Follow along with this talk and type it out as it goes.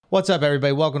What's up,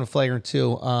 everybody? Welcome to Flagrant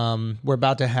 2. We're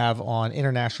about to have on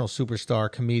international superstar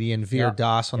comedian Veer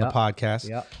Das on the podcast.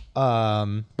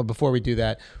 But before we do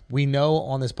that, we know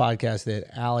on this podcast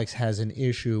that Alex has an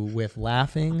issue with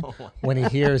laughing when he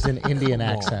hears an Indian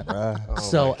accent.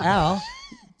 So, Al,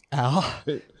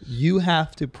 you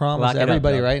have to promise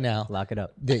everybody right now Lock it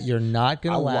up. that you're not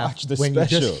going to laugh when you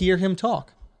just hear him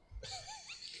talk.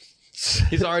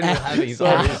 He's already having.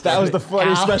 That was the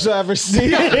funniest special I've ever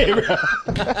seen.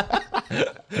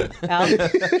 Al,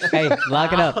 hey,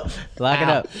 lock it up. Lock it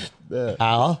up.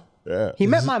 Al? Yeah. He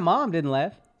met my mom, didn't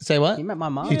laugh. Say what? He met my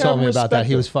mom. He told me about that.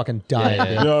 He was fucking dying.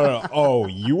 dude. No. Oh,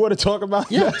 you want to talk about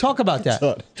that? Yeah, talk about that.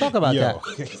 Talk about Yo. that.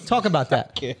 Talk about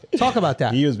that. Talk about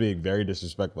that. He was being very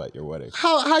disrespectful at your wedding.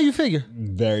 How you figure?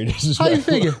 Very How disrespectful. you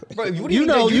figure? Bro, You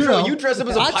know. You dress up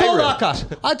as a I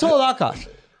pirate. told Akash.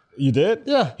 You did?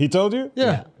 Yeah. He told you?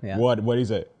 Yeah. Yeah. What did he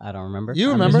say? I don't remember. You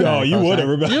I'm remember? just No, saying you close wouldn't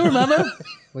eye. remember. You remember?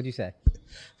 What'd you say?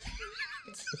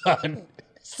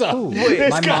 Son, Wait,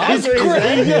 my mom?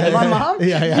 My mom?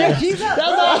 Yeah. She's not.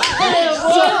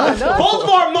 Both of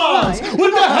our moms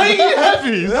with the hanging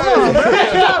heavies. What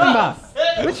you talking about?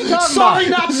 What you talking Sorry,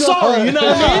 about? not sorry. You know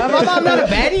what I mean? My mom not a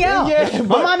baddie, Al? Yeah,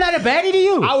 My mom not a baddie to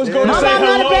you? I was going to My say mom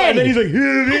not a hello, and then baddie. he's like,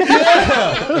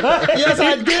 Yes,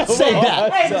 I did say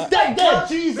that. Hey, respect,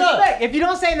 dog. Respect. If you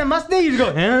don't say the mustard, you just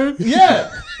go, huh? Yeah.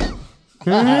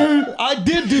 I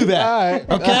did do that.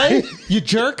 Okay? You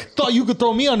jerk. Thought you could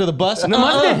throw me under the bus. The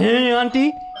mustard, huh,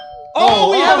 auntie?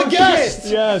 Oh, we have a guest.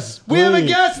 yes, We have a please.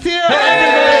 guest here.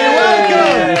 Hey,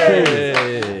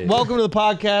 welcome. Welcome to the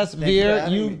podcast, Veer.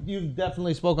 You've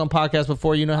definitely spoken on podcasts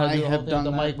before. You know how to do the whole thing with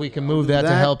the mic. We can move that to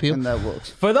help you. And that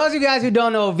works. For those of you guys who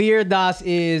don't know, Veer Das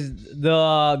is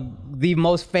the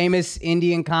most famous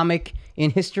Indian comic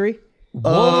in history.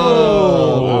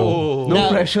 Whoa. No Now-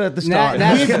 pressure at the start.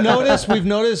 We've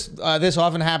noticed this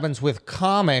often happens with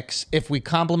comics. If we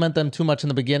compliment them too much in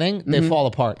the beginning, they fall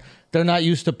apart. They're not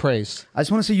used to praise. I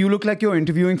just want to say you look like you're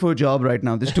interviewing for a job right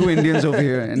now. There's two Indians over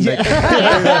here. And like,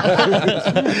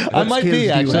 I might be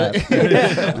skills do you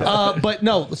actually. But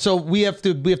no, so we have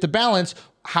to balance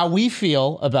how we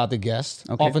feel about the guest,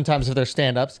 oftentimes if they're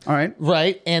stand-ups. All right.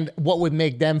 Right? And what would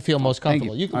make them feel most Thank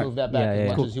comfortable. you. You can All move right. that back Yeah, as yeah,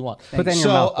 much yeah. as you want. Put that in your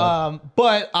mouth,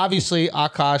 but obviously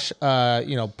Akash,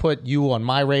 put you on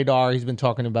my radar. He's been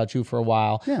talking about you for a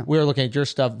while. Yeah. We were looking at your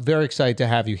stuff. Very excited to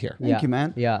have you here. Thank you,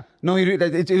 man. Yeah. No,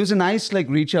 it was a nice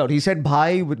reach out. He said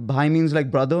bhai, bhai means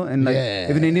like brother. And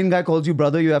if an Indian guy calls you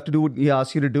brother, you have to do what he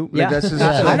asks you to do. Yeah. That's just,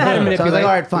 I know how to So I was manipulate. like, all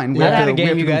right, fine. I know how to we game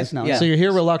have you do guys. this now. Yeah. So you're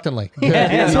here reluctantly.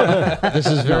 This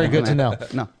is very good to know.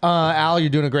 No. Al, you're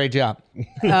doing a great job.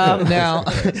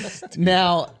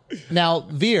 Now,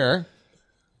 Veer,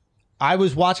 I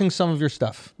was watching some of your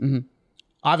stuff. Mm-hmm.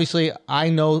 Obviously, I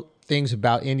know things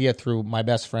about India through my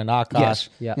best friend Akash.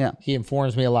 Yes. Yeah. He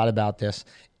informs me a lot about this.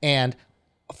 And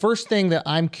first thing that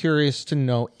I'm curious to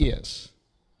know is,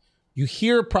 you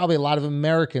hear probably a lot of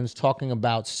Americans talking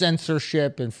about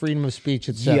censorship and freedom of speech,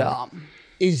 etc. Yeah.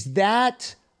 Is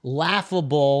that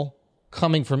laughable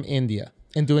coming from India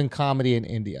and doing comedy in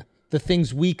India? The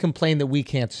things we complain that we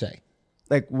can't say.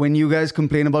 Like when you guys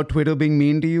complain about Twitter being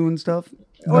mean to you and stuff.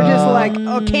 Or just like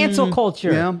cancel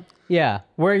culture. Yeah. Yeah.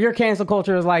 Where your cancel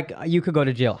culture is like, you could go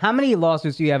to jail. How many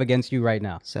lawsuits do you have against you right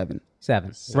now? 7.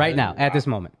 7. Right now, at this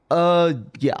moment.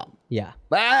 Yeah. Yeah.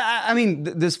 But I mean,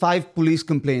 there's 5 police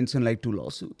complaints and like 2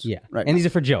 lawsuits. Yeah. Right. And these are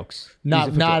for jokes.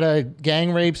 Not a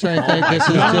gang rapes or anything. This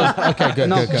is just okay. Good.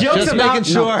 Jokes Just about- making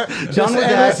sure. Done with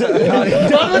that.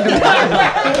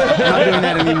 Not doing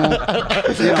that anymore.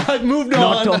 You know, I've moved on.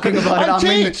 not talking about it. I've I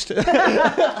mean, changed.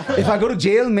 if I go to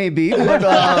jail, maybe, but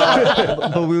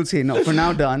we'll see. No, for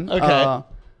now, done. Okay.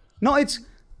 No, it's.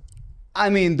 I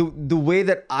mean, the way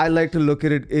that I like to look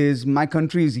at it is my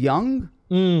country is young.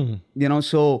 You know,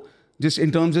 so just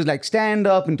in terms of like stand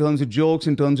up, in terms of jokes,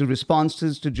 in terms of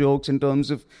responses to jokes, in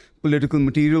terms of political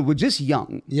material, we're just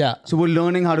young. Yeah. So we're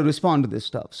learning how to respond to this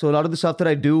stuff. So a lot of the stuff that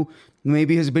I do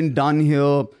maybe has been done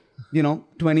here,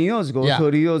 20 years ago, Yeah.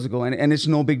 30 years ago, and it's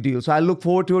no big deal. So I look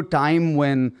forward to a time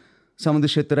when some of the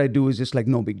shit that I do is just like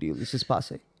no big deal. It's just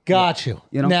passe. Got you.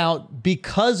 You know? Now,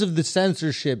 because of the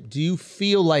censorship, do you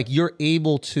feel like you're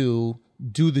able to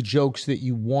do the jokes that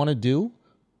you want to do,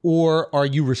 or are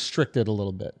you restricted a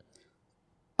little bit?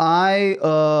 I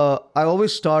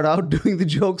always start out doing the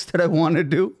jokes that I want to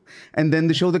do, and then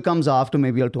the show that comes after,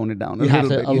 maybe I'll tone it down a have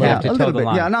little to- bit. you have to a toe little the bit.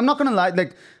 line. Yeah, and I'm not gonna lie.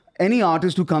 Like any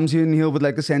artist who comes in here with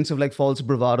like a sense of like false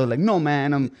bravado, like no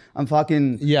man, I'm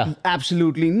fucking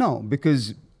absolutely no,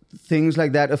 because things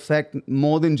like that affect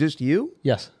more than just you.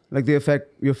 Yes. Like they affect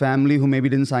your family who maybe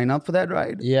didn't sign up for that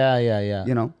ride. Yeah.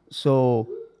 You know, so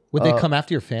Would they come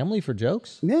after your family for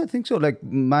jokes? Yeah, I think so. Like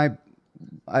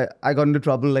I got into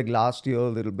trouble like last year a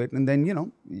little bit, and then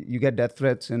you get death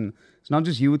threats, and it's not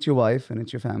just you, it's your wife, and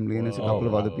it's your family, and it's a couple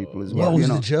of other people as well. What was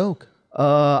the joke?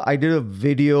 I did a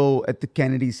video at the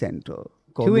Kennedy Center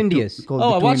called Two the Indias. called Oh,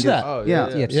 the I Two watched Indias. that. Oh, Yeah,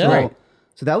 yeah, it's So, great.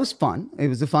 so that was fun. It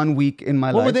was a fun week in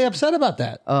my What life. were they upset about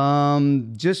that?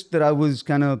 Just that I was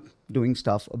kind of doing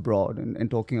stuff abroad and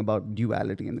talking about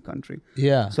duality in the country.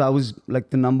 Yeah. So I was like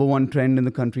the #1 trend in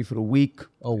the country for a week.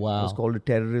 Oh, wow. I was called a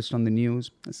terrorist on the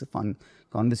news. It's a fun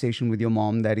conversation with your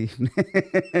mom that evening.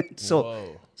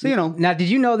 So Now, did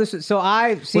you know this? So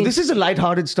I've seen. well, this is a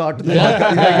lighthearted start to the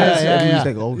podcast. Everyone's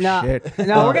like, oh No, shit.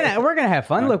 no, we're gonna have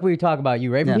fun. Look, we talk about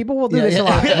you, Raven. Yeah. People will do Yeah, this yeah.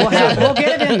 a lot. We'll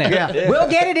get it in there. Yeah. We'll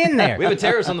get it in there. We have a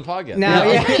terrorist on the podcast. Now,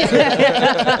 yeah.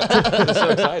 It's so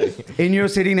exciting. In your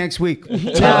city next week.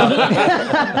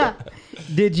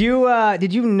 Did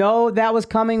you know that was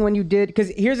coming when you did? Because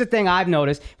here's the thing I've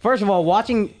noticed. First of all,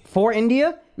 watching For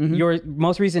India, your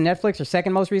most recent Netflix or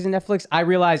second most recent Netflix, I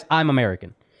realized I'm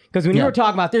American. Because when you were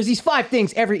talking about there's these 5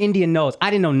 things every Indian knows, I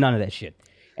didn't know none of that shit.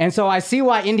 And so I see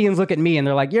why Indians look at me and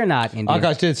they're like, "You're not Indian."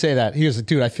 Akash did say that. He was like,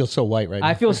 dude, I feel so white right now.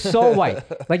 I feel so white.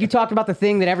 Like you talked about the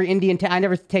thing that every Indian. I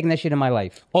never taken that shit in my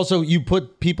life. Also, you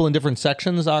put people in different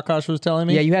sections, Akash was telling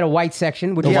me. Yeah, you had a white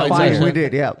section, which is white fire. section. we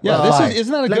did, yeah. Yeah,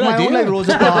 isn't that a like good my idea? own like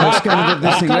Rosa Parks kind of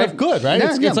this It's thing, kind right? of good, right?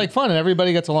 Yeah, It's like fun and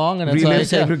everybody gets along. And it's Relive like,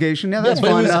 segregation. Yeah, that's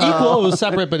but fun. it was equal. It was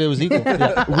separate, but it was equal.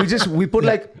 Yeah. We put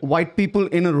like white people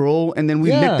in a row, and then we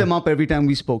Yeah. lit them up every time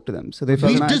we spoke to them. So they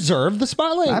felt We nice. deserve the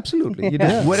spotlight. Absolutely.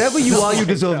 You wherever you are, you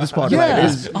deserve the spotlight. Yeah,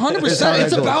 Is- 100%. is how It's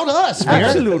that goes. about us, man.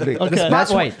 Absolutely. Okay.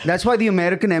 Spotlight. That's why the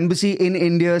American embassy in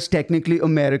India is technically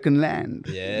American land.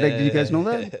 Like, do you guys know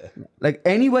that? Like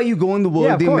anywhere you go in the world,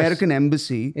 Yeah, of the course. American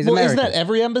embassy. Is Well, isn't American. that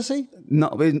every embassy? No,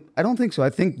 I don't think so. I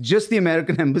think just the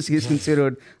American embassy is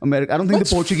considered American. I don't think What's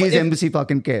the Portuguese if- embassy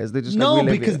fucking cares. They just No, like,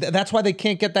 we live because here. that's why they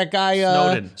can't get that guy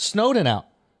Snowden. out.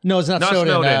 No, it's not Not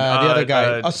Snowden. Snowden, The other guy,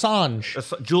 uh,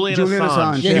 Assange. Julian Julian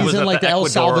Assange. Yeah, He he's was in at like the El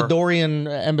Ecuador. Salvadorian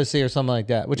embassy or something like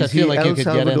that, which Is I feel he like you El could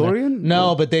get in there. Salvadorian?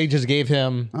 No, but they just gave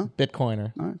him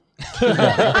Bitcoiner.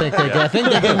 Yeah, I think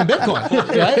they gave him Bitcoin,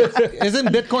 right? Isn't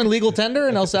Bitcoin legal tender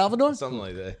in El Salvador? Something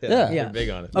like that. Yeah. They're big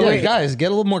on it. Yeah, wait. guys, get a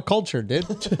little more culture, dude.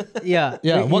 Yeah.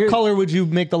 Yeah, what Here- color would you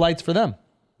make the lights for them?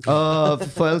 For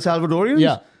El Salvadorians?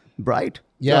 Yeah. Bright.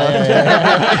 Yeah,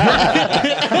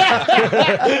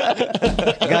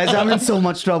 Guys, I'm in so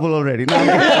much trouble already. No,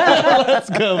 let's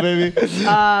go, baby.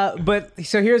 But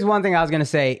so here's one thing I was going to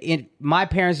say. In my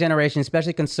parents' generation,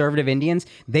 especially conservative Indians,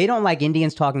 they don't like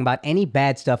Indians talking about any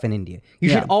bad stuff in India. You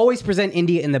should always present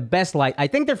India in the best light. I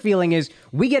think their feeling is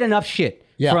we get enough shit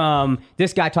from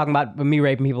this guy talking about me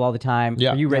raping people all the time.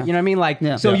 Yeah. Or you rape, you know what I mean? Like,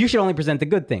 so Yeah. you should only present the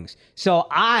good things. So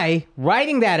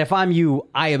writing that, if I'm you,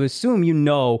 I assume you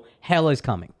know hell is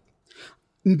coming.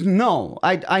 No,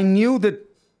 I knew that.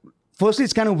 Firstly,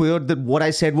 it's kind of weird that what I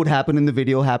said would happen in the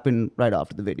video happened right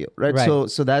after the video, right? Right.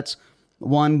 So that's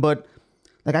one. But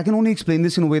like, I can only explain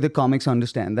this in a way that comics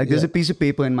understand. Like, there's a piece of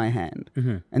paper in my hand,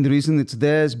 and the reason it's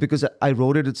there is because I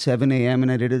wrote it at 7 a.m.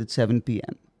 and I did it at 7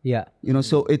 p.m. Yeah. You know,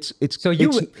 so it's So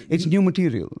you- it's new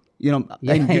material. You know,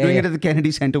 Yeah, and you're yeah, doing yeah. it at the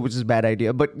Kennedy Center, which is a bad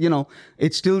idea. But you know,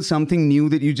 it's still something new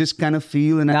that you just kind of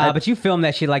feel. And Nah, but you filmed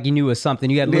that shit like you knew it was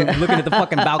something. You had looking at the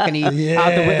fucking balcony out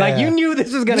the window. Like you knew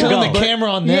this was gonna Turn go. the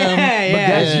camera on them. Yeah, But yeah.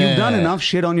 guys, you've done enough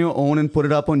shit on your own and put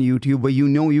it up on YouTube where you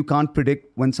know you can't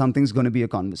predict when something's going to be a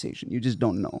conversation. You just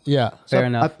don't know. Yeah. So Fair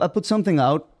enough. I put something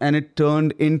out and it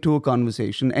turned into a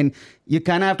conversation. And you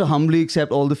kind of have to humbly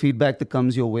accept all the feedback that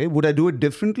comes your way. Would I do it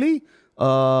differently?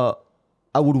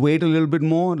 I would wait a little bit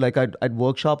more. Like I'd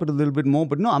workshop it a little bit more.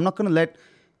 But no, I'm not going to let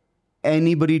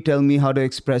anybody tell me how to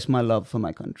express my love for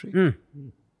my country.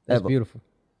 That's Ever. beautiful.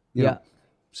 You Yeah. know?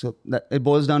 So it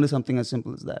boils down to something as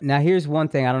simple as that. Now here's one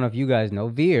thing I don't know if you guys know.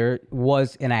 Veer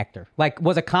was an actor, like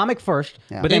was a comic first,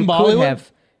 Yeah. but then In could Bollywood?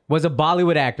 have was a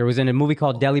Bollywood actor. Was in a movie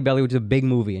called Delhi Belly, which is a big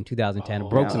movie in 2010. It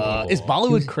broke some people. Is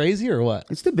Bollywood crazy or what?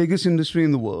 It's the biggest industry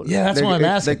in the world. Yeah, that's what I'm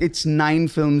asking. Like it's 9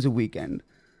 films a weekend.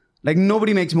 Like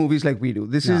nobody makes movies like we do.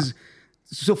 This is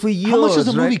so for years. How much does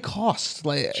a right? movie cost?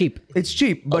 Like Cheap. It's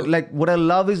cheap, but like what I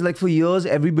love is like for years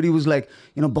everybody was like,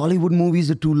 you know, Bollywood movies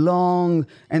are too long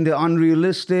and they're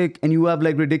unrealistic and you have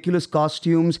like ridiculous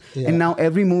costumes and now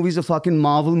every movie is a fucking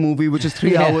Marvel movie which is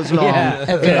 3 hours long Yeah.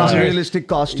 with unrealistic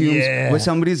costumes Yeah. where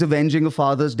somebody's avenging a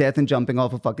father's death and jumping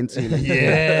off a fucking ceiling.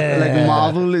 Like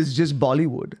Marvel is just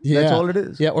Bollywood. That's all it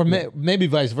is. Yeah, or maybe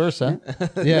vice versa.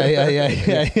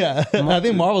 Yeah. I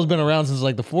think Marvel's been around since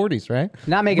like the 40s, right?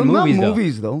 Not making But not movies though.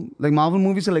 movies though. Like Marvel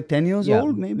movies are like 10 years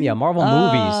old, maybe. Yeah, Marvel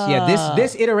movies. Yeah,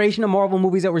 this iteration of Marvel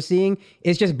movies that we're seeing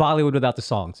is just Bollywood without the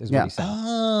songs, is what he's saying.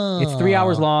 It's 3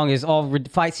 hours long. It's all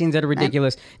fight scenes that are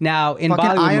ridiculous. Now, in Fucking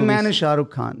Bollywood Iron movies, Man is Shah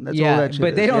Rukh Khan. That's all yeah, that shit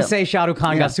but they is. don't Yeah. say Shah Rukh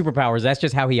Khan got superpowers. That's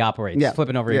just how he operates, Yeah.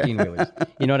 flipping over Yeah. 18-wheelers.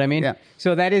 You know what I mean? Yeah.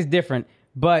 So that is different.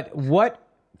 But what,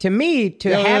 to me,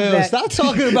 to have that... Stop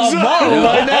talking about Marvel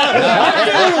right now. I'm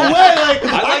feeling away. Like,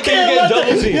 I like that can't you're getting let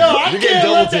double teamed. Yo, I You're getting can't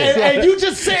double let teamed. that. And you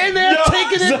just sitting there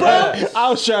taking it, bro. I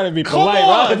was trying to be Come polite, on,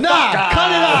 right? nah,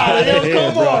 cut it out. Yo,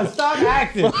 come bro. on, stop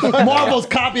acting. Marvel's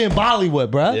copying Bollywood,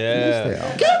 bro.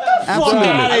 Yeah. Get the fuck Absolutely.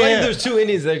 out I of like here. there's 2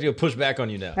 Indians that can push back on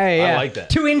you now. Hey, yeah. I like that.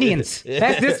 2 Indians.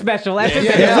 That's this special. That's just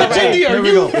Yeah, which India are There we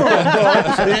you go. from, bro?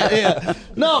 Yeah.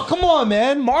 No, come on,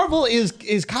 man. Marvel is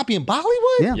copying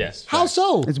Bollywood? Yeah. Yes. How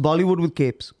so? It's Bollywood with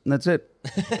capes. That's it.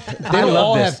 They don't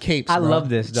all have capes, I bro. love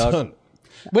this, dog.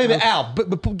 Wait a minute, Al,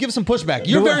 but give some pushback.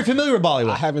 You're very familiar with I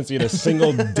Bollywood. haven't seen a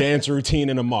single dance routine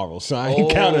in a Marvel, so I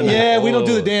ain't counting that. Yeah, we don't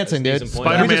do the dancing, dude. Decent point.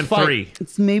 We Spider-Man just fight. 3.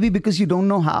 It's maybe because you don't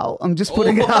know how. I'm just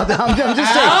putting it out there. I'm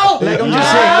just Al? saying. Like, I'm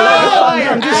just Al? saying.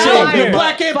 I'm just Al, saying. you're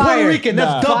black and Puerto Fire. Rican.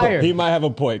 That's Nah, double. Fire. He might have a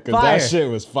point because Fire. that shit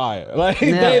was fire. Like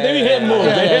Yeah. they hit moves.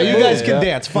 Yeah, They yeah, hit you moves, guys can yeah.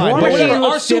 dance, fine. War But Machine whatever.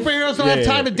 Our was stiff. superheroes don't have Yeah,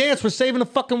 time yeah. to dance. We're saving the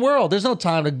fucking world. There's no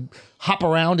time to hop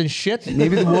around and shit.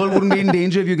 Maybe the world wouldn't be in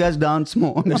danger if you guys dance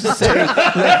more. I'm just saying.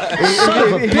 Son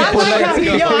of a bitch.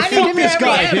 Yo, I need Fuck him this every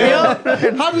guy, episode.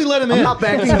 dude. How do we let him in? I'm not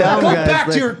backing down, Go guys. back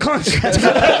Like, to your country.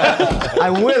 I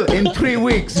will in 3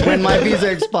 weeks when my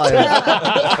visa expires.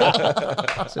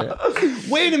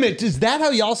 Wait a minute. Is that how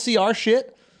y'all see our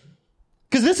shit?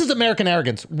 Because this is American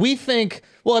arrogance. We think,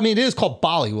 well, I mean, it is called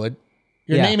Bollywood.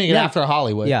 You're Yeah. naming it Yeah. after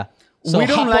Hollywood. Yeah. So We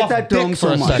don't hop like off that dick term for so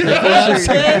a much. second. You know what I'm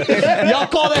saying? Y'all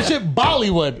call that shit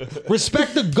Bollywood.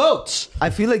 Respect the goats.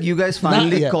 I feel like you guys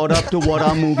finally yet. caught up to what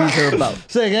our movies are about.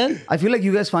 Say again. I feel like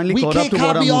you guys finally We caught up can't to what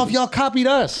our copy off. movies. Y'all copied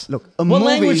us. Look, a what movie-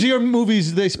 language do your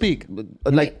movies they speak?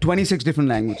 Like 26 different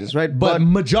languages, right? But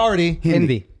majority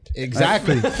Hindi.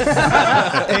 Exactly.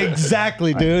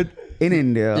 Exactly, dude. in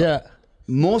India, Yeah.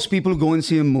 most people go and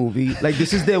see a movie. Like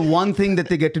this is their one thing that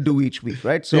they get to do each week,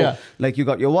 right? So Yeah. like you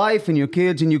got your wife and your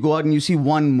kids and you go out and you see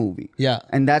one movie. Yeah.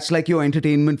 And that's like your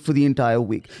entertainment for the entire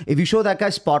week. If you show that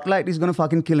guy Spotlight, he's going to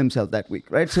fucking kill himself that week,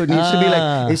 right? So it needs to be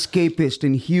like escapist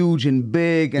and huge and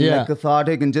big and Yeah. like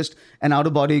cathartic and just an out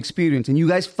of body experience. And you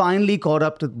guys finally caught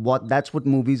up to that's what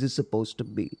movies is supposed to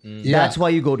be. Yeah. That's why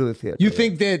you go to a theater. You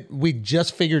think that we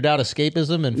just figured out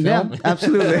escapism in yeah, film?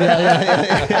 absolutely.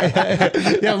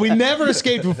 Yeah, we never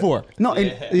escaped before. No,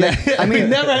 Yeah. I we mean,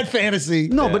 never had fantasy.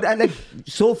 no, but like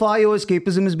so far, your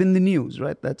escapism has been the news,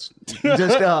 right? That's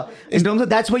just in terms of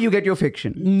that's where you get your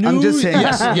fiction. I'm just saying.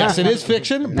 Yes, it is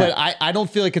fiction, but I don't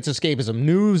feel like it's escapism.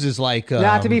 News is like.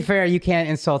 Now, to be fair, you can't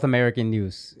insult American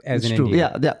news as It's an true.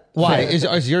 Indian. Yeah. why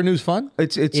is your news fun?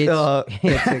 It's It's a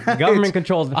government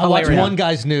controlled. I watch hilarious. one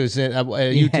guy's news,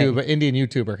 YouTube, Indian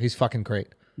YouTuber. He's fucking great.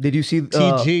 did you see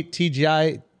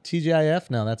TGIF?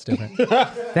 No, that's different.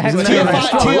 That's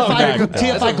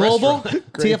TFI Global?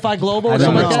 TFI Global or don't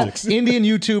something like know. that? Indian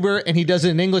YouTuber, and he does it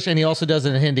in English, and he also does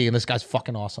it in Hindi, and this guy's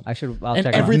fucking awesome. I'll and check it out.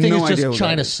 everything No is idea just who that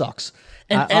China is. sucks.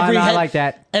 And I like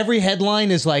that. Every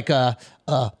headline is like,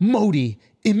 Modi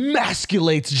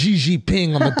emasculates Xi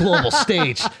Jinping on the global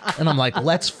stage. And I'm like,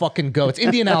 let's fucking go. It's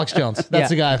Indian Alex Jones. That's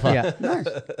the guy I fuck. Yeah.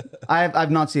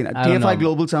 I've not seen it. I don't TFI know.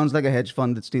 Global sounds like a hedge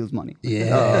fund that steals money.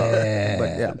 Yeah.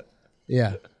 But yeah.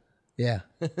 Yeah. Yeah.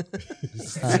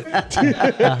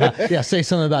 Yeah, say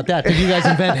something about that. Did you guys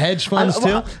invent hedge funds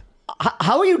too?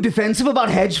 How are you defensive about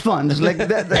hedge funds? Like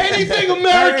Anything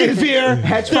American here,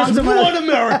 Hedge there's funds are one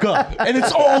America, and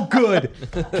it's all good.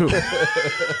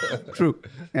 True.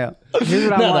 Yeah. Here's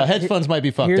what I No, want. hedge funds might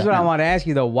be fucked Here's up. what I want to ask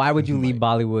you though. Why would you leave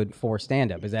Bollywood for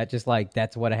stand up? Is that just like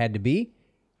that's what it had to be?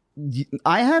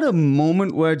 I had a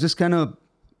moment where I just kind of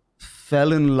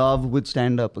fell in love with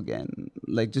stand up again.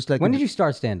 Like just like When did you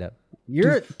start stand up?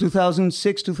 You're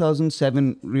 2006,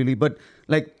 2007 really, but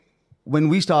like when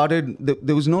we started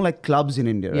there was no like clubs in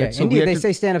India, right? yeah. So we India. had They to-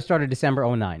 say stand up started December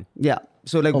 09. Yeah.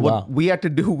 So like what wow. we had to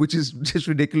do, which is just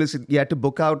ridiculous, you had to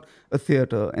book out a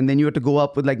theater and then you had to go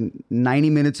up with like 90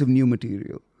 minutes of new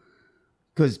material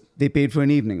because they paid for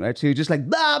an evening, right? So you're just like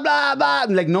blah, blah, blah,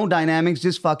 and like no dynamics,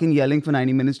 just fucking yelling for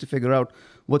 90 minutes to figure out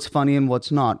what's funny and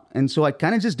what's not. And so I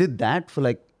kind of just did that for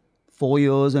like 4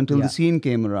 years until Yeah. the scene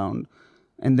came around.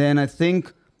 And then I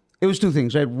think it was two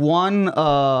things, right? One,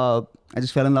 I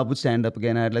just fell in love with stand-up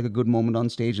again. I had like a good moment on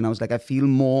stage and I was like, I feel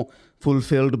more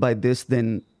fulfilled by this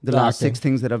than the last Acting. 6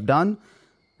 things that I've done.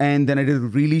 And then I did a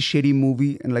really shitty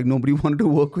movie and like nobody wanted to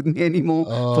work with me anymore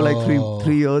for like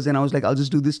three years. And I was like, I'll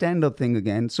just do the stand-up thing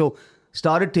again. So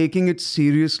started taking it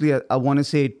seriously, I want to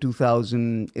say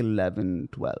 2011,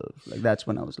 12. Like that's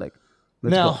when I was like,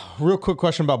 let's now, go. real quick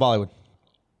question about Bollywood.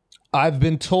 I've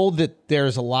been told that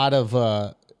there's a lot of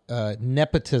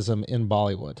nepotism in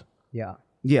Bollywood. Yeah.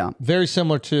 Yeah. Very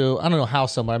similar to, I don't know how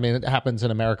similar. I mean, it happens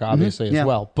in America, obviously, as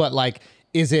well. But like,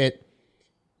 is it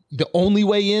the only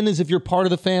way in is if you're part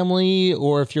of the family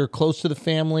or if you're close to the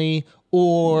family?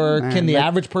 Or can the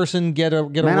average person get a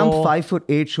role? I'm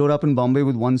 5'8", showed up in Bombay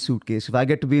with one suitcase. If I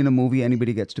get to be in a movie,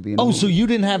 anybody gets to be in a movie. Oh, so you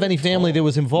didn't have any family that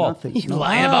was involved? Nothing. He's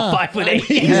lying about 5'8".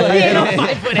 He's lying about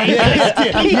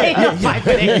 5'8". He ain't no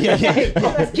 5'8".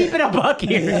 Let's keep it a buck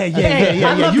here. Yeah.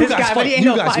 I love this guy, but he ain't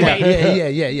no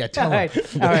 5'8". Yeah. Tell All him. right.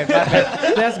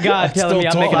 That's God telling me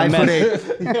I'm making a mess.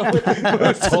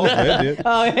 Oh,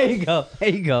 there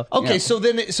you go. Okay, so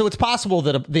it's possible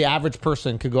that the average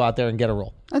person could go out there and get a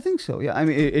role. I think so. Yeah, I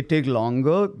mean, it take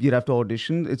longer. You'd have to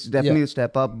audition. It's definitely a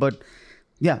step up, but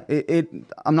yeah,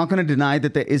 I'm not going to deny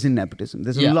that there isn't nepotism.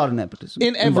 There's a lot of nepotism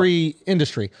in every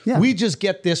industry. Yeah. We just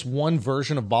get this one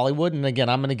version of Bollywood, and again,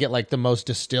 I'm going to get like the most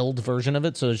distilled version of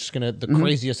it. So it's just going to the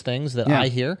craziest things that I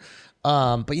hear.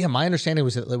 But yeah, my understanding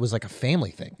was that it was like a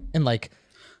family thing, and like.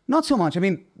 Not so much. I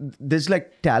mean, there's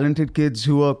like talented kids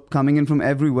who are coming in from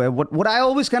everywhere. What I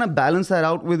always kind of balance that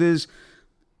out with is,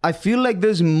 I feel like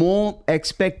there's more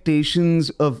expectations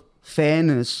of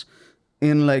fairness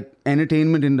in like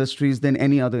entertainment industries than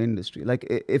any other industry. Like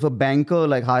if a banker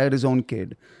like hired his own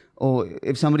kid, or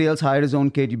if somebody else hired his own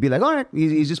kid, you'd be like, all right,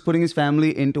 he's just putting his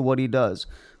family into what he does.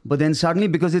 But then suddenly,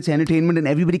 because it's entertainment and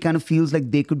everybody kind of feels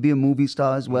like they could be a movie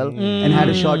star as well and had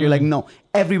a shot, you're like, no,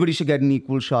 everybody should get an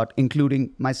equal shot, including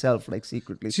myself, like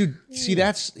secretly. See,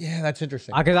 that's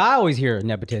interesting. Because I always hear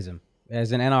nepotism.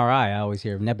 As an NRI, I always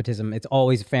hear nepotism. It's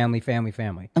always family. I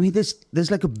mean,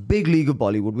 there's like a big league of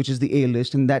Bollywood, which is the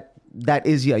A-list, and that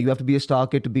is, you have to be a star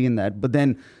kid to be in that. But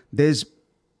then there's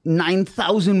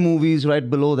 9,000 movies right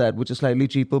below that, which are slightly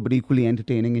cheaper but equally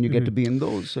entertaining, and you get to be in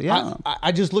those. So yeah,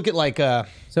 I just look at like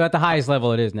so at the highest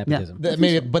level, it is nepotism.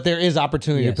 But there is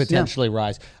opportunity to potentially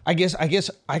rise. I guess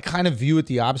I kind of view it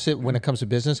the opposite when it comes to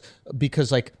business,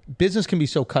 because like business can be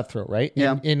so cutthroat, right?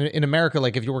 Yeah. In America,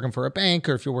 like if you're working for a bank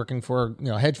or if you're working for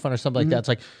a hedge fund or something like that, it's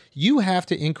like you have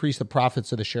to increase the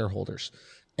profits of the shareholders,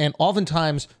 and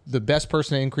oftentimes the best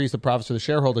person to increase the profits of the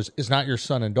shareholders is not your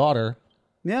son and daughter.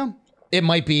 yeah. It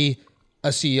might be a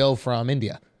CEO from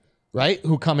India, right?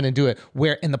 Who come in and do it.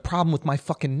 And the problem with my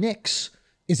fucking Knicks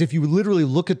is if you literally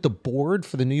look at the board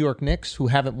for the New York Knicks, who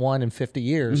haven't won in 50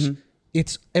 years,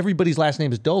 it's everybody's last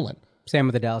name is Dolan. Same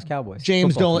with the Dallas Cowboys.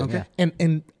 James Football. Dolan. Okay.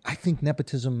 And I think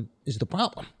nepotism is the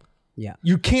problem. Yeah.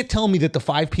 You can't tell me that the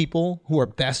 5 people who are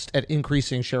best at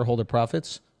increasing shareholder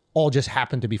profits all just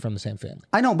happen to be from the same family.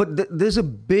 I know, but there's a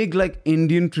big like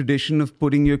Indian tradition of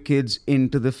putting your kids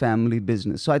into the family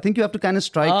business. So I think you have to kind of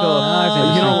strike a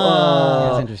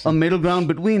middle ground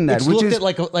between that. It's which looked is at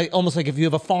like almost like if you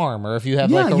have a farm or if you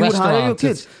have yeah, like a you would restaurant. hire your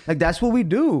kids. Like that's what we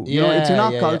do. It's in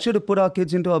our culture to put our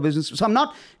kids into our business. So I'm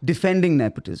not defending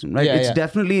nepotism, right? It's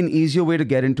definitely an easier way to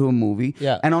get into a movie.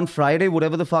 Yeah. And on Friday,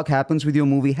 whatever the fuck happens with your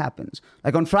movie happens.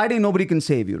 Like on Friday, nobody can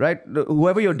save you, right?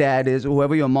 Whoever your dad is, or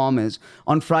whoever your mom is,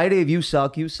 on Friday, if you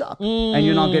suck, and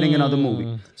you're not getting another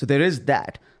movie. So there is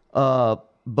that.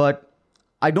 But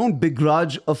I don't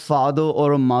begrudge a no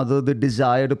or a mother the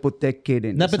desire to put their kid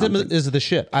in. Nepotism is the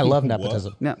shit. I love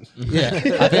nepotism. Yeah.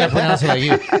 I think I pronounced it like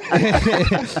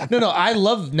you. No, I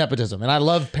love nepotism, and I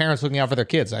love parents looking out for their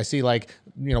kids. I see like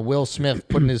Will Smith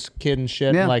putting his kid in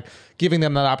shit and like giving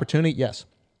them that opportunity. Yes.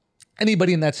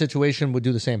 Anybody in that situation would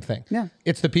do the same thing. Yeah.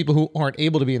 It's the people who aren't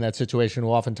able to be in that situation who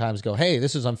oftentimes go, hey,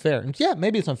 this is unfair. And yeah,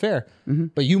 maybe it's unfair,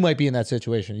 but you might be in that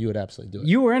situation. You would absolutely do it.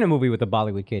 You were in a movie with a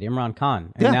Bollywood kid, Imran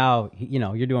Khan. And now,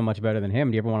 you're doing much better than him.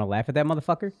 Do you ever want to laugh at that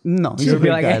motherfucker? No. He's a be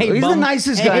like, guy. hey, he's bum, the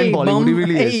nicest guy in Bollywood. Bum, he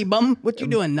really is. Hey, bum, what you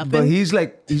doing? Nothing. But he's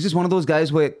just one of those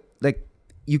guys where like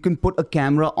you can put a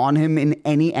camera on him in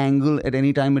any angle at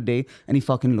any time of day and he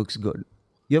fucking looks good.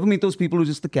 You ever meet those people who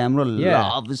just the camera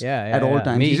loves at all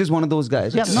times? Me. He's just one of those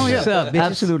guys. Yeah, no, What's up, bitches?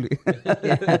 Absolutely.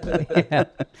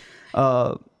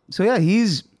 So yeah,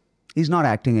 he's not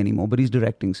acting anymore, but he's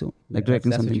directing soon. Like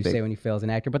directing that's something what you big. say when you fail as an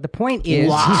actor. But the point is,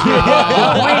 What do you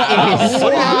have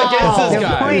against this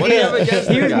guy? What do you have against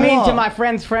he this was guy? mean to my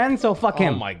friend's friend, so fuck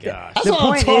him. Oh my gosh. That's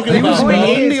all I'm talking He about. was bro.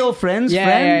 mean to your friend's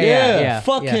friend. Yeah.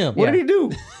 Fuck him. What did he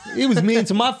do? He was mean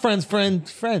to my friend's friend.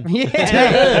 Yeah. You know what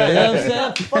I'm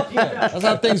saying? Fuck him. That's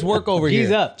how things work over here.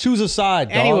 He's up. Choose a side,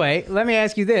 dog. Anyway, let me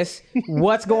ask you this.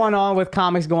 What's going on with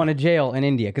comics going to jail in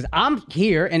India? Because I'm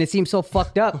here and it seems so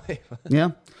fucked up. Yeah.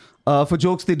 For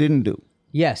jokes they didn't do.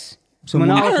 Yes. So I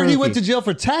Manal heard he Farooqi. went to jail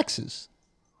for taxes.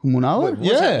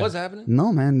 Munawar? What's happening?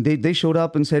 No, man. They showed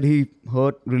up and said he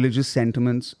hurt religious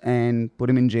sentiments and put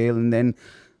him in jail, and then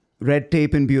red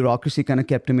tape and bureaucracy kind of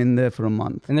kept him in there for a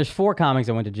month. And there's 4 comics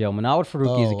that went to jail. Munawar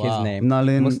Faruqi is the kid's name.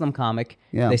 Nalin. Muslim comic.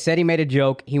 Yeah. They said he made a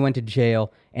joke. He went to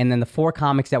jail. And then the 4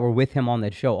 comics that were with him on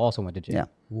that show also went to jail. Yeah.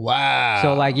 Wow.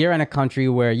 So like you're in a country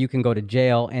where you can go to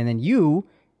jail, and then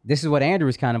this is what Andrew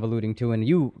was kind of alluding to, and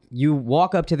you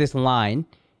walk up to this line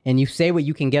and you say what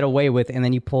you can get away with, and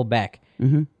then you pull back.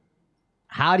 Mm-hmm.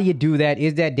 How do you do that?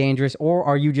 Is that dangerous, or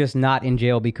are you just not in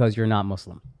jail because you're not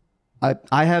Muslim?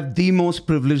 I have the most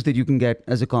privilege that you can get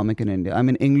as a comic in India. I'm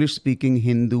an English-speaking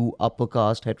Hindu, upper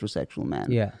caste, heterosexual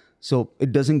man. Yeah. So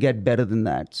it doesn't get better than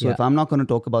that. So if I'm not going to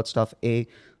talk about stuff,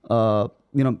 who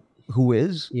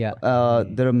is? Yeah.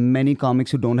 There are many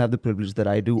comics who don't have the privilege that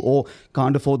I do, or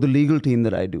can't afford the legal team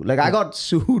that I do. Like I got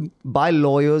sued by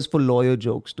lawyers for lawyer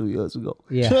jokes 2 years ago.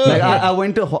 Yeah. Like I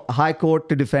went to high court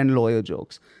to defend lawyer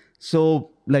jokes. So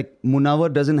like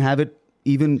Munawar doesn't have it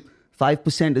even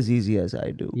 5% as easy as I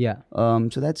do. Yeah.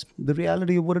 So that's the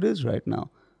reality of what it is right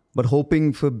now. But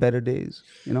hoping for better days,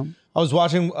 you know? I was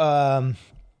watching, I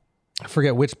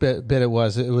forget which bit it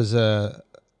was. It was about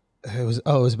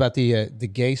the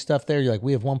gay stuff there. You're like,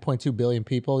 we have 1.2 billion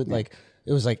people. Yeah. Like,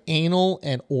 it was like anal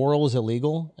and oral is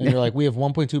illegal. And you're like, we have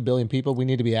 1.2 billion people. We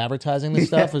need to be advertising this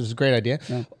stuff. It was a great idea.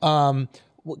 Yeah.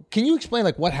 Can you explain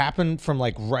like what happened from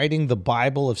like writing the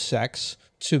Bible of sex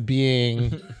to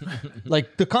being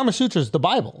like the Kama Sutra is the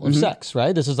Bible of sex,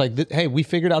 right? This is like, hey, we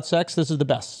figured out sex. This is the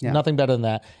best. Yeah. Nothing better than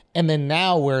that. And then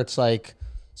now where it's like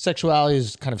sexuality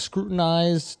is kind of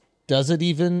scrutinized. Does it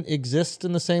even exist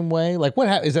in the same way? Like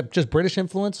is that just British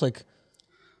influence? Like,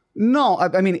 no,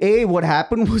 I mean, what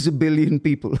happened was a billion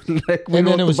people. Like, and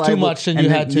then it was too much and you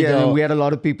had to go. And we had a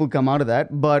lot of people come out of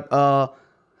that. But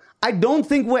I don't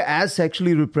think we're as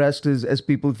sexually repressed as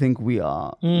people think we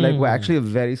are. Like, we're actually a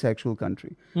very sexual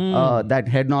country. That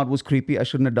head nod was creepy. I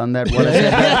shouldn't have done that. What I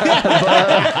said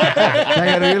that.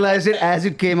 But, I realized it as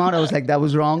it came out. I was like, that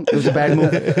was wrong. It was a bad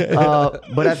move.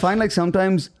 But I find like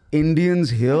sometimes Indians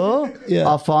here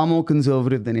are far more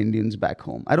conservative than Indians back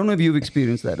home. I don't know if you've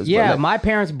experienced that as well. Yeah, like, my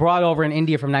parents brought over in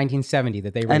India from 1970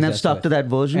 that they raised and have us stuck with. to that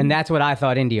version. And that's what I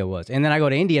thought India was. And then I go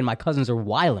to India and my cousins are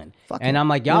wilding. And I'm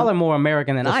like, y'all are more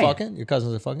American than I am. Fucking? Your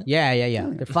cousins are fucking? Yeah.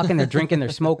 They're fucking, they're drinking, they're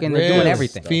smoking, they're doing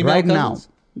everything. Female right cousins?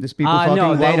 now. There's people fucking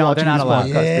no, they don't. They're not allowed.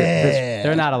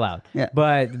 They're not allowed. Yeah.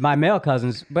 But my male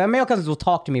cousins will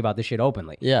talk to me about this shit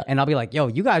openly. Yeah. And I'll be like, yo,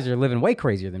 you guys are living way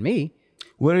crazier than me.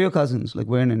 Where are your cousins? Like,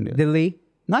 where in India? Delhi,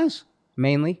 Nice.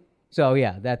 mainly. So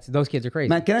yeah, those kids are crazy.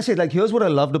 Man, can I say, like, here's what I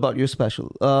loved about your special.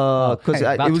 Because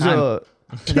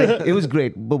it was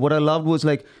great. But what I loved was,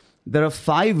 like, there are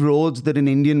 5 roads that an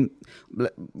Indian,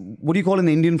 what do you call an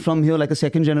Indian from here? Like a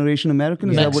second generation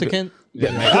American? Is Mexican?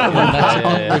 That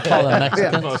Mexican. We call them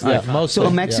Mexican. Yeah, mostly. So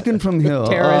a Mexican from here.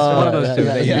 Terrorist, one of those two.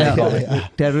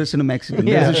 Terrorist and a Mexican.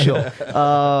 There's a show.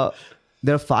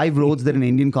 There are 5 roads that an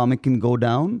Indian comic can go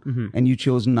down, and you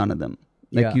chose none of them.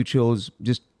 Like you chose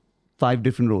just 5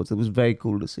 different roads. It was very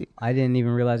cool to see. I didn't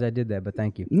even realize I did that, but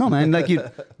thank you. No, man, like you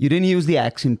didn't use the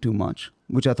accent too much,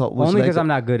 which I thought was only like because I'm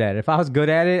not good at it. If I was good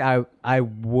at it, I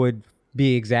would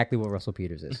be exactly what Russell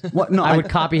Peters is. What? No, I would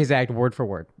copy his act word for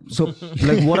word. So,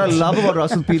 like, what I love about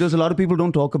Russell Peters, a lot of people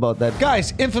don't talk about that.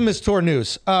 Guys, infamous tour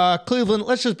news. Cleveland,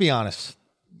 let's just be honest.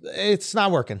 It's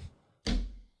not working.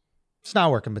 It's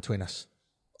not working between us.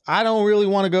 I don't really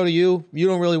want to go to you. You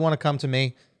don't really want to come to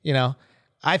me. You know,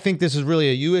 I think this is really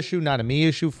a you issue, not a me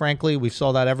issue, frankly. We've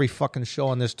sold out every fucking show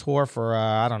on this tour for,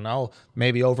 I don't know,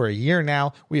 maybe over a year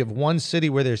now. We have one city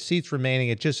where there's seats remaining.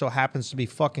 It just so happens to be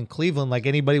fucking Cleveland. Like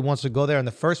anybody wants to go there in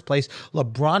the first place.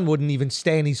 LeBron wouldn't even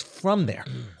stay and he's from there.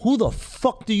 Who the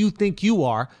fuck do you think you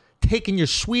are taking your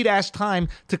sweet ass time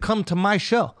to come to my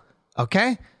show?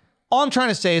 Okay? All I'm trying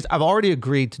to say is I've already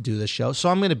agreed to do this show, so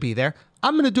I'm going to be there.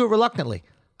 I'm going to do it reluctantly.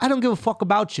 I don't give a fuck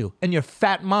about you and your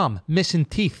fat mom missing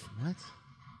teeth. What?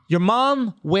 Your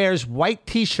mom wears white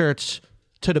T-shirts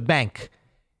to the bank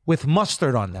with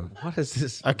mustard on them. What is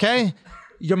this? Okay?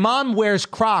 Your mom wears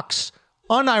Crocs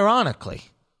unironically.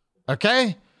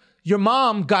 Okay? Your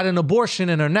mom got an abortion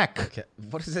in her neck. Okay.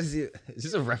 What is this? Is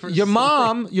this a reference? Your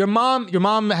mom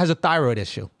has a thyroid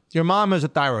issue. Your mom has a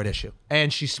thyroid issue,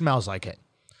 and she smells like it.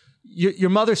 Your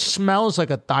mother smells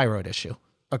like a thyroid issue.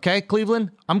 Okay,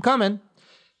 Cleveland? I'm coming.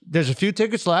 There's a few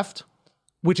tickets left,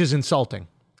 which is insulting.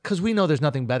 Because we know there's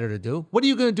nothing better to do. What are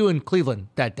you going to do in Cleveland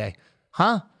that day?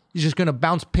 Huh? You're just going to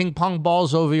bounce ping pong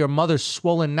balls over your mother's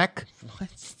swollen neck? What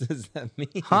does that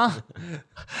mean? Huh?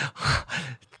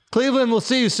 Cleveland, we'll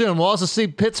see you soon. We'll also see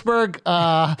Pittsburgh.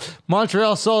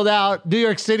 Montreal sold out. New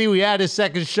York City, we had his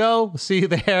second show. We'll see you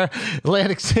there.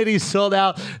 Atlantic City sold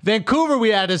out. Vancouver, we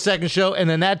had his second show. And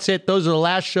then that's it. Those are the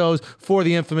last shows for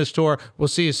the Infamous Tour. We'll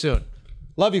see you soon.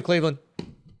 Love you, Cleveland.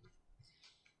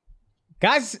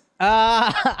 Guys,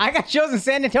 I got shows in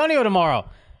San Antonio tomorrow.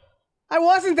 I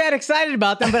wasn't that excited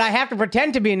about them, but I have to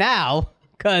pretend to be now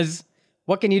because...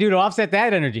 what can you do to offset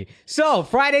that energy? So,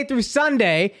 Friday through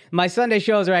Sunday, my Sunday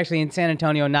shows are actually in San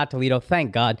Antonio, not Toledo,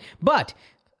 thank God. But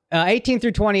 18th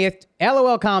through 20th,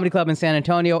 LOL Comedy Club in San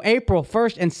Antonio. April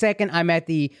 1st and 2nd, I'm at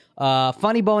the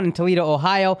Funny Bone in Toledo,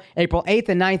 Ohio. April 8th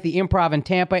and 9th, the Improv in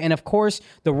Tampa. And, of course,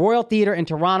 the Royal Theater in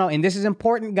Toronto. And this is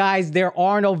important, guys. There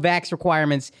are no vax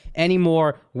requirements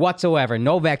anymore whatsoever.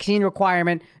 No vaccine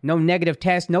requirement, no negative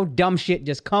test, no dumb shit.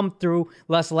 Just come through.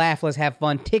 Let's laugh. Let's have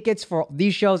fun. Tickets for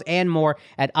these shows and more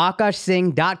at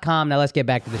akashsingh.com. Now, let's get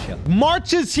back to the show.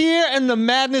 March is here and the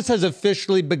madness has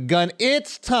officially begun.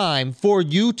 It's time for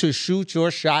you to shoot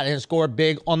your shot and score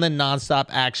big on the nonstop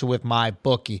action with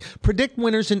MyBookie. Predict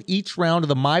winners in each round of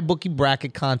the MyBookie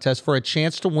bracket contest for a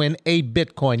chance to win a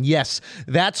Bitcoin. Yes,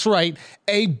 that's right,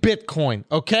 a Bitcoin,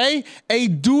 okay? A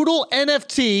Doodle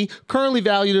NFT currently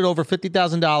valued at over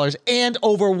 $50,000 and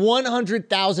over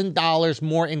 $100,000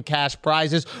 more in cash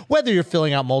prizes. Whether you're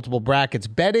filling out multiple brackets,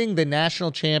 betting the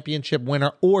national championship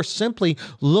winner, or simply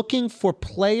looking for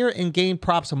player and game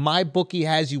props, MyBookie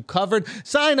has you covered.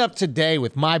 Sign up today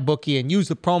with MyBookie and use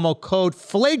the promo code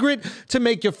FLAGRANT to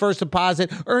make your first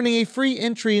deposit, earning a free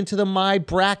entry into the My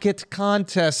Bracket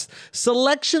contest.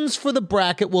 Selections for the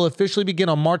bracket will officially begin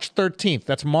on March 13th.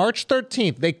 That's March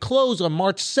 13th. They close on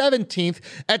March 17th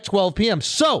at 12 p.m.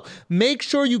 So make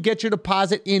sure you get your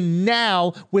deposit in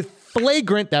now with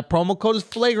Flagrant. That promo code is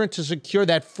Flagrant to secure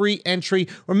that free entry.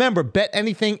 Remember, bet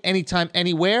anything, anytime,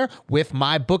 anywhere with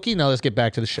MyBookie. Now let's get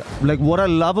back to the show. Like, what I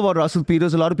love about Russell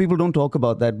Peters, a lot of people don't talk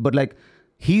about that, but like,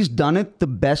 he's done it the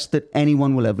best that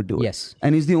anyone will ever do it. Yes.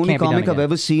 And he's the only Can't be done comic I've again.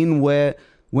 ever seen where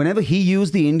whenever he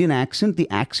used the Indian accent, the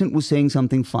accent was saying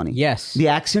something funny. Yes. The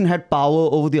accent had power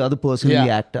over the other person in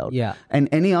the act out. Yeah. And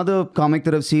any other comic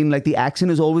that I've seen, like, the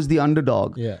accent is always the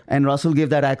underdog. Yeah. And Russell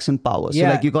gave that accent power. So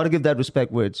Yeah. like, you got to give that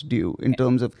respect where it's due in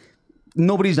terms of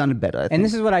nobody's done it better, I think. And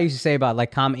this is what I used to say about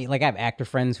like comedy. Like I have actor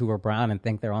friends who are brown and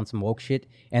think they're on some woke shit,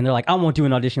 and they're like, "I won't do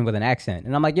an audition with an accent."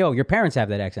 And I'm like, "Yo, your parents have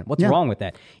that accent. What's wrong with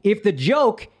that? If the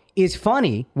joke is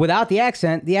funny without the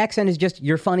accent is just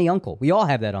your funny uncle. We all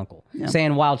have that uncle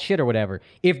saying wild shit or whatever.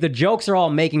 If the jokes are all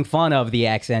making fun of the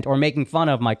accent or making fun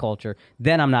of my culture,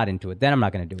 then I'm not into it. Then I'm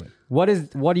not going to do it. What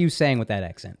are you saying with that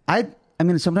accent? I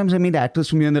mean, sometimes I meet actors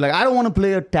from here and they're like, I don't want to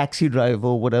play a taxi driver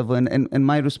or whatever. And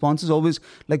my response is always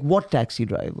like, what taxi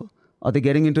driver? Are they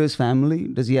getting into his family?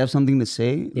 Does he have something to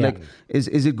say? Yeah. Like,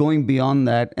 is it going beyond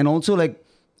that? And also, like,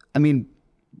 I mean,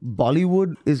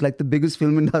 Bollywood is like the biggest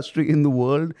film industry in the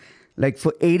world. Like,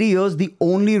 for 80 years, the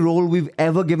only role we've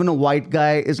ever given a white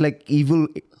guy is like evil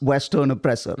Western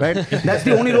oppressor, right? That's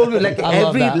the only role. Like,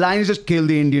 every line is just kill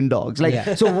the Indian dogs.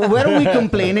 Like, so where are we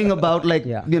complaining about, like,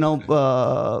 you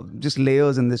know, just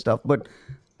layers and this stuff? But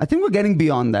I think we're getting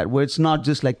beyond that, where it's not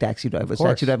just like Taxi Driver.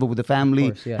 Taxi Driver with a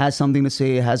family, has something to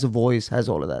say, has a voice, has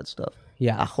all of that stuff.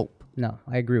 Yeah. I hope. No,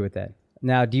 I agree with that.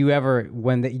 Now, do you ever,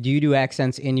 do you do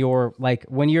accents in your, like,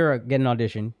 when you're getting an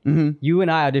audition, you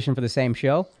and I audition for the same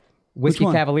show? Whiskey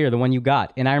Cavalier, the one you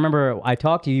got. And I remember I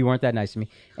talked to you, you weren't that nice to me.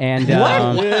 And no,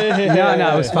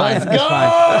 it was fine. Let's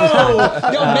go!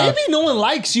 Yo, maybe no one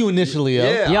likes you initially,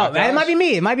 yo. Yo, it might be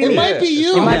me. It might be It me. might be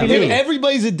you. It might be If me.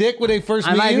 everybody's a dick when they first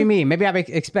meet I might you. be me. Maybe I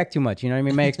expect too much. You know what I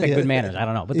mean? May expect good manners. I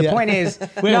don't know. But the point is,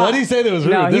 Wait, what did he say that was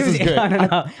rude? No, This is great.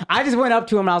 No. I just went up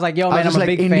to him and I was like, "Yo, man, I was I'm a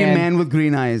like, big Indian fan." man with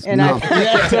green eyes. And No.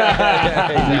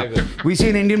 Exactly. We see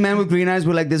an Indian man with green eyes,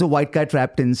 we're like, there's a white guy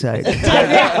trapped inside.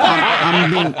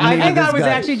 I think I was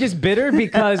actually just bitter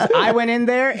because I went in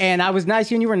there and I was nice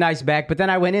to you and you were nice back. But then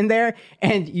I went in there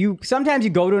and sometimes you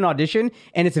go to an audition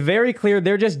and it's very clear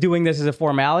they're just doing this as a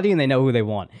formality and they know who they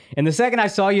want. And the second I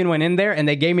saw you and went in there and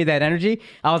they gave me that energy,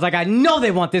 I was like, I know they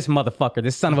want this motherfucker,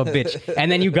 this son of a bitch.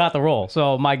 And then you got the role.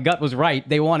 So my gut was right.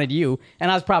 They wanted you.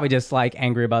 And I was probably just like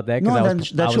angry about that. No,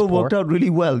 that show worked out really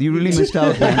well. You really missed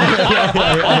out, man.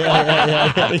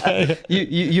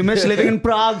 You missed living in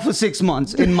Prague for 6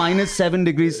 months in -7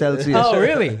 degrees Celsius. Oh,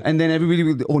 really? And then everybody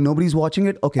will, nobody's watching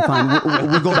it? Okay, fine.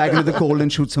 We'll go back into the cold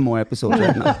and shoot some more episodes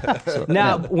right now. So,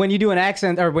 now, when you do an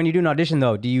accent or when you do an audition,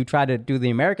 though, do you try to do the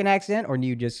American accent or do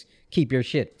you just keep your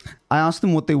shit? I ask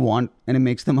them what they want and it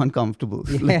makes them uncomfortable.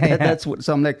 That's what.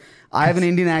 So I'm like, I have an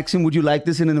Indian accent. Would you like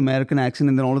this in an American accent?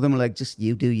 And then all of them are like, just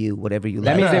you do you, whatever you like.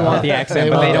 That means they want the accent,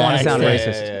 but they don't want to sound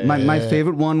racist. My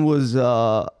favorite one was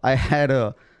I had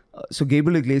a so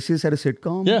Gabriel Iglesias had a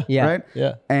sitcom. Yeah. Right.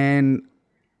 Yeah. And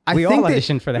We all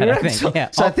auditioned for that, I think. So, Yeah.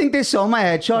 so I think they saw my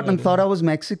headshot and thought I was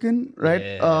Mexican,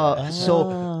 right? So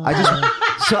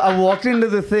I walked into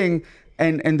the thing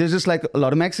and there's just like a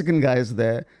lot of Mexican guys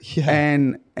there. Yeah.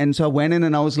 And so I went in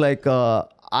and I was like,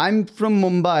 I'm from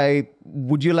Mumbai.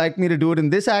 Would you like me to do it in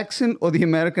this accent or the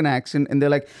American accent? And they're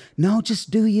like, no, just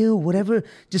do you. Whatever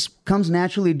just comes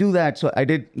naturally, do that. So I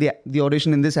did the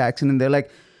audition in this accent and they're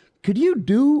like, could you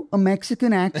do a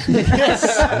Mexican accent?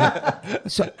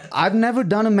 Yes. So I've never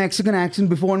done a Mexican accent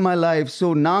before in my life.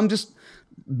 So now I'm just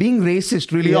being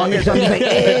racist really on it. So I'm just like,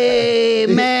 hey,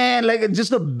 man, like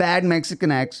just a bad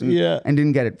Mexican accent. Yeah. And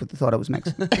didn't get it, but they thought I was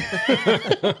Mexican.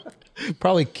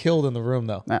 Probably killed in the room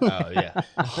though. Oh yeah.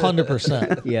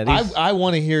 100%. Yeah, these- I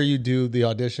want to hear you do the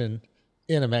audition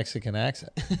in a Mexican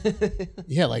accent.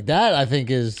 Yeah, like that I think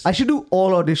is I should do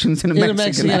all auditions in a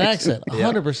Mexican accent.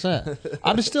 100%.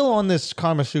 I'm just still on this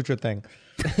Karma Sutra thing.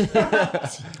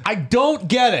 I don't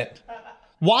get it.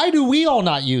 Why do we all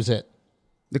not use it?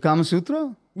 The Kama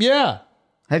Sutra? Yeah.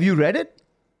 Have you read it?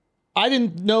 I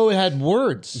didn't know it had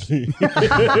words.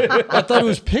 I thought it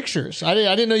was pictures. I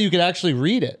didn't know you could actually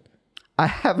read it. I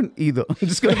haven't either. I'm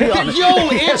just going to be honest. Yo,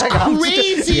 it's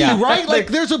crazy, Yeah. right? Like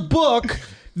there's a book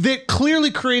that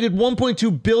clearly created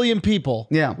 1.2 billion people.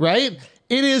 Yeah. Right?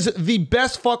 It is the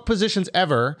best fuck positions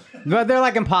ever. But they're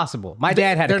like impossible. My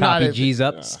dad had They're a copy. not- G's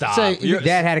up. Stop. Say- Your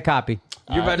dad had a copy.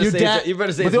 You're about to your say. dad- You're about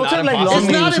to say. But It's they also not have, like, impossible.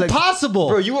 It's not names, like- impossible.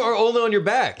 Bro, you are only on your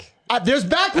back. There's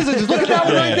back positions. Look at that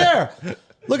one right there.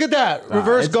 Look at that.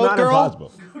 Reverse It's goat not girl.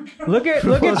 impossible. Look at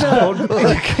the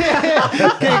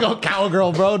Can't go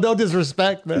cowgirl, bro. No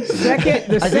disrespect, man. second.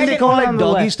 The I think second they call one like on the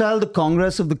doggy left. style the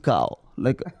Congress of the Cow.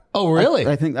 Like, Oh, really?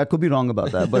 I think I could be wrong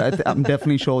about that, but I'm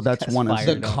definitely sure that's one. fire.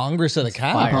 The Instance. Congress of the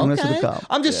Cow. fire. Congress of the Okay. Cow.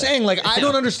 I'm just saying, like, I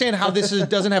don't understand how this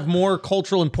doesn't have more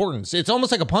cultural importance. It's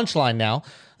almost like a punchline now.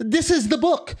 This is the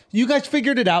book. You guys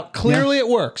figured it out. Clearly, it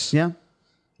works. Yeah.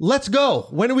 Let's go.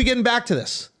 When are we getting back to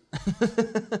this?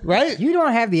 Right? You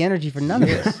don't have the energy for none of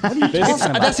this. What are you talking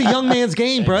about? That's a young man's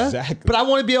game, bruh. Exactly. But I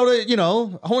want to be able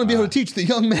to, I want to be able to teach the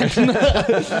young man.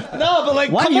 No, but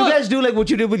like, Why come don't you on. guys do like what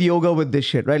you did with yoga with this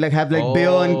shit, right? Like have like bear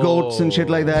and goats and shit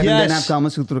like that, and then Yes. have Kama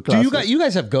Sutra Do classes. you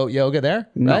guys have goat yoga there,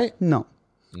 No, right? no.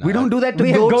 We don't do that to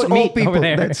We have goats goat or meat people. over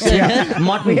there. That's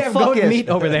mutton. We have Fuck goat yes. meat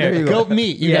over there. you go. Goat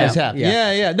meat, you Yeah, guys have.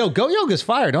 yeah. Yeah. No, goat yoga's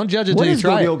fire. Don't judge it What till you is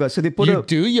try goat it. yoga? So they put you a-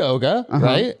 do yoga,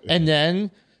 right? And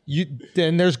then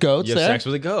there's goats You have there. sex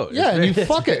with a goat. Yeah, and you It's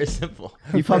fuck very it. simple.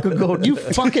 You fuck a goat. You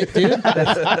fuck it, dude.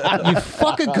 You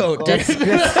fuck a goat, dude.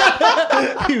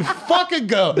 You fuck a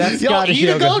goat. That's y'all Scottish eat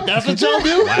yoga. a goat? That's what y'all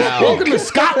do? Wow. Welcome to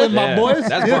Scotland, my Yeah. boys.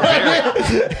 That's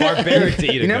barbaric. Barbaric to eat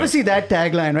a You never goat. see that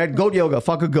tagline, right? Goat yoga,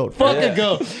 fuck a goat. Fuck a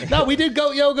goat. No, we did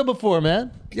goat yoga before,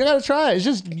 man. You gotta try it.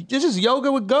 It's just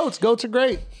yoga with goats. Goats are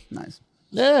great. Nice.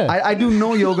 Yeah. I do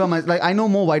know yoga. Like I know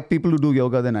more white people who do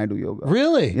yoga than I do yoga.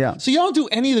 Really? Yeah. So y'all don't do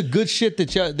any of the good shit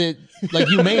that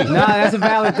you made. No, that's a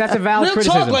valid Real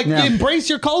criticism. talk, like Yeah. embrace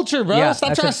your culture, bro. Yeah, Stop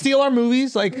that's trying to steal our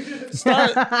movies. Like,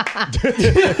 stop.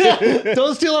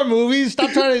 Don't steal our movies.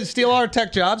 Stop trying to steal our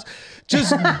tech jobs.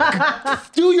 Just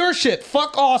do your shit.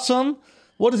 Fuck awesome.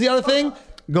 What is the other thing?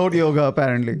 Goat yoga,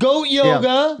 apparently. Goat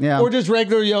yoga, Yeah. or just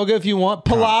regular yoga if you want.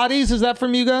 Pilates, is that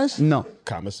from you guys? No.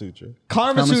 Kama Sutra.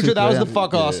 Karma Sutra, that was yeah. the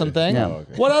fuck awesome thing. Yeah.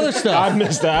 okay. What other I stuff?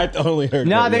 missed that. I only heard.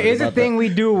 No, goat there yoga is a about thing we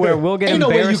do where we'll get Ain't no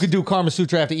way you embarrassed. could do Karma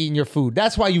Sutra after eating your food.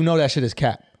 That's why you know that shit is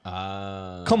cap.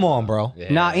 Come on, bro.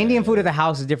 Nah, Indian food at the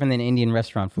house is different than Indian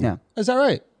restaurant food. Yeah. Is that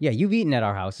right? Yeah, you've eaten at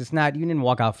our house. It's not. You didn't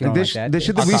walk out feeling This, like that. this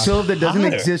shit that we serve that doesn't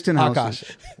Hotter. exist in houses.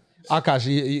 Akash,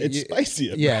 It's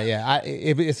spicier. Yeah.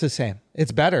 It's the same.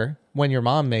 It's better when your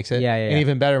mom makes it. Yeah. And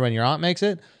even better when your aunt makes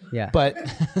it. Yeah. But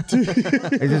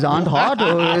Is his aunt hot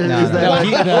or is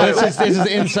that this is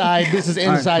inside. This is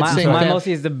inside my sink.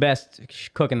 Mosi is the best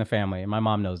cook in the family, and my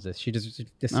mom knows this. She just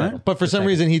settled. But for some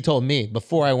reason, he told me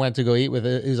before I went to go eat with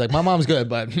it. He was like, "My mom's good,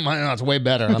 but my aunt's way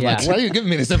better." And I'm like, Yeah. "Why are you giving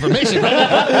me this information?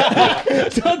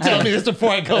 Don't tell me this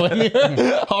before I go in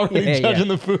here. Already Yeah, judging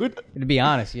yeah. the food." To be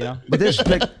honest, you know, But there's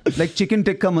like chicken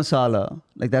tikka masala.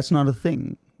 Like that's not a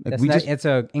thing. Like that's not, it's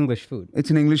a English food. it's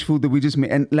an English food that we just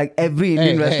make, and like every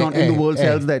Indian restaurant in the world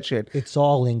sells that shit. It's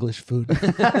all English food.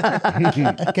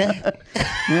 Okay.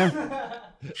 Yeah,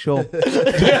 sure.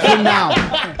 For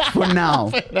now.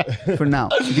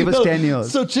 Give us 10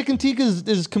 years. So chicken tikka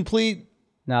is complete.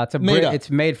 No, it's Made up. it's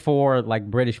made for like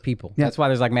British people. Yeah. That's why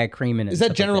there's like mad cream in it. Is that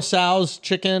and stuff General like Tso's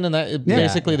chicken? And that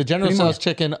basically the General Pretty Tso's much.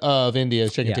 chicken of India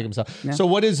is chicken Yeah. tikka masala. So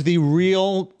what is the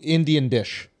real Indian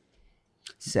dish?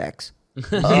 Sex.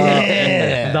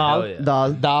 that? Dal. yeah.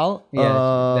 Dal. Dal?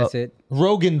 Yeah, that's it.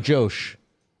 Rogan Josh.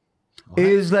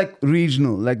 is like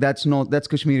regional. Like that's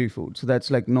Kashmiri food. So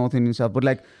that's like North Indian stuff. But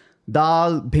like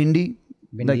dal, bhindi.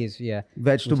 Bhindi Like is,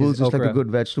 vegetables, just like a okra.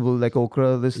 good vegetable, like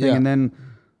okra, this thing. Yeah. And then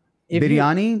If you-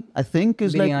 biryani, I think,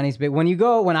 is like... Biryani's big.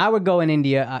 When I would go in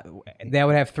India, they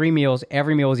would have 3 meals.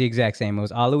 Every meal was the exact same. It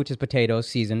was aloo, which is potatoes,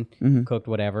 seasoned, cooked,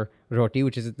 whatever. Roti,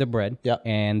 which is the bread. Yep.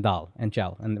 And dal and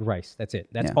chal and rice. That's it.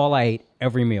 That's Yeah. all I ate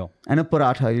every meal. And a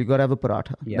paratha. You got to have a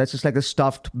paratha. Yeah. That's just like a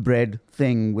stuffed bread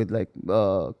thing with like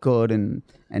curd and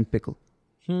pickle.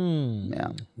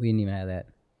 Yeah. We didn't even have that.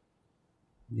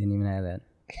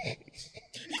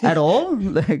 At all?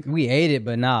 Like... We ate it,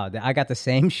 but no, I got the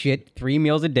same shit 3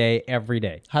 meals a day, every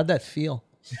day. How'd that feel?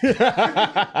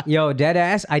 Yo, dead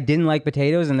ass, I didn't like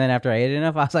potatoes, and then after I ate it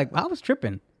enough, I was like, I was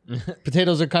tripping.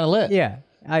 Potatoes are kind of lit. Yeah,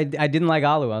 I didn't like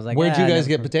aloo. I was like, Where'd you I guys never-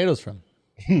 get potatoes from?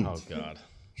 Oh God.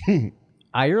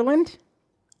 Ireland?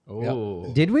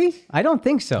 Oh. Did we? I don't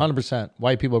think so. 100%.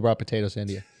 White people brought potatoes to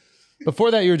India.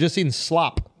 Before that, you were just eating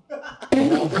slop.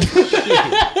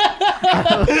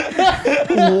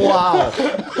 Wow.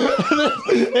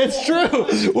 It's true.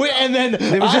 And then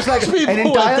It was just like an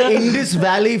entire Indus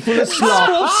Valley full of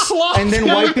slop. And then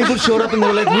white people showed up and they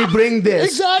were like, we bring this.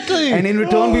 Exactly. And in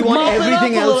return, we want Mop it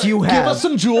everything up a else little. you Give have. us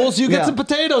some jewels, you get Yeah. some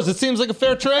potatoes. It seems like a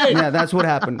fair trade. Yeah, that's what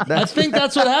happened. I think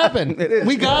that's what happened.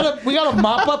 We gotta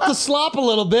mop up the slop a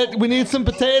little bit. We need some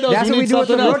potatoes. That's what we need do with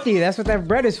the something else. roti. That's what that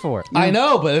bread is for. I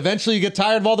know, but eventually you get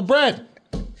tired of all the bread.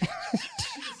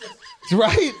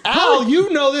 Right? Al, you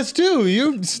know this too.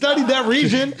 You studied that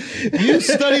region. You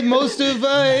studied most of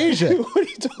Asia. What are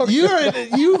you talking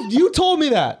about? You told me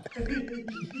that.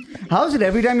 How is it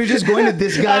every time you just go into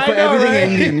this guy for I know, everything right?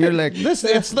 Indian? You're like,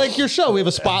 It's like your show. We have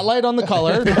a spotlight on the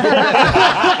color.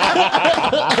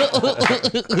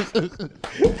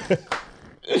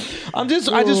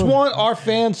 I just want our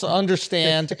fans to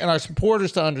understand and our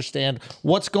supporters to understand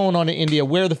what's going on in India,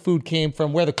 where the food came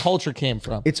from, where the culture came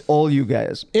from. it's all you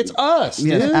guys. It's us,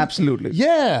 Yes, dude. absolutely.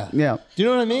 Yeah. Yeah. Do you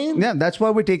know what I mean? Yeah, that's why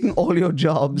we're taking all your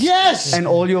jobs. Yes! And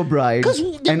all your brides. 'Cause-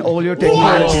 And all your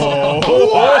technology.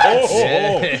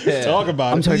 Talk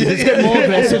about I'm it. sorry, did this get more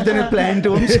aggressive than it planned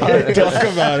to? I'm sorry. Talk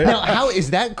about it. Now, how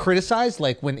is that criticized?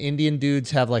 Like when Indian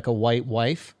dudes have like a white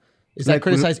wife? Is that Like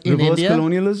criticized in reverse India?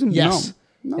 colonialism? Yes.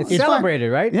 No. It's fine. celebrated,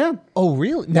 right? Yeah. Oh,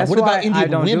 really? Now, That's what about why Indian I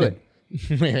don't do women?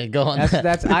 Wait, go on.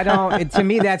 That's I don't. To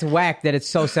me, that's whack that it's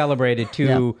so celebrated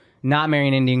to not marry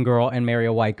an Indian girl and marry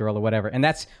a white girl or whatever. And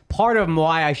that's part of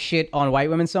why I shit on white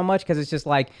women so much, because it's just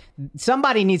like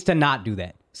somebody needs to not do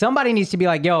that. Somebody needs to be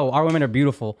like, yo, our women are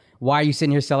beautiful. Why are you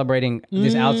sitting here celebrating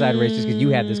this outside race just because you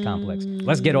had this complex?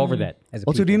 Let's get over that. As a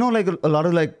Also, do you know like a lot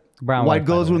of like Brown white wife, by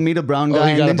girls the will way. meet a brown Oh, guy you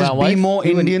and got a then just brown be wife? more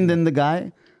Even- Indian than the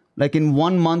guy? Like in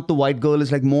 1 month, the white girl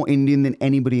is like more Indian than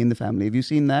anybody in the family. Have you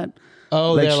seen that?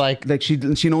 Oh, they're like she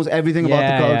knows everything about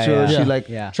the culture. She like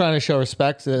trying to show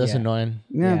respect. That's Yeah. annoying.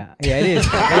 Yeah, it is.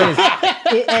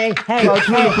 Hey,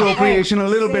 cultural appropriation a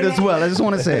little bit as well. I just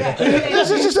want to say,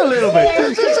 just a little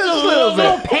bit, just a little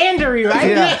little bit. pandery, right?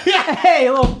 Yeah. Hey,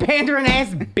 a little pandering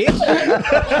ass bitch.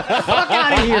 Fuck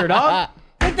out of here, dog.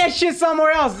 Get that shit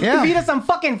somewhere else. Yeah. Beat us some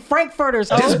fucking Frankfurters.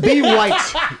 Just be white.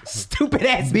 Stupid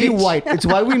ass Be bitch. white. It's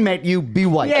why we met you. Be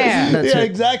white. Yeah. That's Yeah, it.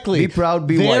 exactly. Be proud.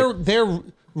 Be white. They're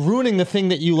ruining the thing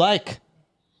that you like.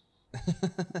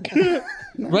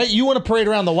 Right? You want to parade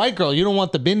around the white girl. You don't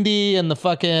want the bindi and the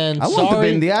fucking I want the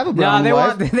sorry. bindi. I have a No, brown they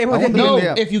wife. want- they want I the the No, bindi,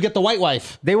 yeah. if you get the white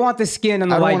wife. They want the skin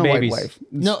and I the don't white want a babies. white wife.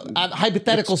 No, a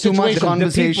hypothetical It's too much situation.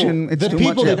 conversation. It's The too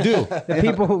people much, that do. The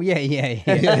people who,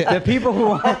 the people who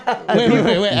want,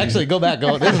 Wait. Actually, go back.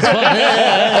 Go. This is fun.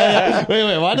 Yeah.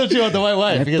 Wait. Why don't you want the white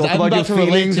wife? Because Talk I'm about about to your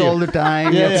relate feelings to you. all the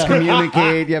time. Yeah, You have yeah. to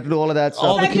communicate. You have to do all of that stuff.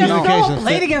 All the like, just communication. throw a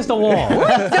plate against the wall.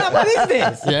 What is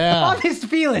this? Yeah. All these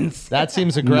feelings. That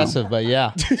seems aggressive, but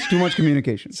yeah. It's too much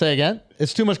communication Say again.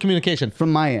 It's too much communication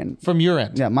from my end. from your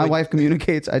end. Yeah, my wife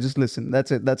communicates. I just listen.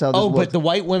 That's it. That's how this Oh, works. but the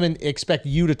white women expect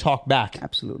you to talk back.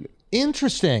 Absolutely.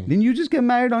 Interesting. Didn't you just get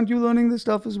married? Aren't you learning this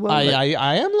stuff as well? Like-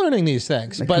 I am learning these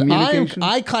things, Like but communication?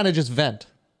 I kind of just vent,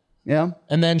 yeah.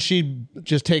 and then she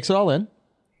just takes it all in,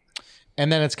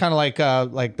 and then it's kind of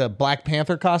like the Black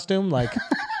Panther costume. Like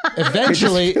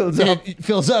eventually fills up. it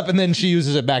fills up, and then she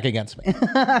uses it back against me.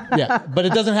 Yeah, but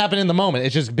it doesn't happen in the moment. It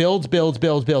just builds, and She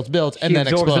then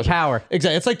absorbs the explodes. power.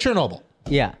 Exactly. It's like Chernobyl.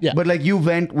 Yeah. Yeah. But like you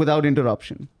went without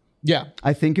interruption. Yeah.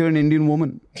 I think you're an Indian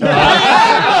woman.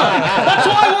 That's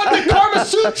why I want the Karma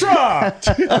Sutra.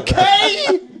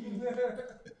 Okay.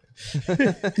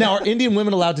 Now, are Indian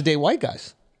women allowed to date white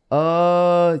guys?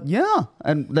 Yeah,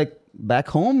 and like back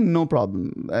home, no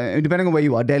problem. Depending on where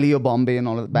you are, Delhi or Bombay and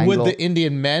all of that. Bangalore. Would the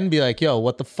Indian men be like, "Yo,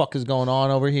 what the fuck is going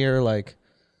on over here? Like,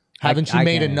 haven't you I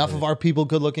made can't enough answer of our people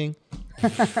good looking?"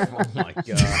 Oh my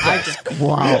god.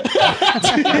 Wow.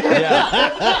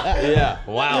 Yeah.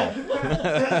 Wow.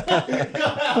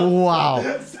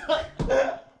 Wow.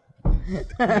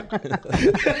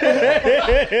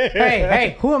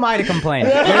 Hey, who am I to complain?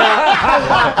 Who am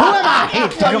I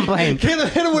to complain?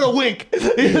 Hit him with a wink.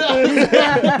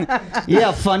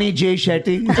 Yeah, funny Jay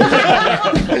Shetty.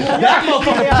 That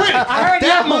motherfucker pretty.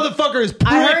 That motherfucker is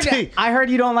pretty. I heard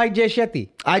you don't like Jay Shetty.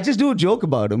 I just do a joke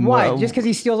about him. Why? Well, Just because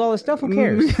he steals all his stuff? Who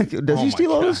cares? Does he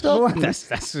steal all this stuff?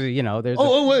 That's you know. There's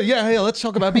Well, yeah. Let's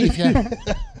talk about beef. Yeah,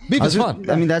 beef is fun.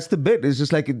 I mean, that's the bit. It's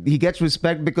just like he gets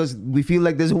respect because we feel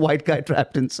like there's a white guy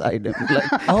trapped inside him. Like,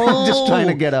 just trying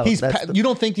to get out. You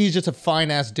don't think he's just a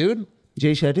fine ass dude?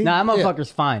 Jay Shetty? Nah, that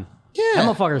motherfucker's fine. Yeah. That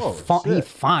motherfucker's he's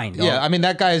fine. Dog. Yeah, I mean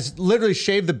that guy's literally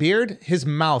shaved the beard. His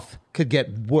mouth could get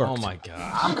worked. Oh my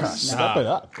god. Step it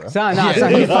up, bro. Son,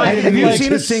 he's fine. Have you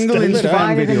seen a single Instagram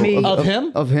finer than me. video Of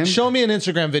him? Of him? Show me an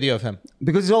Instagram video of him.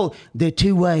 Because it's all, there are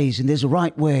two ways and there's a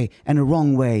right way and a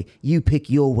wrong way. You pick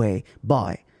your way.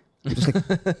 Bye. Just like,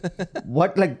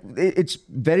 what? Like, it's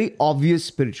very obvious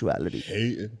spirituality.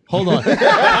 Hating. Hold on. Yeah,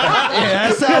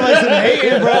 that sounds like some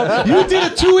hating, bro. You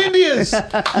did a 2 Indias.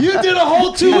 You did a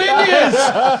whole 2 Indias.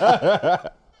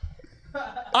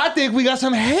 I think we got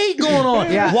some hate going on.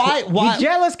 Yeah. Why? He's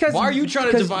jealous because Why are you trying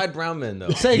to divide brown men though?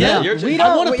 Say again. You're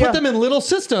I want to put them in little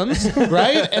systems,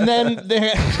 right? And then we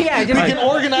can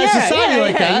organize society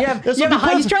like that. This will be he's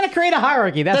perfect. trying to create a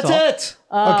hierarchy. That's all. it.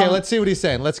 Okay, let's see what he's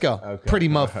saying. Let's go. Pretty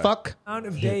motherfuck. Amount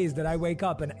of days that I wake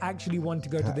up and actually want to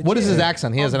go to the gym. What is his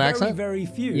accent? He has an are accent? Very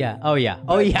few. Yeah. Oh yeah.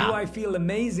 Oh But yeah. Do I feel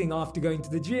amazing after going to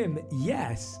the gym?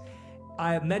 Yes.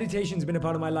 Meditation's been a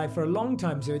part of my life for a long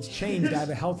time, so it's changed. I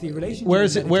have a healthy relationship. Where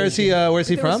is with it? Where is he? meditation. Where is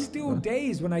he But there are from? still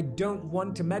days when I don't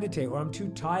want to meditate, or I'm too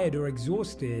tired or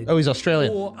exhausted. Oh, he's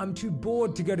Australian. Or I'm too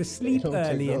bored to go to sleep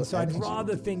early, and so I'd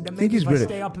rather think that think maybe he's if I British.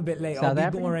 stay up a bit late, South I'll be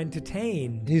African? more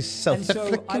entertained. He's South And so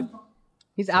African?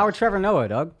 He's our Trevor Noah,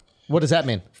 dog. What does that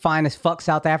mean? Fine as fuck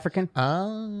South African.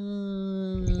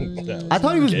 I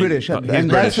thought he was British. And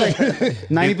that's like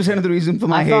 90% of the reason for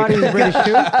my I thought hate. he was British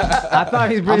too. I thought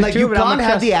he was British I'm like, too. you but I'm can't gonna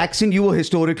have the trust- accent you were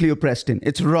historically oppressed in.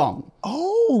 It's wrong.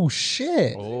 Oh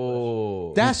shit!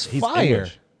 Oh. That's He's fire.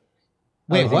 English.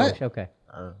 Wait, He's what? English, okay.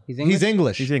 He's English. He's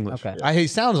English. He's English. Okay. He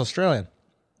sounds Australian.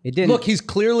 It didn't. Look, he's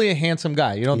clearly a handsome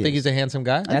guy. You don't think he's a handsome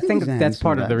guy? I think he's a that's handsome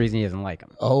part guy. of the reason he doesn't like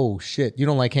him. Oh shit! You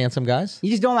don't like handsome guys?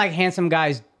 You just don't like handsome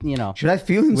guys. You know. Should I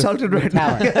feel insulted right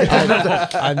now?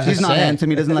 Talent. I'm just He's not saying. handsome.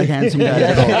 He doesn't like handsome guys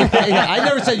at all. Yeah, I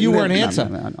never said you weren't No,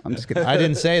 handsome. No, I'm just kidding. I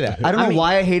didn't say that. I don't know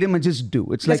why I hate him. I just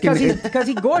do. It's like Because in-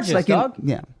 he's gorgeous, it's like in- dog.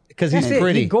 yeah, Because he's That's it.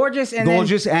 pretty. He's gorgeous and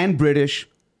gorgeous and British.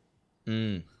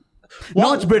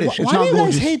 No, it's British. It's Why not do you guys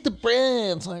gorgeous. hate the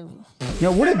brands? Like, Yeah,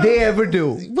 what did they ever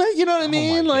do? well, you know what I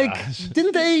mean? Like,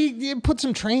 didn't they put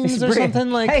some trains or Brand.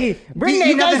 something? Like, Hey, bring you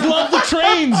ain't guys nothing- love the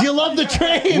trains. You love the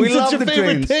trains. We it's love your the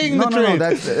favorite trains. thing. No, the no, no.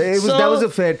 trains. That was a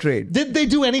fair trade. Did they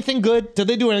do anything good? Did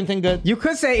they do anything good? You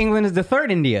could say England is the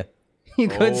third India. You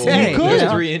could say. You could. There's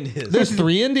know? 3 Indians. There's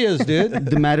 3 Indias, dude.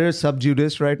 The matter is sub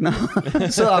judice right now,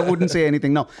 so I wouldn't say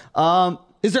anything. No.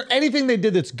 Is there anything they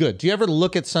did that's good? Do you ever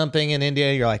look at something in India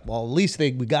and you're like, well, at least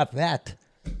we got that?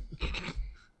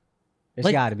 There's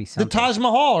Like got to be the something. Taj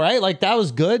Mahal, right? Like that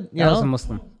was good. You That know? was a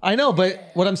Muslim. I know, but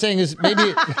what I'm saying is maybe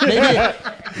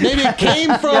it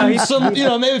came from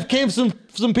maybe it came from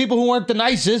some people who weren't the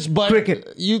nicest, but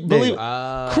Cricket. You believe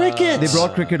cricket? They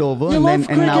brought cricket over, You love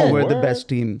and now cricket. we're the best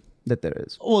team that there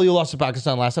is. Well, you lost to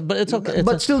Pakistan last time, but it's okay.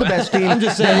 But still the best team. I'm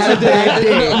just saying. They had a bad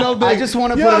day. No big. I just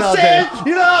want to You put know it what out I'm saying? there.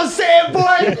 You know what I'm saying,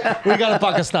 boy? We got a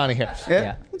Pakistani here.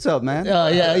 Yeah. What's up, man? Yeah.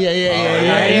 Yeah,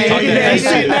 You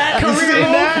seen that?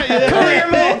 Career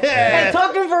move. Hey,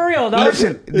 talking for real, dog.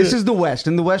 Listen, this is the West.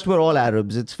 In the West, we're all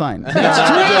Arabs. It's fine. That's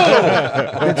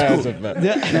a fact.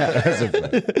 That's a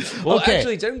fact. Well, Okay.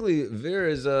 actually, technically, Veer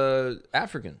is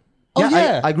African. Oh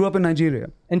yeah. I grew up in Nigeria.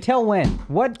 Until when?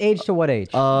 What age to what age?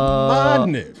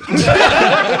 Madness.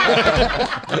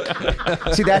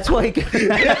 See, that's why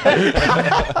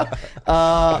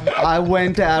I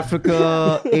went to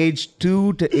Africa age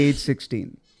 2 to age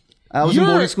 16. I was in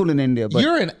boarding school in India, but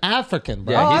You're an African,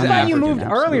 bro. Yeah, Oh, he's I an thought you African, moved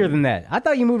earlier than that. I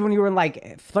thought you moved when you were in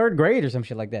like 3rd grade or some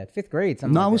shit like that. 5th grade.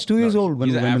 Something no, I like was that. 2 years old when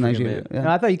we he's went an to African Nigeria. man. No,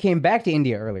 I thought you came back to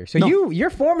India earlier. So your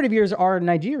formative years are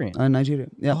Nigerian. Nigeria.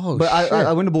 Yeah. Oh, but shit.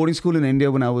 I went to boarding school in India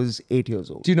when I was 8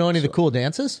 years old. Do you know any of the cool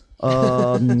dances?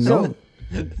 No. So,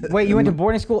 wait, you went to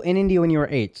boarding school in India when you were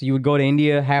 8. So you would go to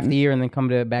India half the year and then come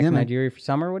back to man. Nigeria for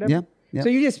summer or whatever? Yeah, yeah. So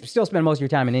you just still spend most of your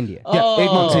time in India. Yeah, 8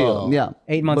 months a year. Yeah,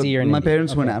 8 months But a year in my India.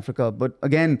 parents were in Okay. Africa, but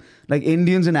again, like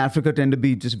Indians in Africa tend to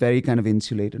be just very kind of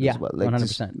insulated Yeah, as well. Like 100%.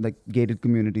 just, like gated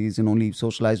communities and only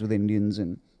socialize with Indians,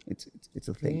 and It's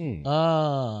a thing.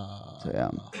 So yeah.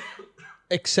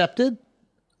 Accepted?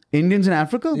 Indians in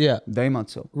Africa? Yeah. Very much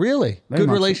so. Really? Very Good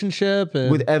much so. relationship?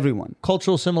 And With everyone.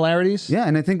 cultural similarities? Yeah,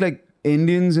 and I think like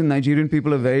Indians and Nigerian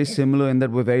people are very similar in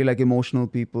that we're very like emotional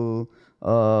people.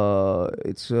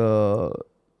 It's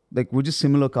like we're just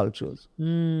similar cultures.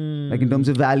 Like in terms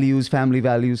of values, family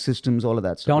values, systems, all of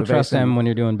that stuff. Don't We're very trust them similar. when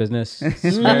you're doing business.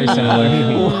 It's very similar.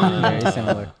 Very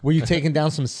similar. Were you taking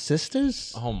down some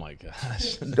sisters? Oh my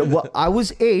gosh. Well, I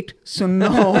was 8, so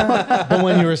no. But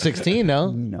when you were 16,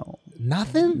 no? No.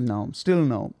 Nothing? No. Still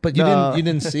no. But you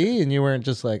didn't see, and you weren't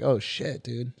just like, oh shit,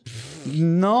 dude.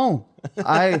 No. Do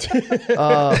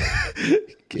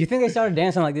you think they started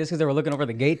dancing like this because they were looking over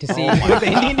the gate to see what the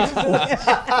Indians?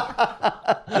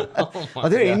 Are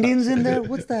there Indians in there?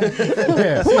 What's that?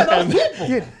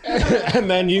 And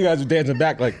then you guys were dancing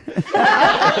back like,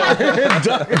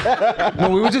 No,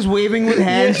 we were just waving with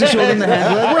hands to show them the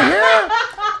hand. We're like, we're here.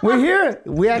 We're here.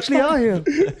 We actually are here.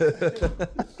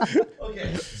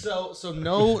 Okay, so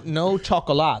no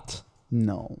chocolate.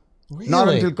 No. Really? Not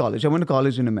until college. I went to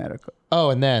college in America. Oh,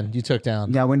 and then you took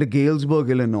down. Yeah, I went to Galesburg,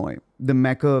 Illinois, the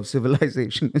mecca of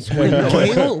civilization. Is where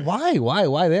you go.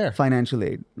 Why there? Financial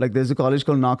aid. Like there's a college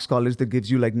called Knox College that gives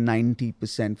you like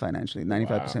 90% financially,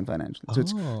 95% financially. So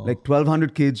it's like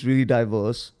 1,200 kids, really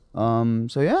diverse.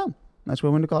 So yeah, that's where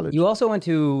I went to college. You also went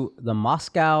to the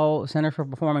Moscow Center for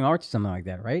Performing Arts, something like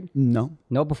that, right? No.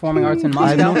 No performing arts in I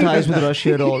have Moscow. no ties with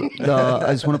Russia at all.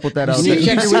 I just want to put that out You there.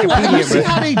 check your Wikipedia, You see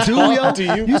how they do, yo? How do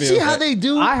you see feel? how they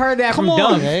do? I heard that Come from on,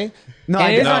 Dunk. eh? No, And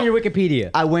I it is didn't. on your Wikipedia.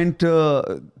 I went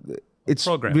it's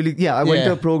Program. really I went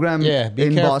to a program Be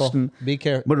in careful. Boston. Be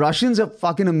careful. But Russians are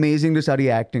fucking amazing to study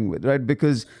acting with, right?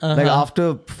 Because like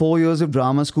after 4 years of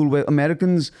drama school, where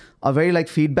Americans are very like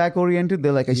feedback oriented,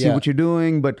 they're like, I see Yeah. what you're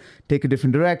doing, but take a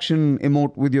different direction,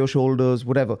 emote with your shoulders,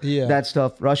 whatever. Yeah. That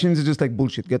stuff. Russians are just like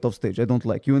bullshit. Get off stage. I don't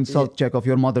like you. Insult Chekhov.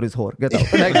 Your mother is whore. Get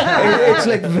out. Like it's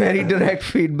like very direct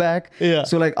feedback. Yeah.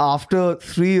 So like after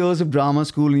 3 years of drama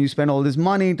school and you spend all this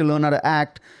money to learn how to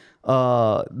act.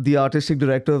 The artistic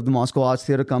director of the Moscow Arts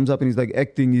Theatre comes up and he's like,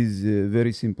 acting is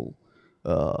very simple.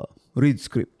 Read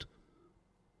script.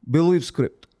 Believe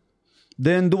script.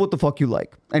 Then do what the fuck you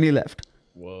like. And he left.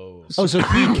 whoa. Oh, so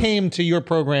he came to your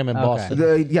program in Boston.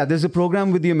 There's a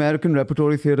program with the American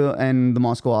Repertory Theatre and the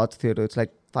Moscow Arts Theatre. It's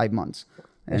like 5 months.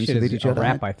 And Shit they is teach a you how to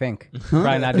rap, act. I think.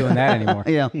 Probably not doing that anymore.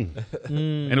 Yeah.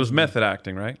 And it was method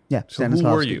acting, right? Yeah. So who were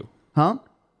Stanislavski. you Huh?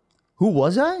 Who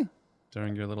was I?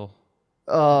 during your little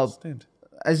stint?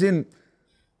 As in,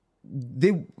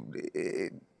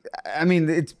 I mean,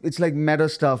 it's like meta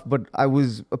stuff, but I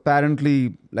was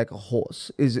apparently like a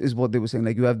horse, is what they were saying.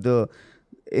 Like you have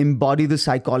embody the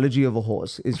psychology of a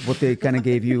horse, is what they kind of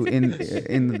gave you in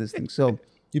this thing. So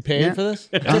You paid Yeah. for this?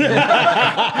 it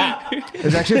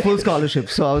was actually a full scholarship.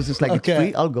 So I was just like, Okay. it's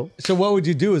free, I'll go. So what would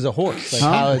you do as a horse? Like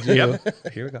how would you?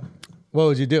 Yep. Here we go. What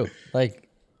would you do? Like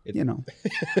You know,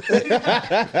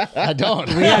 I don't.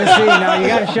 We gotta see now. You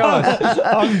gotta show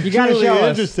us. You gotta Really show us.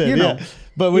 interested. You know. Yeah.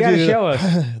 But You would gotta you show us.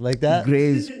 like that?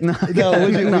 graze. No, No,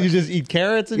 would you just eat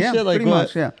carrots and yeah, shit? Like pretty what?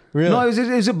 much. Yeah. Really? No, it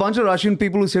was a bunch of Russian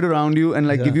people who sit around you and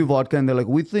like give you vodka, and they're like,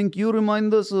 "We think you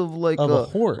remind us of like Of a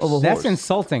horse. Of a horse." That's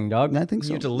insulting, dog. I think so.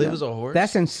 You have to live yeah. as a horse?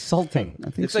 That's insulting. I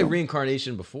think it's so. like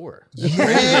reincarnation before. Yeah.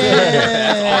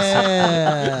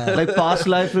 like past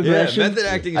life regression. method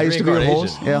acting is I used to be a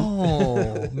horse. reincarnation. Yeah.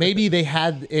 Oh, maybe they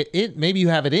had it. Maybe you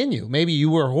have it in you. Maybe you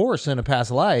were a horse in a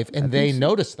past life, and they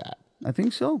noticed that. I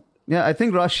think so. Yeah, I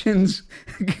think Russians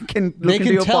can look They into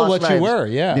can your tell past what you lives. were,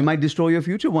 yeah. They might destroy your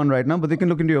future one right now, but they can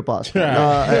look into your past.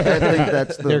 I think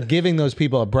that's They're the. giving those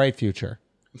people a bright future.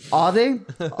 Are they?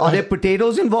 Are there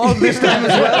potatoes involved this time as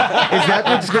well? Is that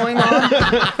what's going on?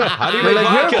 How do you They're make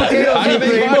like, vodka? here are How do you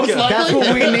potatoes make and vodka? cream. That's what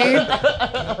we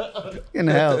need. In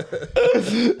hell.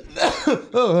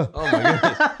 Oh my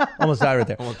goodness. Almost died right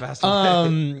there. Almost passed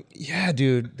away. Yeah,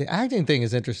 dude, the acting thing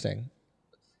is interesting.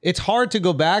 It's hard to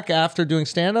go back after doing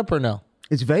stand up or no?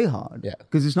 It's very hard. Yeah.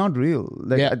 Because it's not real.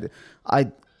 Like Yeah.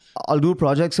 I'll do a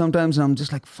project sometimes and I'm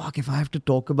just like, fuck, if I have to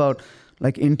talk about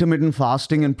like intermittent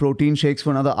fasting and protein shakes for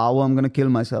another hour, I'm gonna kill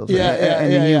myself. And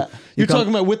then You're you come-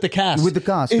 talking about with the cast. with the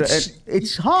cast.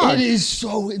 It's hard. It is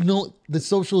so the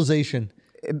socialization.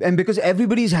 And because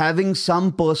everybody's having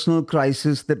some personal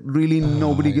crisis that really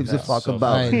nobody gives a fuck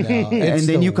about. I know. And It's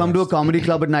then the you come to a worst. comedy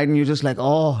club at night and you're just like,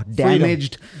 oh,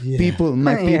 damaged people,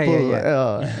 my Yeah, people.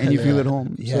 yeah, And you feel at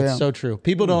home. Yeah, it's so true.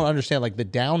 People don't understand like the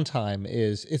downtime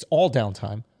it's all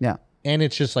downtime. yeah. And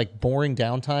it's just like boring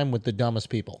downtime with the dumbest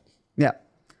people. Yeah.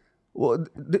 Well,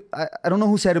 I don't know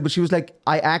who said it, but she was like,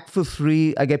 I act for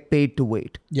free, I get paid to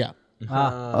wait. Yeah.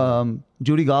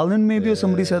 Judy Garland maybe or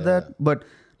somebody said that. But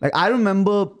Like I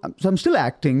remember, so I'm still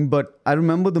acting, but I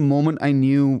remember the moment I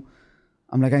knew,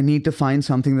 I'm like, I need to find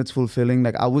something that's fulfilling.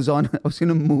 Like I was in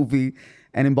a movie,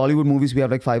 and in Bollywood movies, we have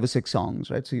like 5 or 6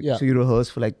 songs, right? So you rehearse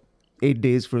for like 8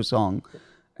 days for a song.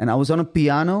 And I was on a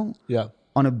piano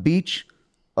on a beach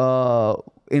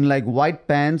in like white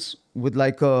pants with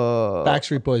like a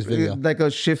Backstreet Boys video, like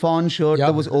a chiffon shirt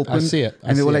that was open. I see it.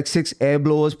 And there were like 6 air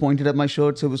blowers pointed at my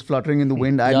shirt, so it was fluttering in the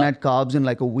wind. I hadn't had carbs in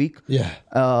like a week. Yeah.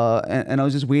 And I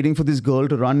was just waiting for this girl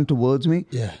to run towards me.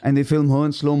 Yeah. And they film her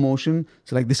in slow motion.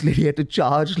 So like this lady had to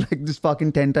charge like this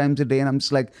fucking 10 times a day. And I'm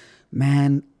just like,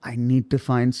 man, I need to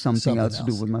find something else to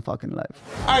do with my fucking life.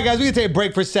 All right, guys, we're going to take a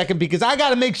break for a second because I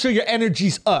got to make sure your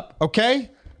energy's up,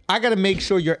 okay? I got to make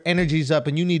sure your energy's up,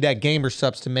 and you need that Gamer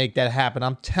Subs to make that happen.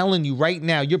 I'm telling you right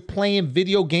now, you're playing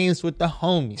video games with the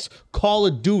homies. Call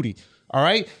of Duty, all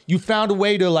right? You found a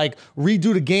way to, like,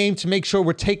 redo the game to make sure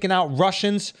we're taking out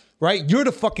Russians, right? You're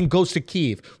the fucking Ghost of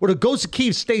Kyiv. Well, the Ghost of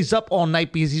Kyiv stays up all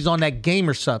night because he's on that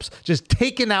Gamer Subs, just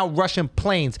taking out Russian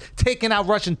planes, taking out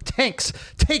Russian tanks,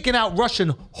 taking out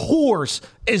Russian whores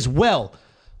as well.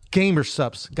 Gamer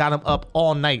Subs got him up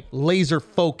all night. Laser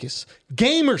focus.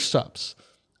 Gamer Subs.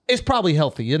 It's probably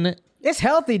healthy, isn't it? It's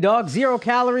healthy, dog. 0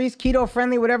 calories, keto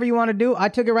friendly, whatever you want to do. I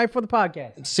took it right for the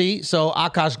podcast. See, so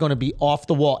Akash is going to be off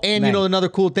the wall. And you know, another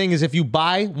cool thing is if you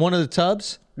buy one of the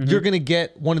tubs, you're going to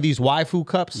get one of these waifu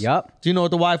cups. Yup. Do you know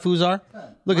what the waifus are?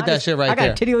 Look at that shit right there. I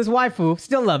got a tittyless waifu.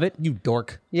 Still love it. You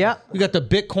dork. Yeah. You got the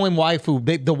Bitcoin waifu.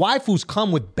 The waifus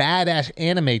come with badass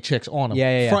anime chicks on them.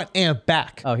 Yeah. Front and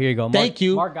back. Oh, here you go. Thank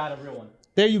you. Mark got a real one.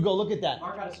 There you go. Look at that.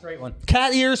 Mark got a straight one.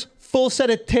 Cat ears, full set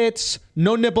of tits,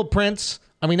 no nipple prints.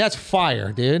 I mean, that's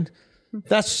fire, dude.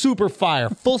 That's super fire.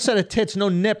 Full set of tits, no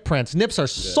nip prints. Nips are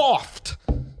soft.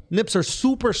 Nips are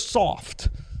super soft.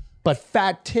 But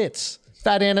fat tits.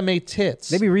 Fat anime tits.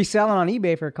 They be reselling on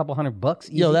eBay for a couple $100.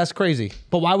 Easy. Yo, that's crazy.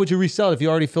 But why would you resell it if you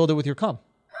already filled it with your cum?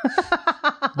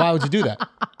 Why would you do that?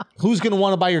 Who's going to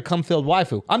want to buy your cum-filled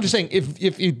waifu? I'm just saying,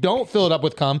 if you don't fill it up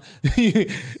with cum, you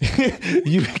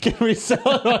can resell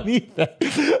it on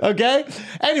eBay. Okay?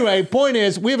 Anyway, point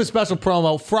is, we have a special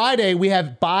promo. Friday, we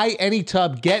have buy any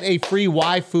tub, get a free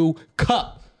waifu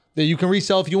cup that you can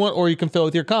resell if you want, or you can fill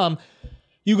with your cum.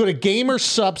 You go to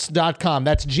gamersupps.com.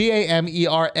 That's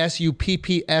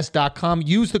GAMERSUPPS.com.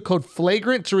 Use the code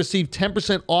FLAGRANT to receive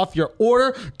 10% off your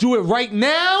order. Do it right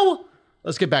now.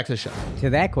 Let's get back to the show.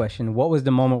 To that question, what was the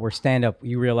moment where stand-up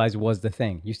you realized was the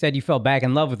thing? You said you fell back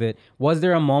in love with it. Was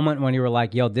there a moment when you were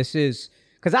like, yo, this is...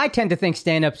 Because I tend to think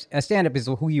stand-up is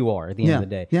who you are at the end of the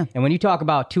day. Yeah. And when you talk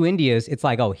about 2 Indias, it's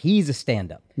like, oh, he's a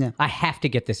stand-up. Yeah. I have to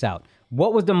get this out.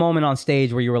 What was the moment on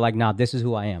stage where you were like, nah, this is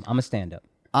who I am. I'm a stand-up.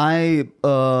 I'd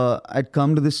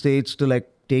come to the States to like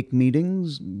take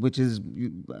meetings, which is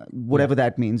whatever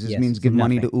that means. It means give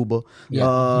money to Uber.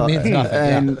 Yeah. Means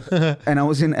nothing. And I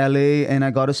was in LA and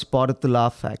I got a spot at the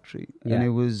Laugh Factory. And it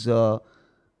was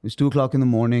 2:00 in the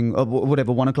morning, or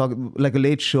whatever, 1:00, like a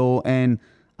late show. And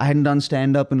I hadn't done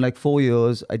stand-up in like 4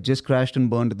 years. I just crashed and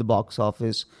burned at the box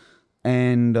office.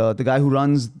 And the guy who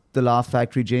runs the Laugh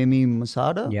Factory, Jamie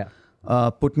Masada,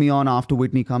 put me on after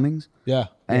Whitney Cummings. Yeah.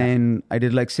 And I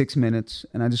did like 6 minutes.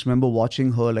 And I just remember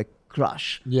watching her like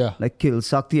crush. Yeah. Like kill,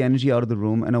 suck the energy out of the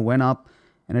room. And I went up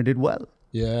and I did well.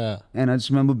 Yeah. And I just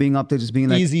remember being up there just being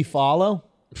like... Easy follow.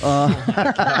 Love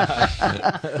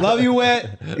you,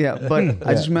 Wet. Yeah, but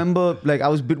I just remember like I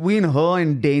was between her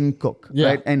and Dane Cook,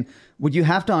 right? And what you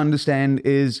have to understand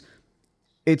is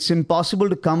it's impossible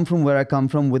to come from where I come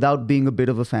from without being a bit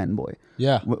of a fanboy.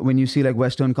 Yeah. When you see like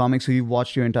Western comics who you've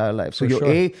watched your entire life. So you're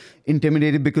A,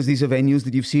 intimidated because these are venues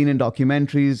that you've seen in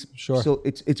documentaries. Sure. So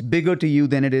it's bigger to you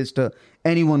than it is to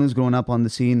anyone who's grown up on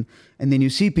the scene. And then you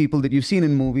see people that you've seen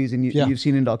in movies and you've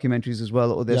seen in documentaries as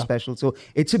well, or they're special. So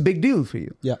it's a big deal for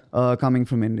you coming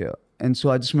from India. And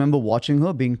so I just remember watching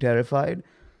her, being terrified,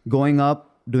 going up,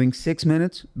 doing 6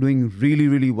 minutes, doing really,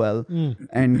 really well,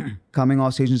 and coming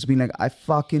off stage and just being like, I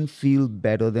fucking feel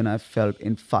better than I've felt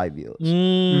in 5 years.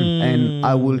 And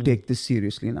I will take this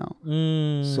seriously now.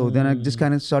 So then I just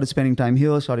kind of started spending time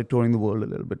here, started touring the world a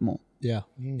little bit more. Yeah.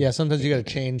 Yeah, sometimes you got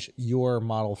to change your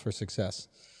model for success.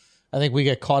 I think we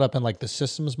get caught up in like the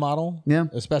systems model. Yeah.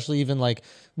 Especially even like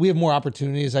we have more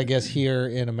opportunities, I guess, here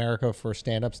in America for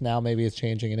stand-ups. Now maybe it's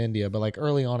changing in India. But like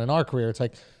early on in our career, it's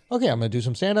like, okay, I'm going to do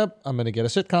some stand-up. I'm going to get a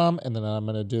sitcom. And then I'm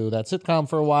going to do that sitcom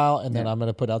for a while. And then I'm going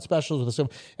to put out specials with a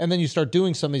And then you start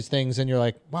doing some of these things and you're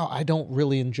like, wow, I don't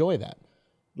really enjoy that.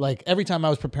 Like every time I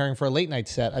was preparing for a late night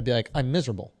set, I'd be like, I'm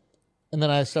miserable. And then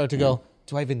I started to go,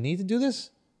 do I even need to do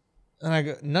this? And I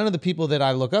go, none of the people that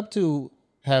I look up to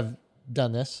have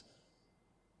done this.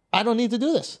 I don't need to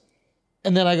do this.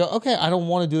 And then I go, okay, I don't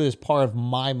want to do it as part of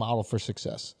my model for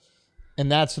success.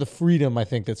 And that's the freedom I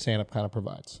think that stand-up kind of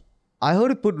provides. I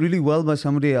heard it put really well by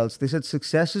somebody else. They said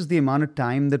success is the amount of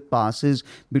time that passes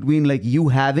between like you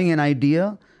having an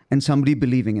idea and somebody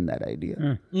believing in that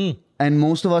idea. And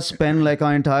most of us spend like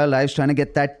our entire lives trying to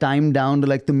get that time down to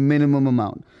like the minimum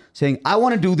amount. Saying, I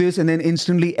want to do this, and then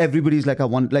instantly everybody's like, I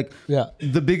want, like,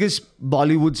 the biggest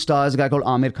Bollywood star is a guy called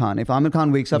Amir Khan. If Amir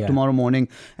Khan wakes up tomorrow morning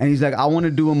and he's like, I want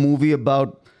to do a movie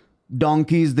about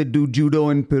donkeys that do judo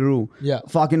in Peru.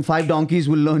 Fucking 5 donkeys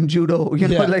will learn judo. You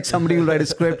know, like somebody will write a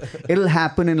script. It'll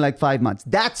happen in like 5 months.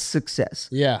 That's success.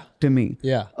 To me.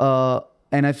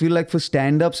 And I feel like for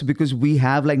stand-ups, because we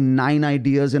have like 9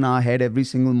 ideas in our head every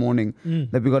single morning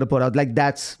that we got to put out. Like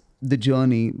that's the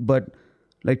journey. But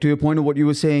like to your point of what you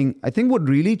were saying, I think what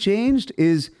really changed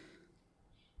is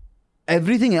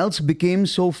everything else became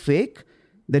so fake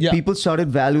that people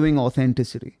started valuing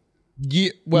authenticity.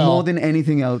 More than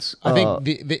anything else. I think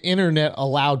the internet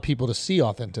allowed people to see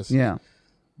authenticity.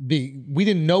 We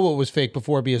didn't know what was fake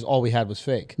before because all we had was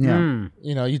fake. You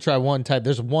know, you try one type,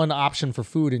 there's one option for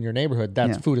food in your neighborhood.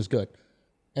 That food is good.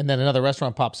 And then another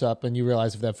restaurant pops up and you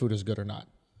realize if that food is good or not.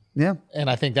 And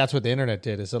I think that's what the internet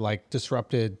did, is it like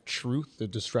disrupted truth,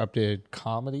 it disrupted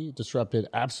comedy, it disrupted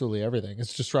absolutely everything.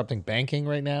 It's disrupting banking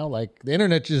right now. Like the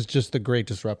internet is just the great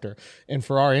disruptor. And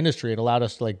for our industry, it allowed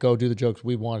us to like go do the jokes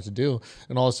we wanted to do.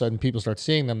 And all of a sudden people start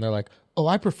seeing them. They're like, oh,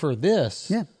 I prefer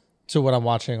this to what I'm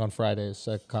watching on Fridays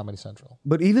at Comedy Central.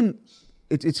 But even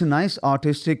it's a nice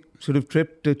artistic sort of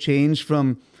trip to change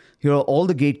from, here are all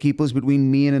the gatekeepers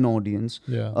between me and an audience.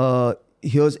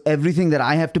 Here's everything that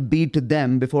I have to be to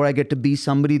them before I get to be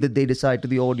somebody that they decide to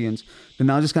the audience. They're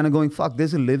now just kind of going, fuck,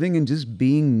 there's a living in just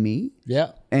being me.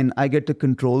 And I get to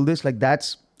control this. Like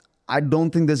I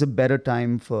don't think there's a better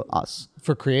time for us.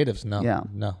 For creatives, no.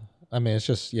 No. I mean, it's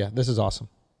just, this is awesome.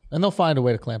 And they'll find a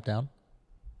way to clamp down.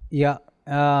 I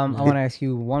want to ask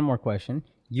you one more question.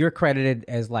 You're credited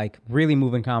as like really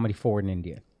moving comedy forward in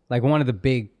India. Like one of the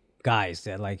big guys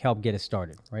that like helped get it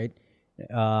started, right?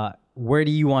 Where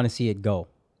do you want to see it go?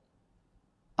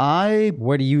 Where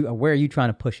are you trying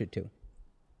to push it to?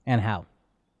 And how?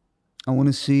 I just want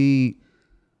to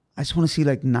see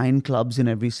like 9 clubs in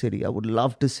every city. I would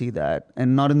love to see that.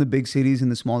 And not in the big cities, in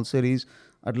the small cities.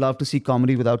 I'd love to see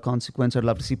comedy without consequence. I'd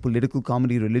love to see political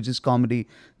comedy, religious comedy,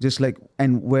 just like,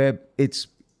 and where it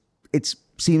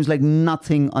seems like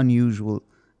nothing unusual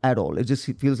at all. It just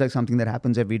feels like something that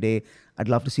happens every day. I'd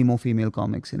love to see more female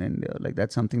comics in India. Like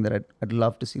that's something that I'd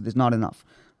love to see. There's not enough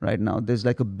right now. There's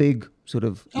like a big sort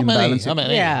of imbalance.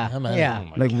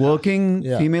 Like working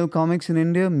female comics in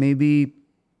India, maybe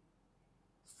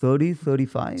 30,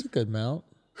 35. That's a good amount.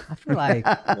 I feel like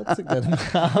that's a good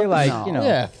amount. I feel like, you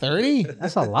know. 30?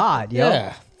 That's a lot, yo.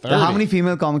 Yeah, 30. How many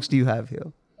female comics do you have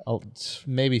here? Oh,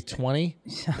 maybe 20.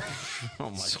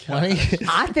 Oh my 20.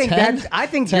 I think 10? I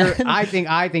think you're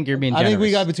being generous. I think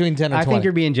we got between 10 and 20. I think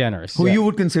you're being generous. Who you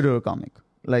would consider a comic?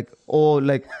 Like, or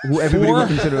like who everybody would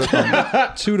consider a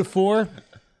comic? 2 to 4.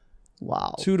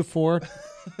 Wow. 2 to 4.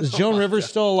 Is Joan Rivers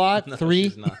still alive? No, 3.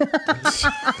 she's not.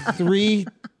 3.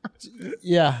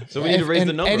 Yeah. So we need to raise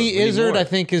the number. Eddie Izzard, I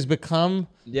think, has become.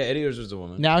 Yeah, Eddie Izzard's a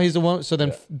woman. Now he's a woman. So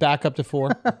then back up to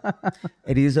 4.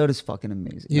 Eddie Izzard is fucking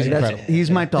amazing. He's incredible.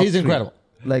 He's my top. He's 3. incredible.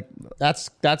 Like that's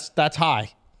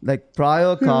high. Like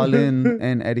Pryor, Carlin,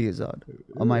 and Eddie Izzard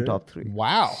are my top 3.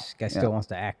 Wow. This guy still wants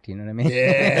to act. You know what I mean?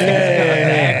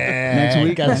 Yeah. Next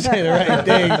week. Gotta say the right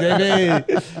thing,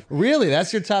 baby. Really?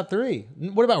 That's your top 3.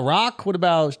 What about Rock? What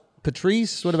about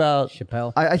Patrice? What about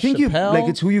Chappelle? I think Chappelle?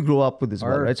 it's who you grow up with as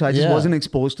well, right? So I just wasn't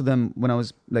exposed to them when I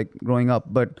was like growing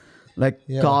up, but like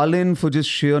Carlin for just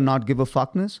sheer not give a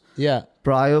fuckness.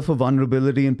 Pryor for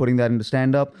vulnerability and putting that into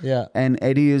stand-up. And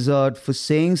Eddie Izzard for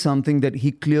saying something that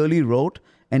he clearly wrote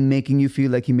and making you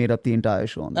feel like he made up the entire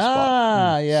show on the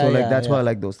spot. So like that's why I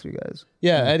like those 3 guys.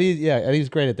 Eddie's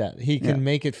great at that. He can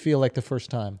make it feel like the first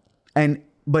time.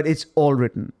 But it's all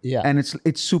written. And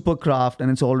it's super craft and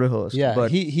it's all rehearsed.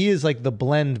 But he is like the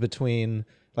blend between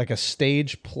like a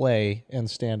stage play and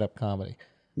stand-up comedy.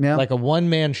 Like a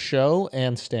one-man show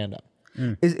and stand-up.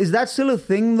 Is that still a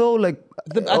thing though? Like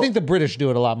I think the British do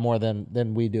it a lot more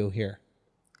than we do here.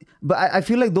 But I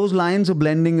feel like those lines are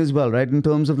blending as well, right? In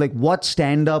terms of like what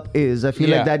stand-up is. I feel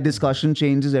like that discussion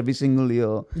changes every single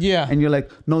year. And you're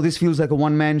like, no, this feels like a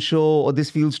one-man show, or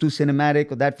this feels too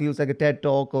cinematic, or that feels like a TED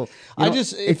Talk, or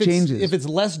it changes. If it's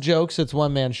less jokes, it's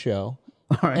one-man show.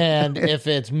 And if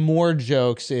it's more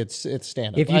jokes, it's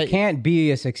stand-up. If you can't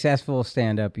be a successful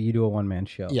stand-up, you do a one-man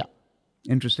show.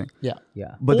 Interesting.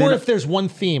 But or if there's one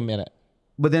theme in it.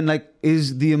 But then like,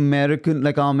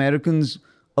 are Americans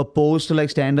opposed to like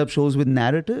stand-up shows with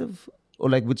narrative? or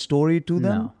like with story to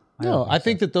them? No, I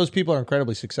think that those people are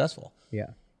incredibly successful. Yeah.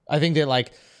 I think that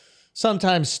like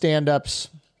sometimes stand-ups.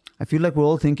 I feel like we're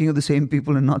all thinking of the same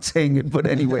people and not saying it, but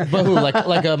anyway. But who,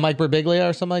 like a Mike Birbiglia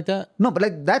or something like that? No, but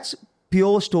like that's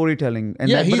pure storytelling. And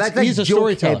Yeah, but that's like he's a joke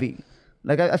storyteller. heavy.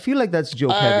 Like I feel like that's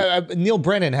joke heavy. Neil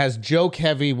Brennan has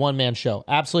joke-heavy one-man show.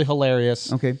 Absolutely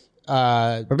hilarious. Okay.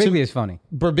 Birbiglia is funny.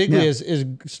 Birbiglia is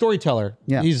storyteller.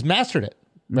 Yeah. He's mastered it,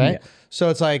 right? Yeah. So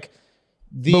it's like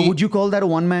the But would you call that a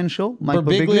one-man show? Mike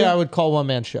Birbiglia, I would call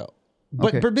one-man show.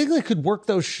 But Okay. Birbiglia could work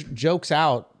those jokes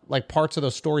out, like parts of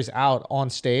those stories out on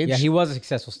stage. Yeah, he was a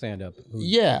successful stand-up.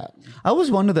 Yeah. I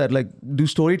always wonder that, like, do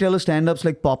storyteller stand-ups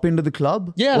like pop into the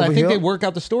club? Yeah, and I over think here? they work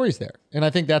out the stories there. And I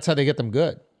think that's how they get them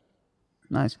good.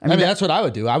 Nice. I mean, that's what I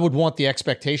would do. I would want the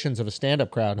expectations of a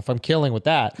stand-up crowd. If I'm killing with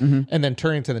that, and then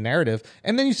turning to the narrative,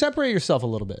 and then you separate yourself a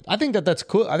little bit. I think that's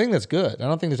cool. I think that's good. I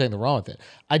don't think there's anything wrong with it.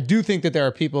 I do think that there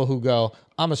are people who go,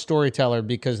 "I'm a storyteller,"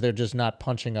 because they're just not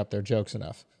punching up their jokes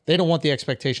enough. They don't want the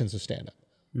expectations of stand-up.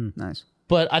 nice.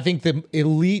 But I think the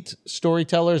elite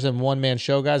storytellers and one-man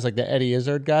show guys, like the Eddie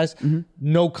Izzard guys,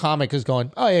 no comic is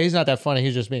going, "Oh yeah, he's not that funny.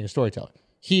 He's just being a storyteller."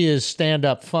 He is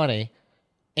stand-up funny,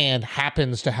 and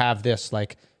happens to have this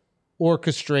like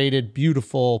orchestrated,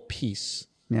 beautiful piece,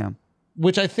 Yeah.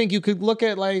 which I think you could look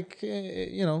at like,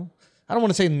 I don't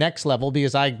want to say next level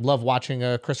because I love watching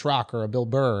a Chris Rock or a Bill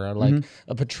Burr or like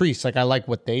a Patrice. Like I like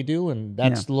what they do, and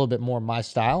that's a little bit more my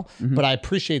style. But I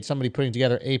appreciate somebody putting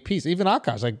together a piece. Even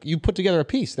Akash, like you put together a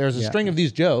piece. There's a string of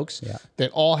these jokes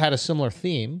that all had a similar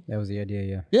theme. That was the idea,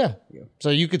 yeah. Yeah. So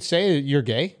you could say you're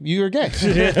gay. You're gay.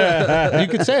 You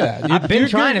could say that. I've been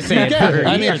trying to say you're it gay. for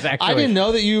I mean, years, actually. I didn't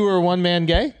know that you were one man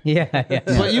gay, Yeah, yeah.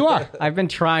 but you are. I've been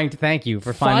trying to thank you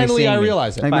for finally Finally, seeing I me.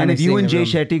 realized it. Like, man, Finally if you and seeing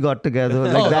Jay the room. Shetty got together,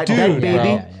 like Oh, that dude, baby. bro.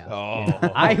 Yeah,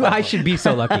 yeah. I should be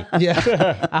so lucky. Yeah.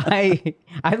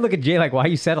 I look at Jay like, why are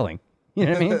you settling? You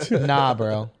know what I mean? Nah,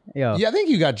 bro. Yo. Yeah, I think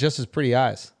you got just as pretty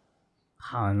eyes.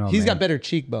 I don't know. He's man. got better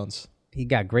cheekbones. He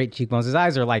got great cheekbones. His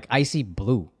eyes are like icy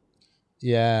blue.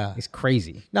 Yeah. It's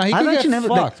crazy. No, he I've could actually get never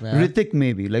fucked, like man. Hrithik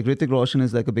maybe. Like Hrithik Roshan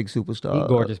is like a big superstar. He's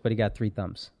gorgeous, but he got 3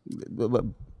 thumbs.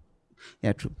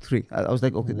 Yeah, true. 3. I was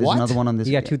like, okay, there's What? another one on this.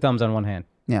 He got 2 thumbs on one hand.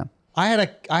 Yeah. I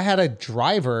had a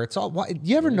driver. It's all. Why,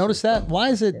 you ever notice that? Why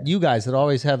is it you guys that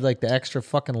always have like the extra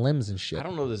fucking limbs and shit? I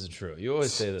don't know if this is true. You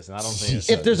always say this, and I don't think it's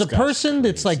If there's a this guy's person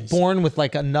that's like crazy. born with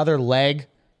like another leg,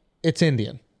 it's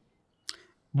Indian.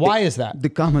 Why is that? The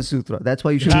Kama Sutra. That's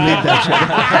why you shouldn't read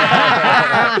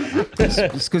that shit.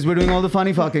 It's because we're doing all the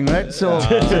funny fucking, right? So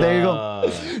there you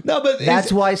go. No, but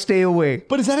That's why stay away.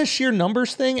 But is that a sheer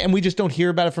numbers thing, and we just don't hear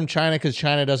about it from China because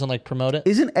China doesn't like promote it?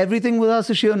 Isn't everything with us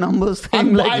a sheer numbers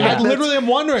thing? I literally am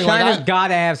wondering. China's Like, got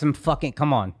to have some fucking,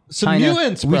 come on. some China,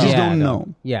 mutants, we bro. just Yeah, don't no.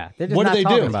 know. Yeah. They're just What do not they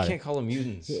talking do? about You it. can't call them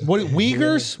mutants. What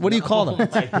Uyghurs? What do you call them?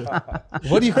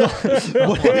 What do you call?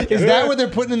 Is that what they're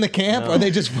putting in the camp? Or are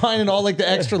they just finding all like the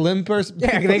extra limb person?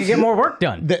 Yeah, they can get more work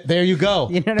done. There you go.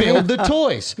 You know what I Build mean? the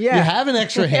toys. Yeah. You have an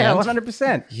extra Yeah, hand.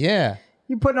 100%. Yeah.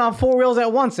 You're putting on 4 wheels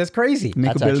at once. That's crazy. Make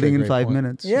That's a actually building a in great 5 point.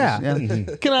 minutes. Yeah.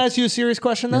 Can I ask you a serious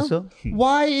question though? Yes, sir.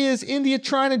 Why is India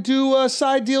trying to do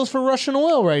side deals for Russian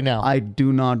oil right now? I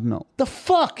do not know. The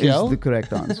fuck, Is yo? the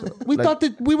correct answer. We Like, thought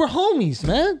that we were homies,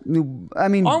 man. I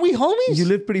mean, Aren't we homies? You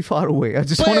live pretty far away. I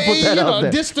just But, want to put that you know, out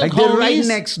there. distant Like they're right homies.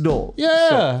 next door.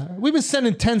 Yeah, we've been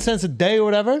sending 10 cents a day or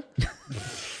whatever.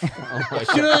 You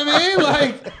know what I mean?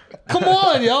 Like, come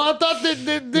on, yo. I thought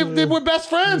that they were best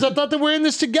friends. I thought that we're in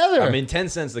this together. I mean,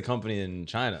 Tencent's the company in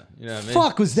China. You know what I mean?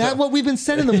 fuck, was that what we've been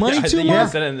sending the money I to, think you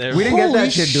Mark? said it in there. We didn't get Holy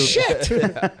that shit, dude.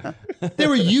 shit. They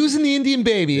were using the Indian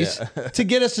babies to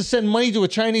get us to send money to a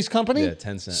Chinese company? Yeah,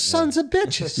 Tencent, Sons of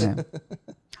bitches. Yeah.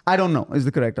 I don't know is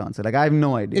the correct answer. Like I have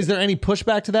no idea. Is there any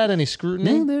pushback to that? Any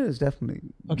scrutiny? No, there is definitely.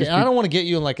 Okay, I don't want to get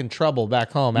you in trouble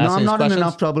back home. No, asking I'm these not in questions.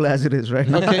 enough trouble as it is right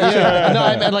now. Okay, yeah. No,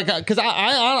 I mean, because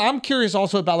I'm curious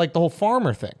also about the whole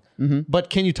farmer thing. But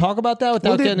can you talk about that without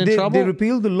Well, getting in trouble? They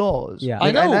repealed the laws. Yeah.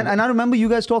 I know. and I remember you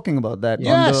guys talking about that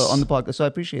Yes. on the podcast. So I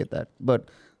appreciate that. But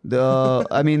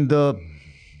the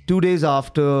 2 days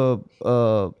after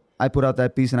I put out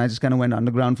that piece, and I just kind of went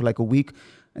underground for like a week.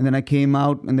 And then I came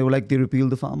out, and they were like, they repealed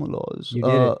the farmer laws. You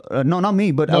did it. No, not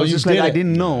me, but I No, was you just like, did I it.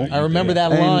 didn't know. I remember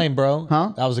that And- line, bro.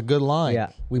 Huh? That was a good line.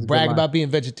 Yeah, We it was a good brag line. about being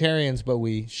vegetarians, but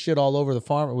we shit all over the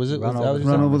farmer. Was it? Run Was that over what the you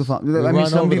Run said? over the farm. We I run mean, over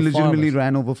somebody the legitimately farmers.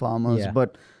 ran over farmers, Yeah.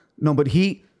 but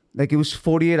he it was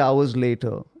 48 hours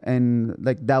later, and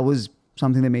that was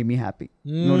something that made me happy.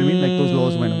 You know what I mean? Like those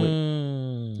laws went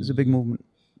away. It's a big movement.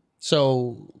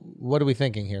 So, what are we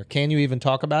thinking here? Can you even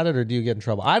talk about it, or do you get in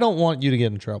trouble? I don't want you to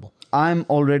get in trouble. I'm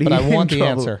already. But I in want the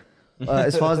trouble. answer.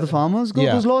 As far as the farmers go,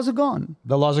 Yeah. those laws are gone.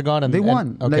 The laws are gone, and They and-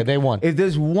 won. Okay, Like, they won. If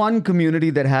there's one community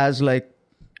that has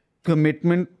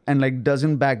commitment and like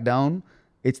doesn't back down,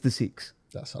 it's the Sikhs.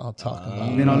 That's what I'm talking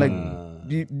about. You know,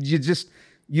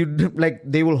 like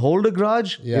they will hold a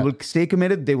grudge. Yeah. They will stay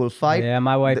committed. They will fight. Yeah,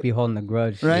 my wife be holding a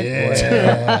grudge. Right.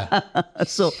 Yeah.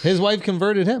 So His wife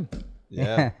converted him.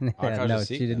 Yeah. No,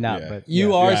 she did not. Yeah. But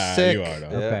You are Yeah, sick. you are, though.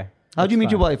 okay. how'd you meet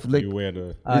your wife? Like, You wear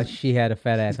the. She had a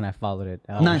fat ass and I followed it.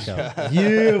 Nice.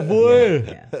 Yeah, boy.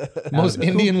 Yeah. Most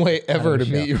Indian way ever to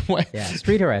show. meet your wife. Yeah.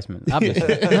 Street harassment. Obviously.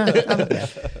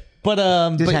 But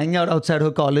just hanging out outside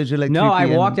her college at like No, 3 I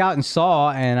p.m. walked out and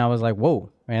saw, and I was like, "Whoa!"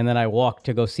 And then I walked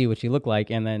to go see what she looked like,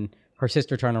 and then her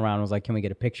sister turned around and was like, "Can we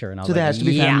get a picture?" And I was So like, there has to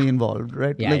be yeah. family involved,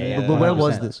 right? Yeah, like, yeah, but where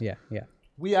was 100%. this? Yeah, yeah.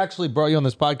 we actually brought you on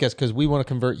this podcast because we want to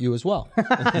convert you as well. And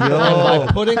by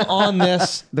putting on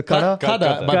this The kata?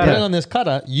 kata, by putting on this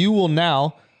kata, you will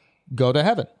now go to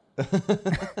heaven.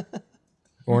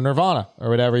 Or nirvana, or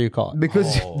whatever you call it.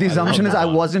 Because the assumption is I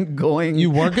wasn't going.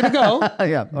 You weren't going to go.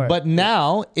 Yeah. All right. But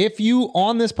now, if you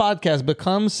on this podcast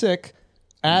become sick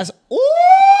as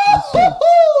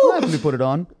I'll happily put it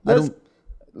on.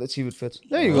 Let's see if it fits.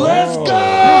 There you go. let's go.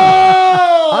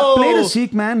 I've played a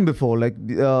Sikh man before, like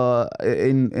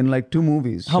in like 2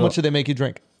 movies. How much did they make you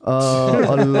drink?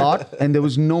 A lot, and there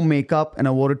was no makeup, and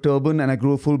I wore a turban, and I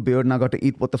grew a full beard, and I got to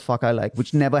eat what the fuck I like,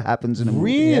 which never happens in a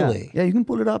movie. Really? Yeah, you can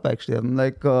pull it up actually. I'm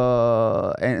like,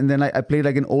 and then I played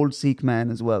like an old Sikh man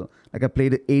as well. Like I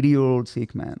played an 80-year-old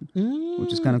Sikh man,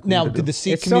 which is kind of cool. Now, to do. did the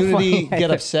Sikh It's so community funny.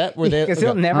 get upset? Were they? Because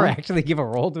he'll never actually give a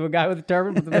role to a guy with a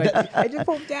turban. But they'll be like, I just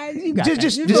hope guys, you got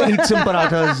just eat some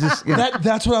parathas. Just, you know.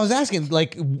 That's what I was asking.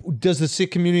 Like, does the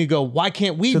Sikh community go, why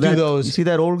can't we So do that- those? you see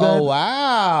that old guy? Oh,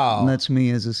 wow. And that's me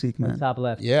as a Sikh man. top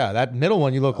left. Yeah, that middle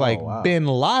one, you look like Bin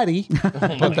Laden,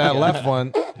 but that left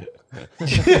one.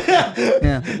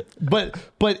 Yeah. But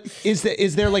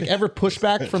is there like ever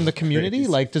pushback from the community?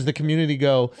 Like, does the community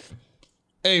go,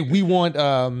 hey, we want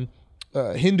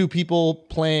Hindu people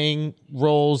playing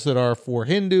roles that are for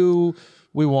Hindu.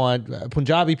 We want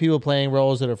Punjabi people playing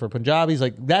roles that are for Punjabis.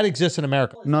 Like, that exists in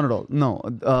America. Not at all. No.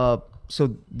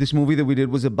 So this movie that we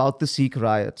did was about the Sikh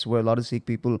riots, where a lot of Sikh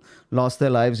people lost their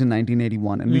lives in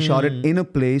 1981, and we shot it in a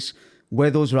place where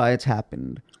those riots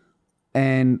happened,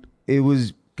 and it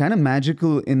was kind of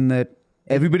magical in that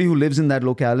everybody who lives in that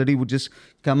locality would just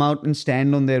come out and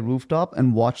stand on their rooftop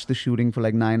and watch the shooting for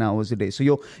like 9 hours a day. So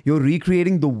you're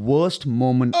recreating the worst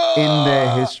moment in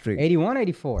their history. 81,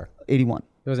 84. 81.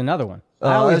 There was another one.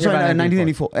 I always Sorry, hear about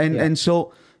 1984. And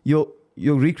so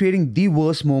you're recreating the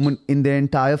worst moment in their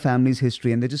entire family's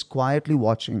history, and they're just quietly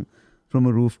watching from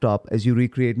a rooftop as you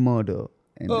recreate murder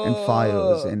and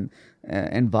fires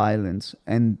and violence.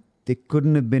 And they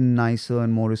couldn't have been nicer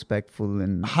and more respectful.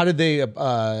 And How did they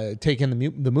take in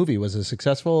the movie? Was it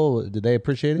successful? Did they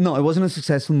appreciate it? no, it wasn't a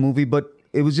successful movie, but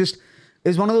it was just.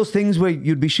 It's one of those things where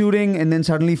you'd be shooting and then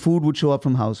suddenly food would show up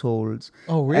from households.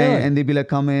 Oh, really? And they'd be like,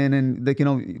 come in and like,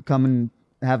 come and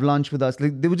have lunch with us.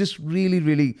 Like they were just really,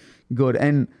 really good.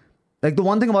 And like the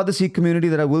one thing about the Sikh community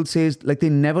that I will say is like they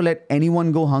never let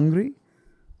anyone go hungry.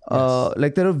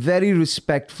 Like they're a very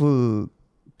respectful,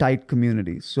 tight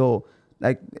community. So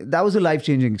like that was a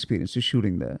life-changing experience, just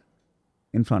shooting there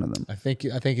in front of them. I think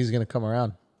he's going to come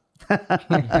around.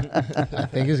 I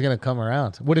think he's going to come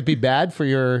around. Would it be bad for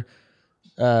your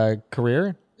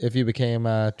career if you became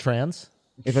trans?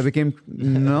 If I became,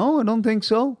 no, I don't think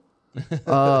so.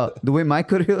 The way my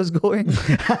career is going,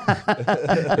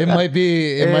 It might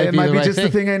be. It might be, just the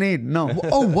thing I need. No,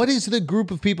 Oh, what is the group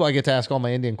of people? I get to ask all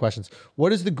my Indian questions.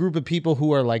 What is the group of people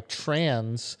who are like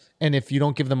trans, and if you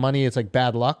don't give them money, it's like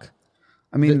bad luck?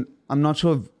 I mean, I'm not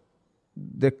sure if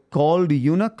they're called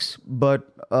eunuchs,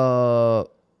 but I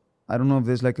don't know if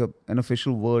there's like an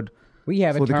official word. We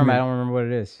have a for the term. I community. don't remember what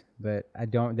it is, but I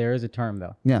don't. There is a term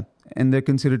though. Yeah, and they're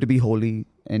considered to be holy,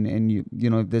 and you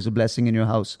know if there's a blessing in your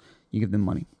house, you give them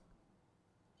money.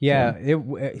 Yeah,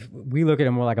 we look at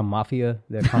it more like a mafia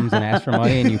that comes and asks for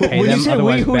money, and you pay When you them. say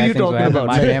Otherwise, we, who are bad you things will talking happen. about?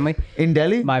 My family. In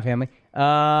Delhi? My family.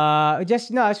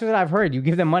 That's what I've heard. You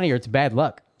give them money, or it's bad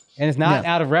luck, and it's not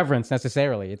Yeah. out of reverence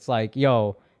necessarily. It's like,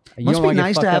 yo, you Must don't be wanna get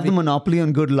nice to fucked have up. the monopoly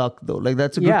on good luck, though. Like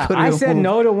that's a good Yeah, career I said move.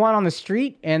 no to one on the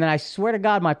street, and then I swear to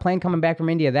God, my plane coming back from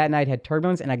India that night had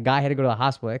turbulence, and a guy had to go to the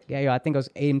hospital. Like, yeah, yo, I think it was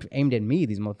aimed at me.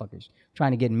 These motherfuckers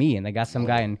trying to get me, and they got some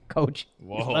guy in coach.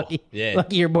 Whoa. Lucky, Yeah.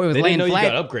 lucky your boy was They laying didn't know flat.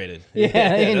 you got upgraded. Yeah,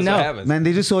 they didn't that's know. what happens. Man,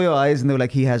 they just saw your eyes and they were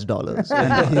like, he has dollars.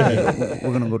 And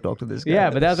we're gonna go talk to this guy. Yeah,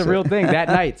 but that was a So- real thing. That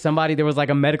night, there was like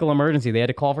a medical emergency. They had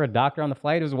to call for a doctor on the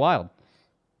flight. It was wild.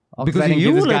 All Because I didn't of give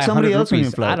you this or like guy somebody 100 else on your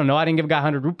rupees. flight? I don't know. I didn't give a guy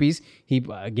 100 rupees. He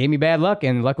gave me bad luck,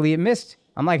 and luckily it missed.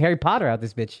 I'm like Harry Potter out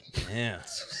this bitch. Yeah,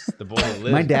 the boy who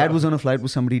lives. My dad was on a flight where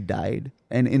somebody died,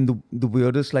 and in the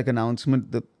weirdest like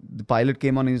announcement, the pilot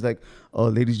came on and he's like,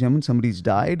 "Ladies and gentlemen, somebody's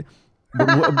died,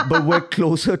 but we're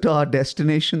closer to our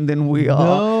destination than we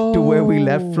are to where we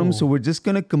left from. So we're just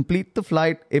gonna complete the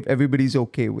flight if everybody's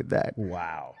okay with that."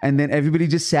 Wow. And then everybody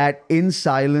just sat in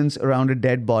silence around a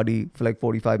dead body for like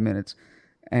 45 minutes,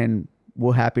 and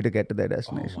were happy to get to their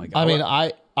destination. Oh my God. I mean,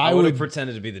 I would have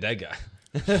pretended to be the dead guy.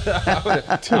 I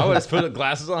would have put the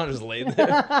glasses on and just laid there.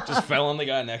 Just fell on the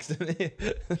guy next to me.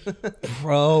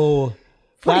 bro.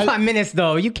 45 minutes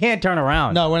though, you can't turn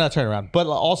around. No, we're not turning around. But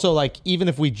also, like, even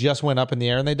if we just went up in the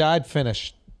air and they died,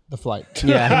 finish the flight.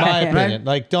 Yeah. In my opinion.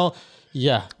 Like, don't.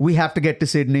 Yeah. We have to get to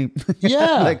Sydney.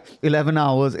 Yeah. Like 11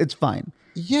 hours. It's fine.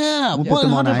 Yeah. We'll put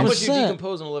them on How much ice. do you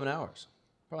decompose in 11 hours?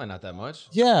 Probably not that much.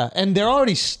 Yeah. And they're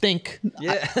already stink.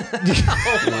 Yeah.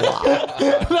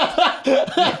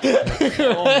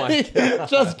 Oh my God.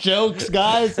 Just jokes,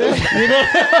 guys. You know?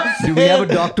 Do we have a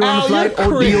doctor on the flight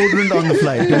or deodorant on the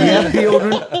flight? Do we have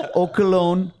deodorant or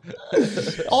cologne?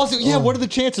 Also, yeah, what are the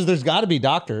chances? There's got to be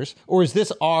doctors, or is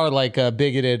this our like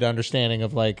bigoted understanding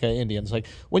of like Indians? Like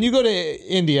when you go to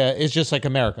India, it's just like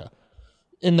America,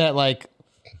 in that like,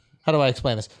 how do I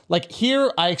explain this? Like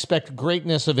here, I expect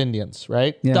greatness of Indians,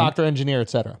 right? Yeah. Doctor, engineer,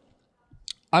 etc.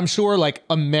 I'm sure like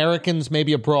Americans,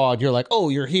 maybe abroad, you're like, oh,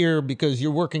 you're here because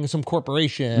you're working in some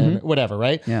corporation, whatever,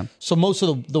 right? Yeah. So most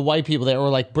of the white people there are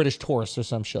like British tourists or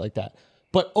some shit like that.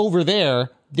 But over there,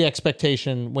 the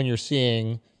expectation when you're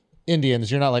seeing Indians,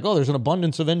 you're not like, oh, there's an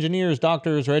abundance of engineers,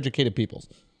 doctors, or educated peoples.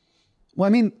 Well, I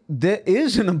mean, there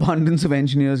is an abundance of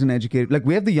engineers and educated. Like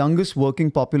we have the youngest working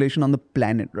population on the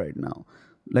planet right now.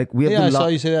 Like we have Yeah, the I saw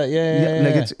you say that. Yeah.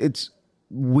 like it's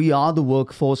we are the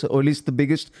workforce, or at least the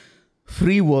biggest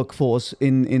free workforce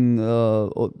in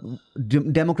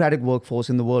democratic workforce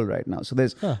in the world right now. So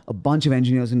there's a bunch of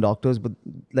engineers and doctors, but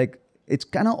like it's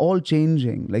kind of all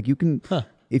changing. Like you can,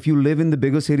 if you live in the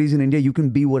bigger cities in India, you can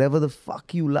be whatever the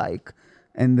fuck you like.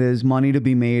 And there's money to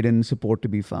be made and support to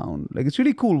be found. Like it's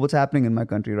really cool what's happening in my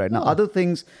country right now. Other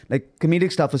things like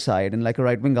comedic stuff aside and like a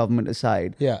right-wing government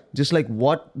aside. Yeah. Just like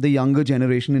what the younger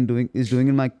generation is doing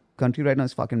in my country right now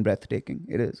is fucking breathtaking.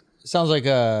 It is. Sounds like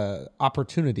a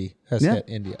opportunity has hit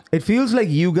India. It feels like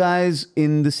you guys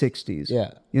in the 60s.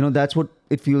 Yeah. You know, that's what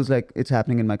it feels like it's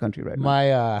happening in my country right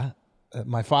now.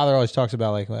 My father always talks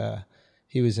about like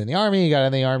he was in the army, he got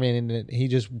in the army, and he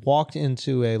just walked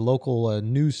into a local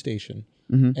news station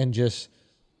and just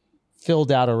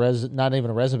filled out not even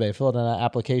a resume, filled out an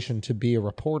application to be a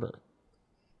reporter.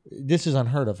 This is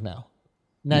unheard of now.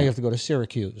 Now you have to go to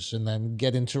Syracuse and then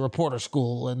get into reporter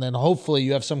school, and then hopefully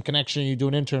you have some connection, you do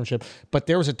an internship. But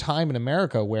there was a time in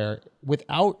America where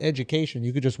without education,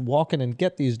 you could just walk in and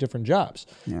get these different jobs.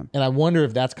 Yeah. And I wonder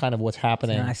if that's kind of what's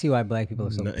happening. I see why black people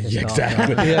are so pissed off.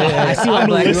 Exactly. I see why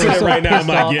black people are so right now, I'm pissed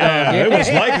like, off. it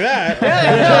was like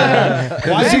that.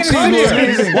 Why'd you come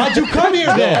here? Why'd you come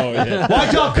here then? Oh, yeah.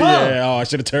 Why'd y'all come? Yeah, I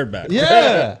should have turned back.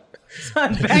 Yeah.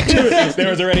 There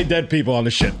was already dead people on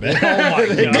the ship, man.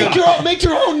 Oh my God. Make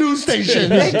your own news station.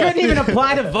 They couldn't even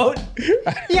apply to vote.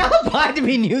 Y'all applied to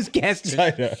be newscasters.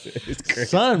 I know. It's crazy.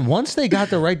 Son, once they got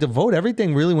the right to vote,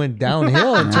 everything really went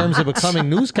downhill in terms of becoming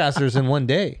newscasters in one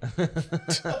day.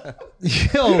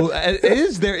 Yo,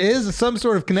 there is some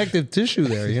sort of connective tissue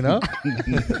there, you know?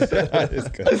 Is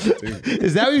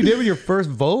that what you did with your first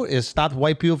vote? Is stop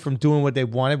white people from doing what they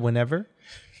wanted whenever?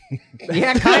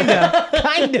 Yeah,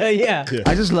 kinda, yeah.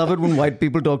 I just love it when white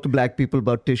people talk to black people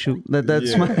about tissue.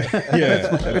 That's my...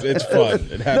 It's fun.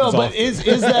 It happens No, but often.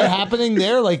 is that happening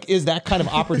there? Like, is that kind of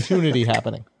opportunity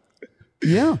happening?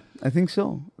 Yeah, I think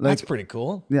so. Like, That's pretty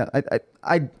cool. yeah,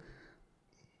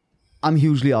 I'm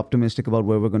hugely optimistic about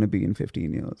where we're going to be in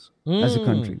 15 years as a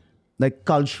country. Like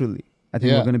culturally, I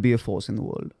think we're going to be a force in the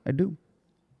world. I do.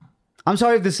 I'm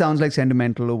sorry if this sounds like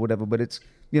sentimental or whatever, but it's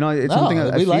something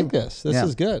I we feel. like this. This Yeah.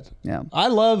 is good. Yeah. I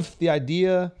love the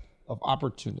idea of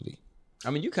opportunity.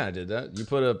 I mean, you kind of did that. You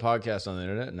put a podcast on the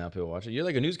internet, and now people watch it. You're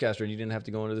like a newscaster, and you didn't have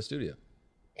to go into the studio.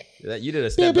 You did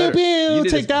a step better. You did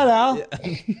Take that out.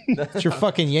 That's your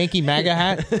fucking Yankee MAGA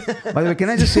hat. By the way, can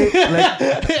I just say,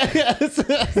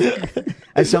 like,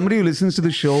 as somebody who listens to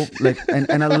the show, like,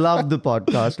 and I love the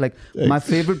podcast, like, my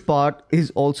favorite part is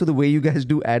also the way you guys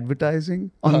do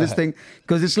advertising on this thing,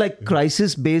 because it's like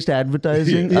crisis-based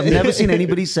advertising. I've never seen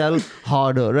anybody sell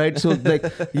harder, right? So, like,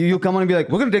 you come on and be like,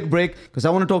 we're going to take a break because I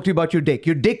want to talk to you about your dick.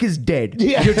 Your dick is dead.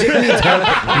 Your dick needs help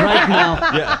right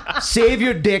now. Yeah. Save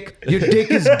your dick. Your dick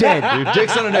is dead. Your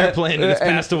dick's on an airplane and it's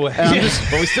passed away.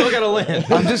 But we still got to land.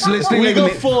 I'm just listening. We like, go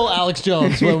full Alex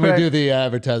Jones when we Right. do the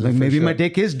advertising. Like maybe for my sure.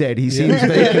 dick is dead. He seems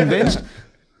very convinced.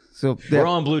 So We're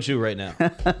on Blue Chew right now.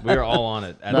 We are all on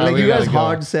it. like we you guys gotta go.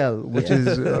 hard sell, which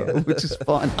is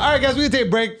fun. All right, guys, we're going to take a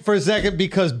break for a second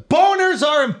because boners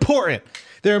are important.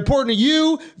 They're important to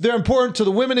you. They're important to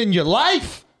the women in your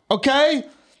life, okay?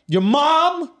 Your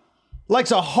mom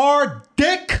likes a hard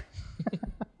dick.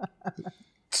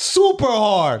 Super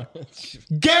hard.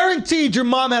 Guaranteed your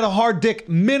mom had a hard dick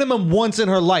minimum once in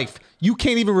her life. You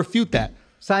can't even refute that.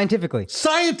 Scientifically.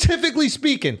 Scientifically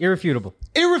speaking, Irrefutable.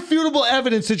 irrefutable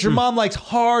evidence that your mom likes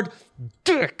hard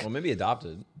dick. Well, maybe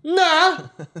adopted. Nah,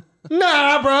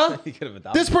 bro. You could have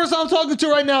adopted. This person I'm talking to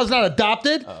right now is not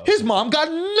adopted. His mom got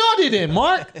nutted in,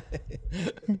 Mark.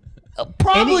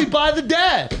 Probably by the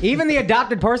dad. Even the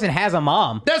adopted person has a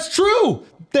mom. That's true.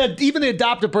 That even the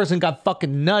adopted person got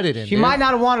fucking nutted in. She might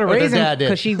not have wanted to Or raise their him dad did.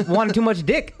 because she wanted too much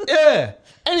dick. Yeah.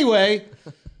 Anyway,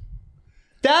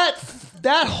 that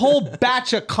whole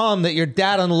batch of cum that your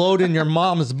dad unloaded in your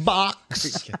mom's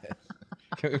box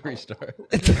Can we restart?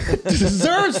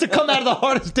 deserves to come out of the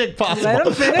hardest dick possible. Let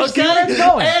him finish. See Okay? where it's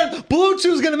going. And Blue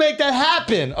Chew's gonna make that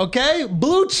happen. Okay,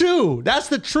 Blue Chew. That's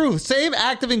the truth. Same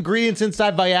active ingredients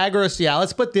inside Viagra or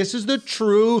Cialis, but this is the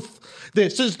truth.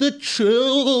 This is the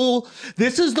truth.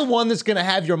 This is the one that's gonna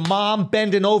have your mom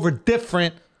bending over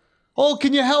different. Oh,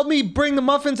 can you help me bring the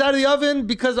muffins out of the oven?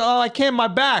 Because I can't, my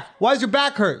back. Why does your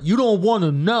back hurt? You don't want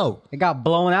to know. It got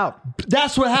blown out.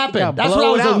 That's what happened. Got That's what I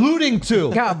blown was out. alluding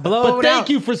to. Got blown But thank out.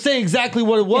 you for saying exactly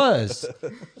what it was.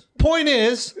 Point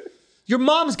is, your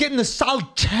mom's getting the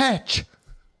salchech.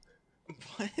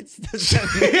 What does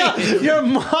that mean? Yeah, your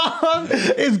mom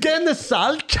is getting the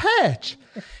salchech.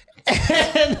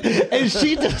 And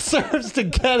she deserves to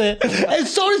get it. And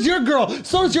so does your girl.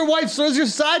 So does your wife. So does your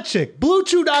side chick.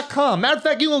 BlueChew.com. Matter of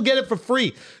fact, you will get it for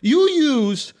free. You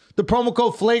use the promo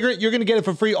code Flagrant. You're going to get it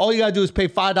for free. All you got to do is pay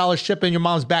 $5 shipping. Your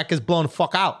mom's back is blown the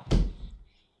fuck out.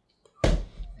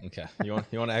 Okay. You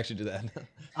want to actually do that?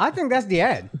 I think that's the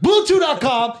ad.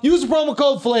 BlueChew.com. Use the promo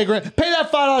code Flagrant. Pay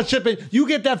that $5 shipping. You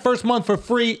get that first month for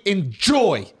free.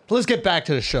 Enjoy. Let's get back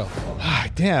to the show.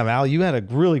 Damn, Al, you had a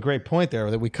really great point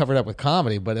there that we covered up with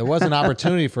comedy, but it was an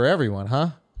opportunity for everyone,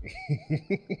 huh?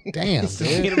 Damn,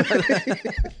 dude.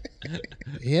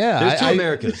 Yeah. There's two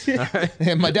Americas. All right.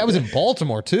 And my dad was in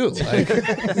Baltimore, too. Like,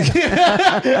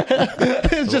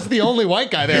 it's just the only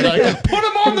white guy there. Like, put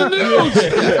him on the news.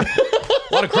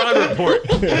 A lot of crime report.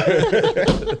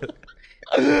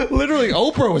 Literally,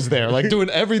 Oprah was there, like doing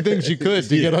everything she could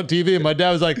to get on TV, and my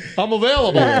dad was like, "I'm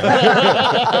available."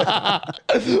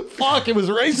 Fuck, it was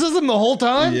racism the whole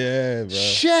time. Yeah, bro.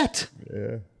 Shit.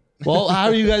 Yeah. Well, how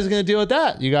are you guys going to deal with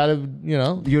that? You got to,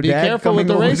 Your be dad careful with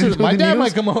the coming over to racism. do My the dad news?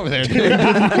 might come over there, dude. He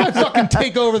might fucking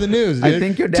take over the news, dude. I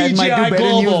think your dad might do TGI better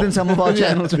Global. news than some of our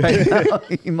channels right now.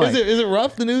 He might. Is it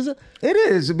rough, the news? It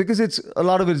is because it's a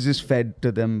lot of it is just fed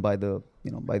to them by the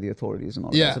by the authorities and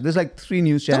all Yeah. that. So there's like 3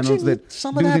 news Don't you channels need that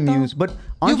some do of that, the though? news. But You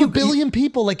aren't have a billion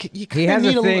people. Like, you He has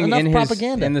need a thing enough in his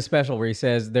propaganda. in the special where he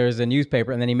says there's a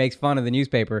newspaper, and then he makes fun of the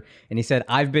newspaper, and he said,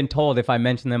 "I've been told if I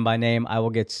mention them by name, I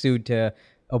will get sued to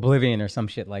oblivion or some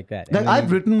shit like that." And Like then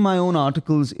I've written my own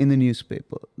articles in the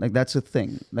newspaper. Like that's a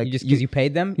thing. Like you just because you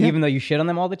paid them, Yeah. even though you shit on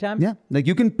them all the time. Yeah, like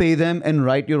you can pay them and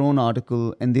write your own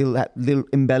article, and they'll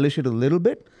embellish it a little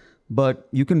bit, but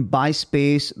you can buy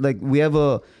space. Like we have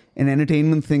an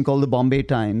entertainment thing called the Bombay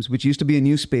Times, which used to be a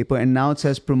newspaper, and now it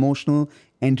says promotional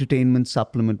entertainment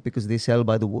supplement because they sell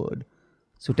by the word.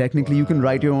 So technically, you can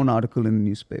write your own article in the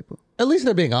newspaper. At least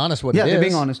they're being honest what it is. Yeah, they're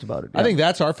being honest about it. I yeah. think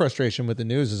that's our frustration with the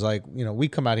news is like, we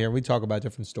come out here and we talk about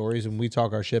different stories and we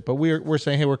talk our shit, but we're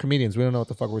saying, hey, we're comedians. We don't know what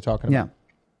the fuck we're talking about. Yeah.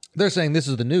 They're saying this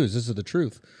is the news. This is the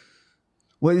truth.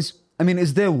 Well, is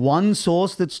there one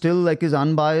source that still like is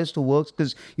unbiased or works?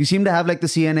 Because you seem to have like the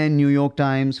CNN, New York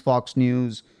Times, Fox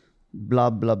News, blah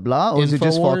blah blah, or is it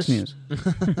just Fox Infowars? News?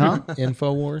 Huh?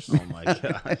 Infowars. Oh my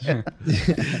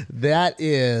gosh. That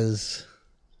is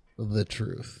the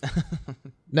truth.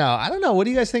 No, I don't know. What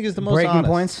do you guys think is the most Breaking honest?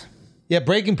 points. Yeah,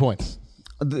 breaking points.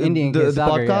 Indian the kids,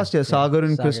 Sagar, podcast, yeah, Sagar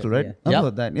and Sagar, Crystal, right? yeah. I've Yep.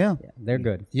 heard that, yeah. Yeah, they're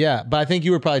good. Yeah, but I think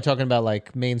you were probably talking about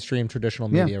like mainstream traditional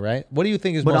Yeah. media, right? What do you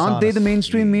think is But most aren't honest? they the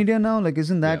mainstream media now? Like,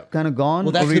 isn't that kind of gone?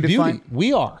 Well, that's or the redefined? beauty.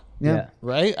 We are. Yeah.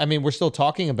 Right? I mean, we're still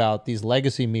talking about these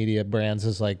legacy media brands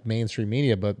as like mainstream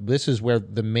media, but this is where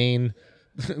the main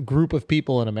group of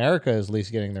people in America is at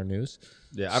least getting their news.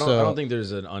 Yeah, I don't think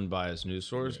there's an unbiased news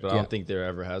source, but I Yeah. don't think there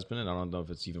ever has been, and I don't know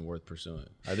if it's even worth pursuing.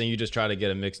 I think you just try to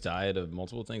get a mixed diet of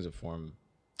multiple things that form.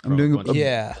 I'm doing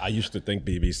I used to think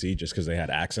BBC just because they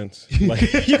had accents. Like,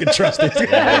 you can trust it.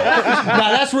 Nah,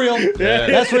 that's real.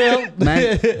 That's real.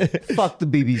 Man, fuck the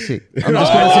BBC. I'm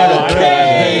just going to say that.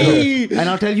 Okay. And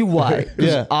I'll tell you why.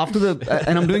 Yeah. After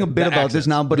and I'm doing a bit about this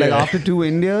now, but like after 2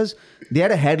 Indias, they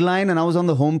had a headline and I was on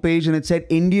the homepage and it said,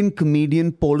 Indian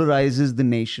comedian polarizes the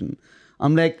nation.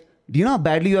 I'm like, do you know how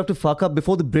badly you have to fuck up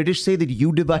before the British say that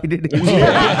you divided India?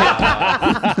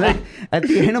 Like, at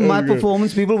the end of my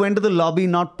performance, people went to the lobby,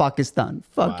 not Pakistan.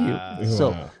 Fuck you.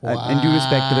 So, and due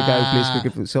respect to the guy who plays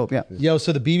cricket. So, yeah. Yo,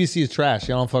 so the BBC is trash.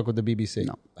 You don't fuck with the BBC.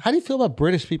 No. How do you feel about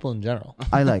British people in general?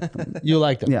 I like them. You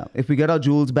like them? Yeah. If we get our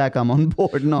jewels back, I'm on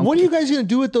board. No. What are you guys going to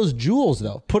do with those jewels,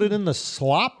 though? Put it in the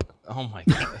slop? Oh my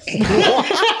god.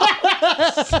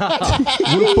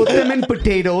 We'll put them in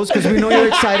potatoes because we know you're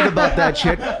excited about that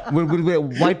shit.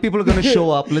 White people are going to show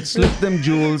up. Let's slip them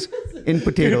jewels in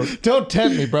potatoes. Don't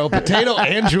tempt me, bro. Potato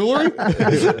and jewelry?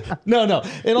 No.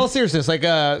 In all seriousness, like,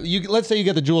 let's say you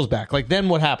get the jewels back. Like, then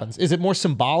what happens? Is it more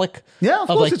symbolic? Yeah, of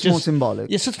course like it's more symbolic.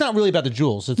 Yes, it's not really about the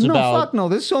jewels. It's No, about... fuck no.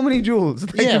 There's so many jewels.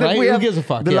 Like, Yeah, right? We Who have gives a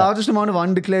fuck? the Yeah. largest amount of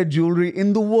undeclared jewelry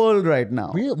in the world right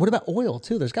now. Really? What about oil,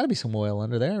 too? There's got to be some oil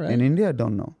under there, right? In India, I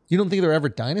don't know. You don't think there were ever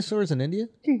dinosaurs in India?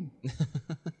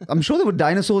 I'm sure there were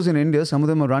dinosaurs in India. Some of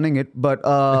them are running it, but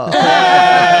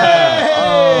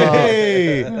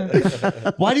Hey!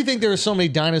 Why do you think there are so many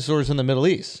dinosaurs in the Middle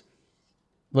East?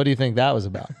 What do you think that was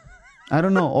about? I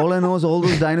don't know. All I know is all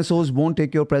those dinosaurs won't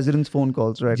take your president's phone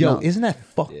calls right Yo, now. isn't that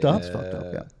fucked up? Fucked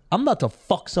up, yeah. I'm about to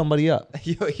fuck somebody up.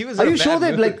 Yo, he was Are in a you sure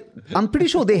bad that, mood. like, I'm pretty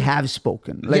sure they have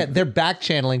spoken. Like, Yeah, they're back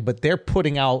channeling, but they're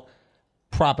putting out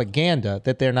propaganda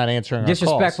that they're not answering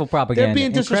Disrespectful our calls. propaganda. They're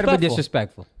being Incredibly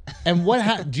disrespectful.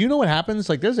 disrespectful. And do you know what happens?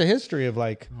 Like, there's a history of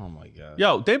like, Oh my god.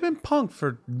 Yo, they've been punked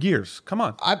for years. Come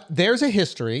on. there's a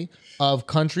history of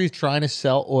countries trying to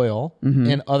sell oil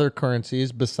in other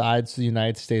currencies besides the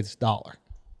United States dollar,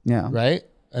 yeah. right?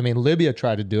 I mean, Libya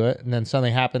tried to do it, and then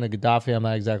something happened to Gaddafi. I'm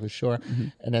not exactly sure.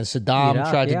 And then Saddam Iraq,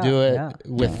 tried to do it yeah.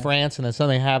 with France, and then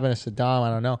something happened to Saddam. I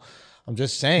don't know. I'm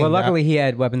just saying. Well, that- luckily he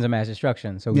had weapons of mass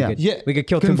destruction, so we Yeah. could Yeah. we could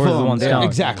kill two birds with one Confirmed. stone.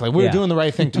 Exactly. We were Yeah. doing the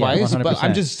right thing twice. But 100%.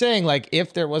 I'm just saying, like,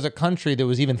 if there was a country that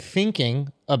was even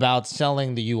thinking about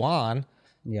selling the yuan,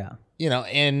 Yeah. you know,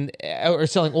 or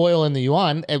selling oil in the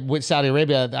yuan with Saudi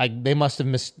Arabia, they must have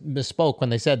misspoke when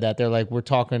they said that. They're like, we're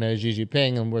talking to Xi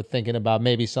Jinping and we're thinking about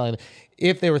maybe selling.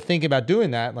 If they were thinking about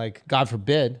doing that, like, God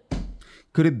forbid.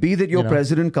 Could it be that your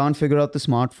president can't figure out the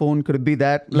smartphone? Could it be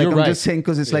that? Like, You're I'm right. just saying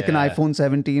because it's like an Yeah. iPhone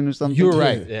 17 or something. You're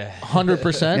right. Yeah.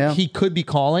 100%. Yeah. He could be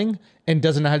calling and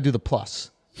doesn't know how to do the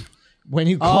plus. When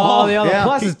you call, Oh, the other Yeah.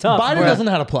 plus is tough. Biden bro. doesn't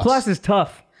know how to plus. Plus is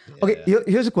tough. Okay,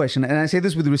 here's a question, and I say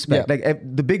this with respect. Yeah.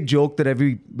 Like, the big joke that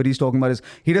everybody's talking about is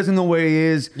he doesn't know where he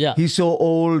is. Yeah. He's so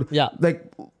old. Yeah.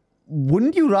 Like,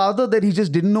 wouldn't you rather that he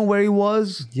just didn't know where he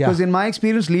was? Yeah. Because in my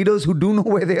experience, leaders who do know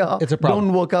where they are It's a problem.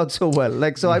 don't work out so well.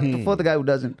 Like, so I prefer the guy who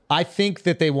doesn't. I think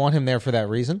that they want him there for that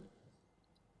reason.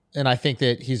 And I think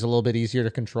that he's a little bit easier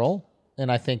to control. And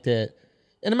I think that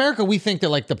in America, we think that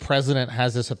like the president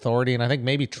has this authority. And I think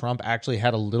maybe Trump actually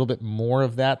had a little bit more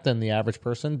of that than the average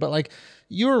person. But like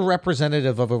you're a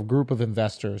representative of a group of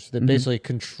investors that basically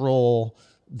control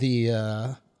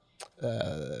the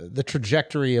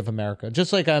trajectory of America.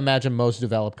 Just like I imagine most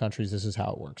developed countries, this is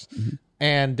how it works.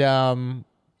 And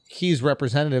he's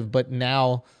representative, but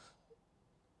now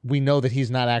we know that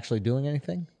he's not actually doing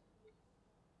anything.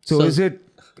 So is it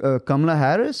Kamala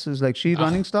Harris? Is like she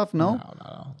running stuff? No.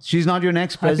 She's not your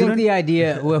next I think president? the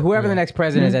idea, well, whoever the next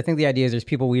president is, I think the idea is there's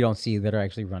people we don't see that are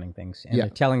actually running things, and Yeah. they're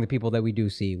telling the people that we do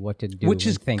see what to do, Which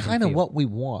is and think, kind and of feel. what we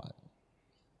want.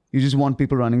 You just want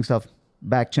people running stuff,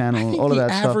 back I channel, think all of the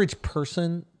that stuff. average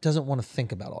person doesn't want to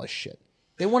think about all this shit.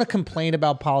 They want to complain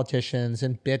about politicians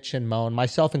and bitch and moan,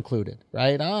 myself included,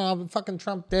 right? Oh, fucking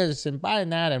Trump this and Biden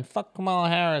that and fuck Kamala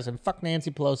Harris and fuck Nancy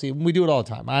Pelosi. We do it all the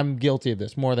time. I'm guilty of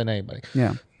this more than anybody.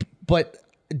 Yeah. But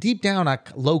deep down,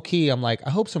 low key, I'm like,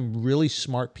 I hope some really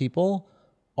smart people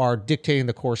are dictating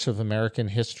the course of American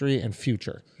history and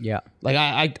future. Yeah. Like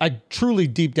I truly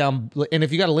deep down, and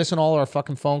if you got to listen to all our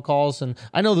fucking phone calls, and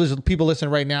I know there's people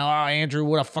listening right now. Oh, Andrew,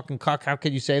 what a fucking cuck! How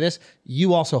could you say this?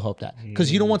 You also hope that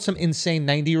because you don't want some insane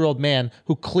 90-year-old man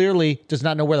who clearly does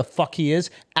not know where the fuck he is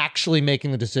actually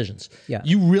making the decisions. Yeah.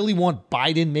 You really want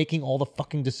Biden making all the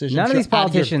fucking decisions? None of You're these out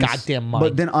of your politicians- goddamn mind.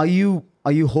 But then are you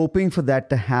hoping for that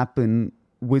to happen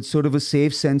with sort of a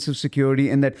safe sense of security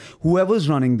and that whoever's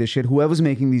running this shit, whoever's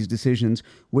making these decisions,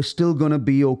 we're still going to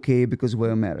be okay because we're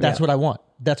America? That's what I want.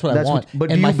 That's what I want. But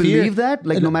And do my you believe fear- that?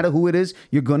 Like, no matter who it is,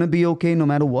 you're going to be okay no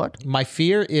matter what? My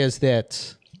fear is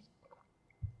that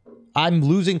I'm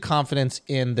losing confidence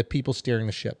in the people steering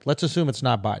the ship. Let's assume it's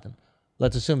not Biden.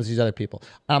 Let's assume it's these other people.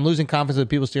 I'm losing confidence in the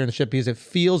people steering the ship because it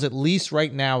feels, at least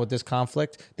right now with this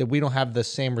conflict, that we don't have the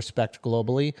same respect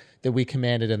globally that we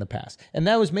commanded in the past. And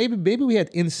that was maybe we had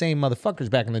insane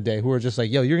motherfuckers back in the day who were just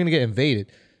like, yo, you're going to get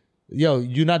invaded. Yo,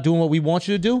 you're not doing what we want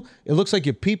you to do. It looks like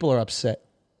your people are upset.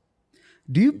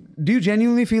 Do you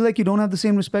genuinely feel like you don't have the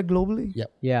same respect globally?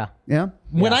 Yep. Yeah. Yeah?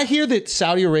 When I hear that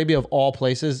Saudi Arabia, of all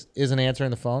places, isn't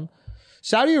answering the phone,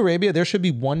 Saudi Arabia, there should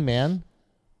be one man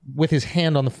with his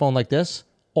hand on the phone like this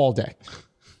all day,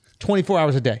 24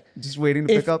 hours a day. Just waiting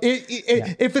to pick up?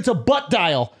 If it's a butt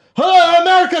dial, hello,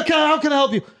 America, how can I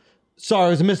help you? Sorry, it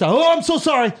was a misdial. Oh, I'm so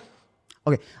sorry.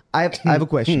 Okay, I have a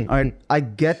question. All right, I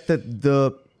get that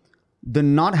the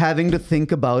not having to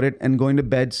think about it and going to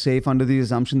bed safe under the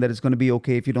assumption that it's going to be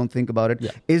okay if you don't think about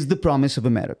it is the promise of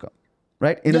America,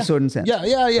 right? In a certain sense.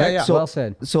 Yeah. So, Well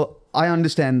said. So I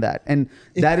understand that, and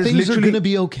that is Things literally are going to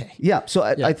be okay. Yeah. So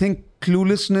I think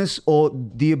cluelessness or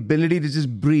the ability to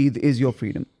just breathe is your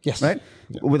freedom. Yes. Right.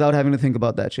 Yeah. Without having to think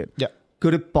about that shit. Yeah.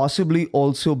 Could it possibly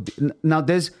also be, now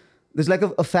there's like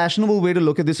a fashionable way to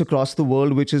look at this across the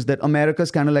world, which is that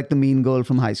America's kind of like the mean girl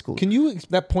from high school.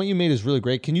 That point you made is really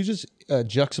great. Can you just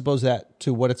juxtapose that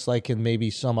to what it's like in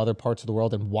maybe some other parts of the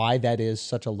world and why that is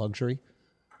such a luxury?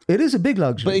 It is a big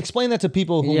luxury. But explain that to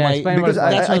people who Yeah, might... Because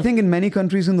I think in many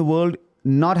countries in the world,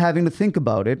 not having to think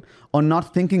about it or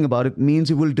not thinking about it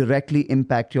means it will directly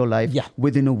impact your life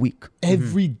within a week.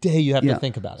 Every day you have to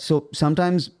think about it. So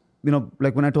sometimes,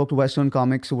 like when I talk to Western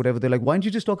comics or whatever, they're like, why don't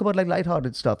you just talk about like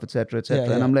lighthearted stuff, et cetera, et cetera.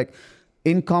 Yeah. And I'm like,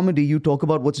 in comedy, you talk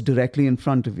about what's directly in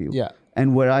front of you. Yeah.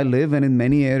 And where I live and in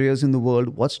many areas in the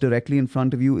world, what's directly in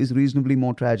front of you is reasonably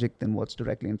more tragic than what's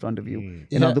directly in front of you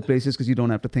in other places because you don't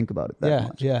have to think about it that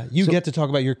much. Yeah, you get to talk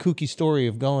about your kooky story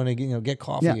of going to get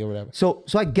coffee or whatever. So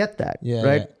I get that, Yeah,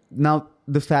 right? yeah. Now,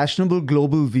 the fashionable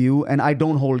global view, and I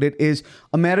don't hold it, is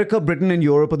America, Britain, and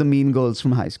Europe are the mean girls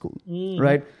from high school,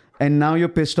 right? And now you're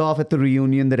pissed off at the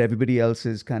reunion that everybody else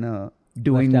is kind of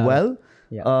doing Left out. well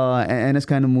Yeah. and has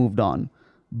kind of moved on.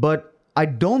 But I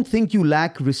don't think you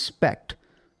lack respect.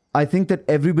 I think that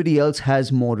everybody else has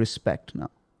more respect now.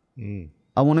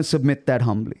 I want to submit that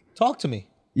humbly. Talk to me.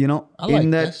 I like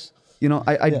in that, this.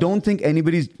 I don't think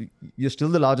you're still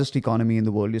the largest economy in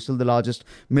the world. You're still the largest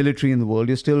military in the world.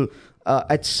 You're still,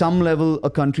 at some level, a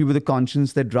country with a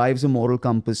conscience that drives a moral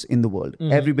compass in the world.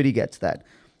 Everybody gets that.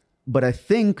 But I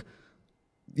think,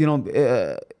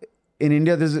 in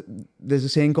India, there's a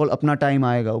saying called "Apna time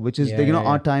aayega," which is that,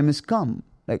 our time has come.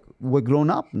 Like, we're grown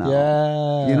up now.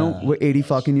 Yeah. We're 80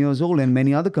 fucking years old. And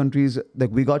many other countries, like,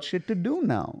 we got shit to do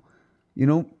now.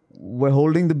 We're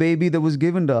holding the baby that was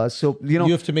given to us. So, You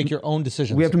have to make your own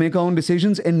decisions. we have to make our own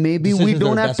decisions. And maybe Decisions we that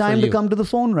don't are have best for time to you. come to the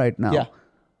phone right now. Yeah.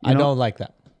 I don't like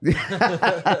that.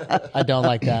 I don't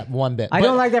like that one bit. I But-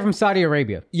 don't like that from Saudi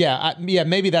Arabia. Yeah,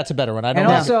 maybe that's a better one. I don't And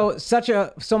like also,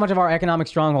 so much of our economic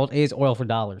stronghold is oil for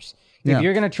dollars. Yeah. If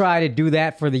you're going to try to do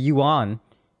that for the yuan,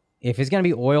 if it's going to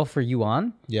be oil for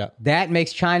yuan, that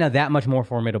makes China that much more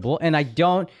formidable. And I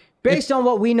don't, based on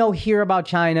what we know here about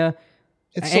China,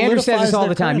 Andrew says this all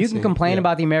the time. You can complain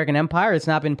about the American empire. It's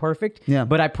not been perfect. Yeah.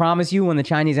 But I promise you, when the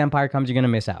Chinese empire comes, you're going to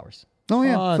miss ours. Oh,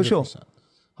 yeah, for sure.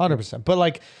 100%. But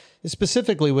like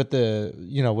specifically with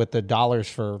the dollars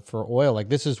for oil, like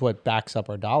this is what backs up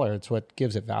our dollar. It's what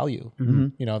gives it value.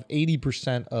 If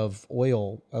 80% of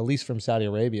oil, at least from Saudi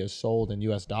Arabia, is sold in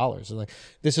US dollars. So like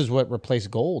this is what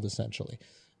replaced gold essentially.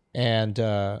 And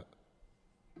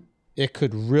it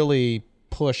could really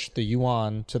push the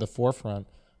yuan to the forefront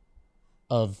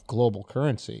of global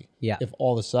currency if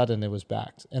all of a sudden it was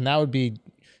backed. And that would be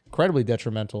incredibly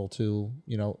detrimental to,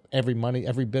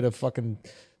 every bit of fucking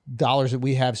dollars that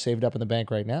we have saved up in the bank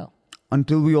right now.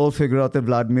 Until we all figure out that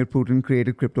Vladimir Putin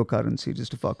created cryptocurrency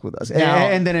just to fuck with us. Now-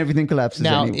 and then everything collapses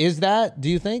Now, anyway. do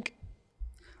you think,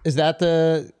 is that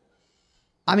the...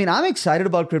 I mean, I'm excited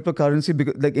about cryptocurrency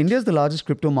because like India is the largest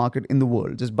crypto market in the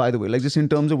world, just by the way. Like just in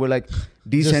terms of we're like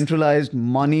decentralized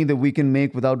money that we can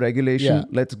make without regulation. Yeah.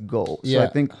 Let's go. So Yeah. I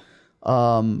think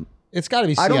It's got to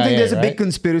be CIA, I don't think there's a right? big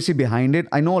conspiracy behind it.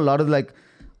 I know a lot of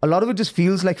it just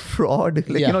feels like fraud.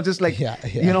 Like, Yeah. just like, Yeah.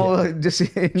 just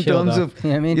in Chill, terms though. of,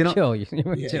 Yeah, I mean, you know, chill.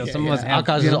 Chill. Some of us have,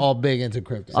 Akash is all big into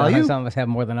crypto. some of us have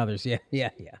more than others. Yeah.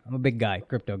 I'm a big guy,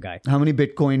 crypto guy. how many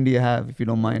Bitcoin do you have, if you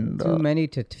don't mind? Too many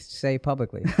to say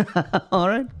publicly. All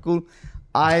right, cool.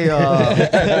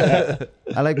 I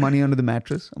like money under the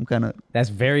mattress. I'm kind of, That's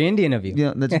very Indian of you.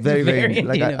 yeah, that's very, very, very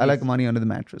like Indian of I you. like money under the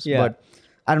mattress. Yeah. But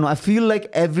I don't know. I feel like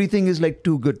everything is like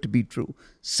too good to be true.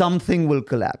 Something will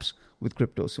collapse with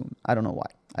crypto soon. I don't know why.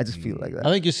 I just feel like that.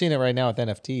 I think you're seeing it right now with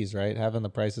NFTs, right? Having the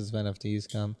prices of NFTs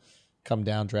come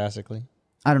down drastically.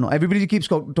 I don't know. Everybody keeps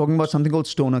talking about something called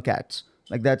stoner cats,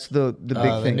 Like that's the big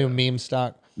The thing. new meme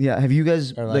stock. Yeah. Have you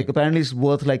guys like- apparently it's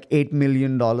worth like $8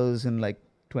 million in like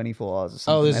 24 hours or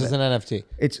something. Oh, this like is that. an NFT.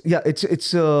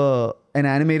 It's an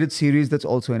animated series that's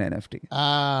also an NFT.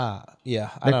 Yeah.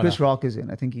 I Like don't Chris know. Rock is in.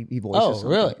 I think he voices Oh, something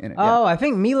really? in it. Yeah. Oh, I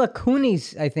think Mila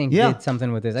Kunis, did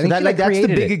something with this. I So think that, she like that's the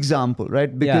created big it. example,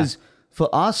 right? Because for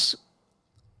us,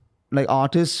 like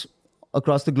artists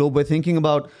across the globe, we're thinking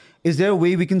about, is there a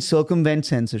way we can circumvent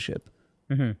censorship?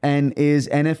 Mm-hmm. And is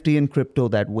NFT and crypto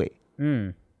that way?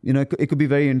 Mm. You know, it could be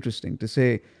very interesting to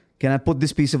say, can I put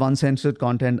this piece of uncensored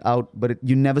content out, but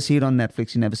you never see it on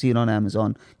Netflix, you never see it on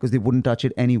Amazon because they wouldn't touch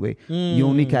it anyway. You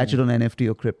only catch it on NFT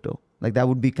or crypto. Like that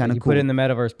would be kind of You cool. put in the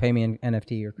metaverse, pay me in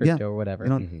NFT or crypto or whatever. You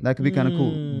know, that could be kind of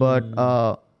cool. But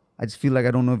I just feel like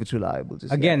I don't know if it's reliable.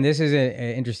 Just Again, this is an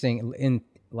interesting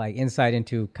insight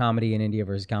into comedy in India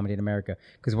versus comedy in America,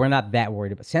 because we're not that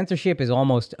worried about censorship. Is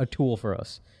almost a tool for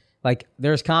us. Like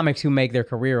there's comics who make their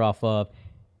career off of,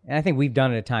 and I think we've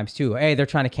done it at times too. Hey, they're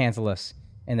trying to cancel us,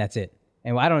 and that's it.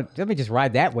 And let me just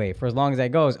ride that wave for as long as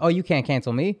that goes. Oh, you can't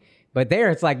cancel me. But there,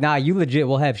 it's like, nah, you legit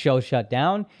will have shows shut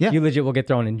down. Yeah. You legit will get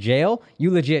thrown in jail. You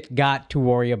legit got to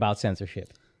worry about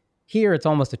censorship. Here, it's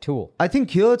almost a tool. I think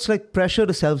here it's like pressure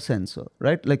to self-censor,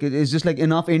 right? Like it's just like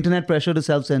enough internet pressure to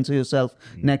self-censor yourself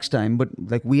next time. But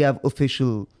like we have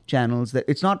official channels that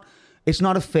it's not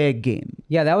a fair game.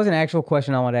 Yeah, that was an actual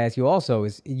question I wanted to ask you also,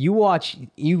 is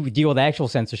you deal with actual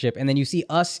censorship, and then you see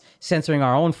us censoring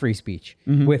our own free speech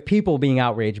with people being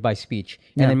outraged by speech.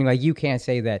 And then being like, you can't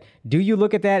say that. Do you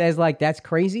look at that as like, that's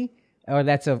crazy? Or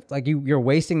that's you're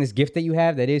wasting this gift that you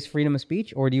have that is freedom of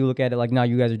speech? Or do you look at it like, no,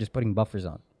 you guys are just putting buffers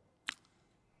on?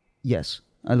 Yes,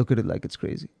 I look at it like it's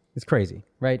crazy. It's crazy,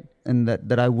 right? And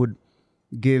that I would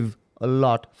give a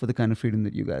lot for the kind of freedom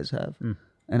that you guys have.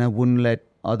 And I wouldn't let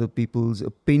other people's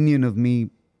opinion of me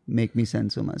make me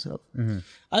censor myself.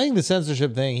 I think the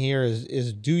censorship thing here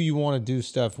is do you want to do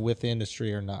stuff with the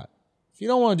industry or not? If you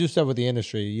don't want to do stuff with the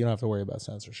industry, you don't have to worry about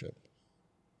censorship.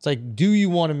 It's like, do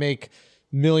you want to make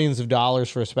millions of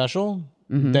dollars for a special?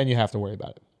 Then you have to worry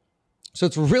about it. So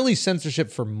it's really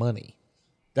censorship for money.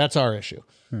 That's our issue.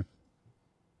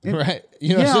 Right?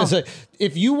 You know, so it's like,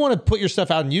 if you want to put your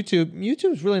stuff out on YouTube,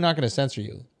 YouTube's really not going to censor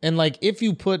you. And like, if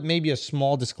you put maybe a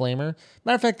small disclaimer,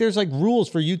 matter of fact, there's like rules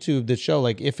for YouTube that show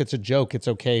like, if it's a joke, it's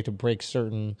okay to break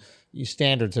certain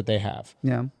standards that they have.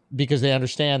 Yeah. Because they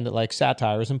understand that like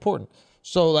satire is important.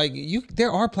 So like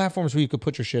there are platforms where you could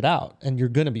put your shit out and you're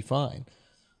going to be fine.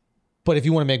 But if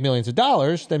you want to make millions of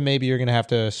dollars, then maybe you're going to have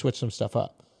to switch some stuff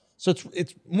up. So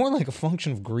it's more like a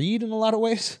function of greed in a lot of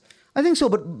ways. I think so,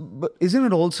 but isn't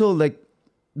it also like,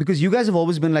 because you guys have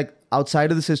always been like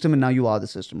outside of the system and now you are the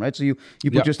system, right? So you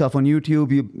put your stuff on YouTube,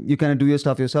 you kind of do your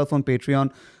stuff yourself on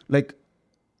Patreon. Like,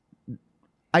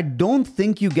 I don't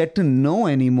think you get to know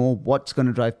anymore what's going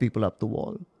to drive people up the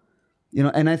wall. You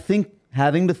know, and I think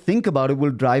having to think about it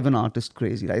will drive an artist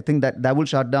crazy. I think that will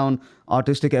shut down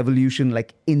artistic evolution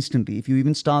like instantly if you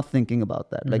even start thinking about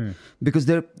that. Like, because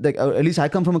they're like, at least I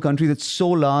come from a country that's so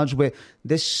large where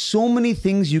there's so many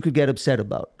things you could get upset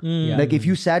about. Like if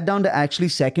you sat down to actually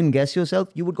second guess yourself,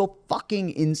 you would go fucking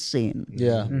insane.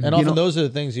 Yeah. And often those are the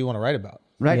things you want to write about.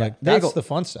 Right. Like, There you that's go. the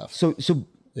fun stuff. So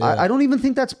I don't even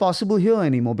think that's possible here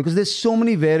anymore because there's so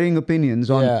many varying opinions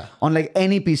on like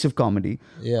any piece of comedy.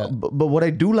 Yeah. But what I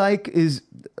do like is,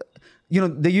 you know,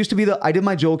 there used to be I did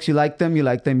my jokes, you like them, you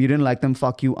didn't like them,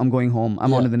 fuck you, I'm going home,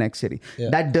 I'm on to the next city.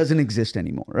 That doesn't exist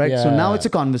anymore, right? So now it's a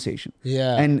conversation.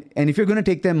 Yeah. And if you're going to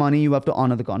take their money, you have to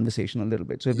honor the conversation a little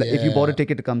bit. So if you bought a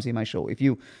ticket to come see my show, if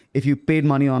you paid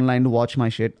money online to watch my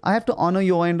shit, I have to honor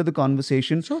your end of the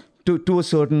conversation to a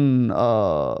certain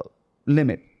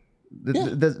limit.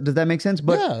 Does that make sense?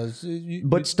 But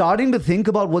but starting to think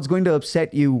about what's going to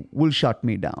upset you will shut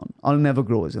me down. I'll never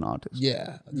grow as an artist.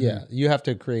 Yeah. You have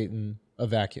to create a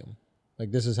vacuum.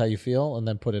 Like, this is how you feel, and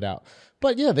then put it out.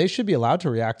 But yeah, they should be allowed to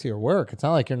react to your work. It's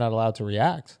not like you're not allowed to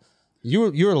react.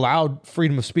 You're allowed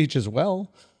freedom of speech as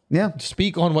well. Yeah.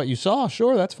 Speak on what you saw.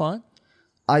 Sure, that's fine.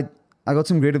 I got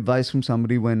some great advice from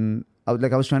somebody when I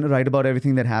was trying to write about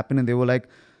everything that happened, and they were like,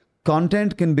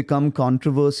 content can become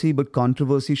controversy, but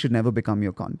controversy should never become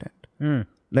your content.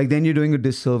 Like, then you're doing a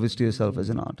disservice to yourself as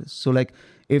an artist. So like,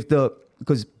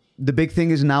 because the big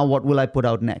thing is now, what will I put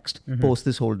out next post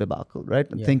this whole debacle, right?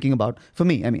 Thinking about, for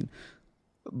me, I mean,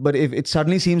 but if it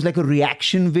suddenly seems like a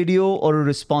reaction video or a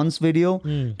response video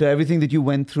to everything that you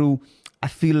went through, I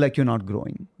feel like you're not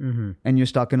growing and you're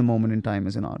stuck in a moment in time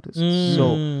as an artist.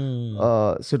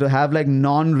 So to have like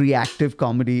non-reactive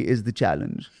comedy is the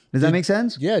challenge. Does that make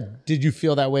sense? Yeah. Did you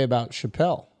feel that way about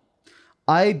Chappelle?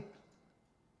 I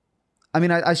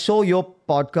mean, I saw your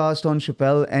podcast on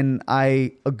Chappelle, and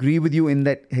I agree with you in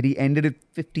that he ended it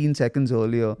 15 seconds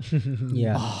earlier.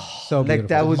 Yeah. So beautiful. Like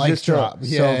that was Mic just drop.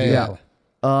 so Yeah.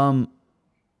 beautiful.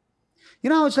 You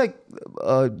know, it's like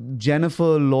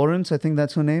Jennifer Lawrence, I think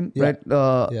that's her name, right?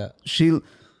 Yeah.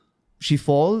 She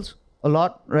falls a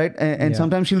lot, right? And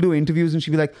sometimes she'll do interviews and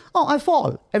she'll be like, "Oh, I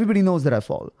fall. Everybody knows that I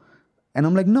fall." And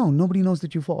I'm like, "No, nobody knows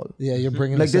that you fall." Yeah, you're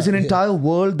bringing like this there's up. an entire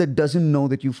world that doesn't know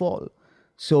that you fall.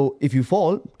 So if you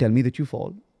fall, tell me that you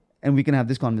fall, and we can have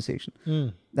this conversation.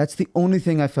 That's the only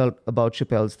thing I felt about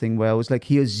Chappelle's thing, where I was like,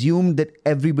 he assumed that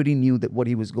everybody knew that what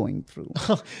he was going through.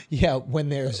 Yeah, when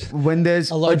there's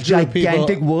A large group of people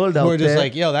gigantic world out who are just there.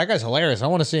 like, yo, that guy's hilarious. I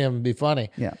want to see him be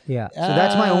funny. Yeah. Yeah. So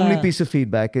that's my only piece of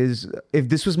feedback is if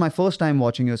this was my first time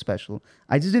watching your special,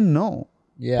 I just didn't know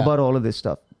about all of this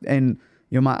stuff. And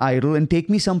you're my idol and take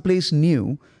me someplace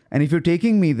new. And if you're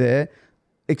taking me there,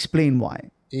 explain why.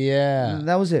 Yeah.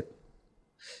 That was it.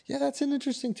 Yeah, that's an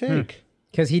interesting take.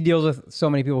 Because he deals with so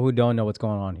many people who don't know what's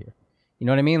going on here. You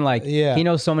know what I mean? Like, he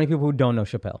knows so many people who don't know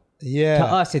Chappelle. Yeah. To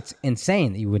us, it's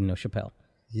insane that you wouldn't know Chappelle.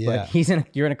 Yeah.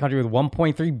 But you're in a country with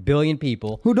 1.3 billion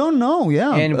people, Who don't know,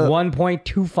 yeah. and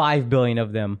 1.25 billion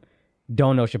of them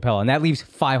don't know Chappelle, and that leaves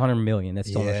 500 million that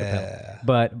still know Chappelle.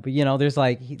 But you know, there's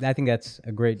like, I think that's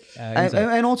a great insight.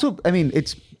 and also, I mean,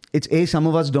 it's A, some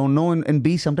of us don't know, and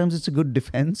B, sometimes it's a good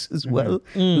defense as well.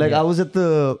 I was at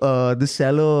the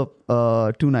Cellar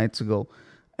 2 nights ago,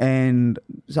 and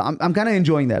so I'm kind of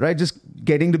enjoying that, right? Just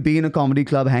getting to be in a comedy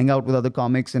club, hang out with other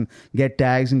comics, and get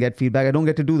tags and get feedback. I don't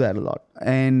get to do that a lot.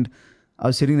 And I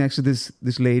was sitting next to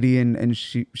this lady, and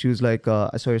she was like,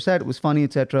 "I saw your set; it was funny,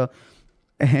 etc."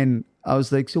 And I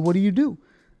was like, "So what do you do?"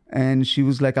 And she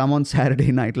was like, "I'm on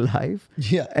Saturday Night Live."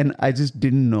 Yeah. And I just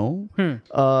didn't know.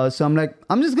 So I'm like,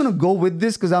 I'm just going to go with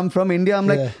this because I'm from India. I'm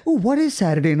like, oh, what is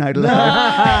Saturday Night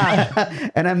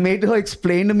Live? And I made her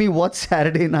explain to me what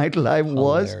Saturday Night Live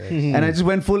was. And I just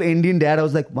went full Indian dad. I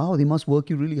was like, wow, they must work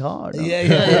you really hard.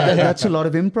 Yeah. That's a lot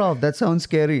of improv. That sounds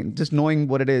scary, just knowing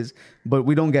what it is. But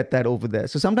we don't get that over there.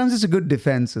 So sometimes it's a good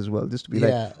defense as well, just to be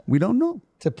like, we don't know.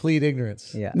 To plead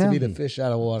ignorance. Yeah. To be the fish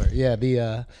out of water. Yeah.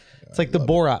 It's like the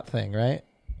Borat thing, right?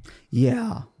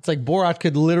 Yeah. It's like Borat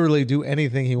could literally do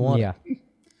anything he wanted. Yeah.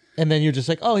 And then you're just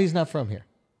like, oh, he's not from here.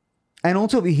 And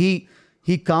also he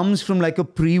comes from like a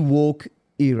pre-woke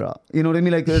era. You know what I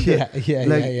mean? Like,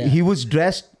 he was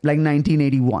dressed like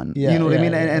 1981. Yeah, you know what I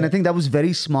mean? yeah, And I think that was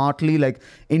very smartly, like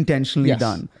intentionally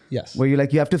done. Yes. Where you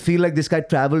have to feel like this guy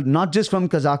traveled not just from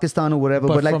Kazakhstan or whatever,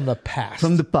 but like from the past.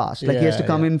 From the past. Like he has to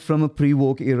come in from a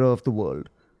pre-woke era of the world.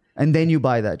 And then you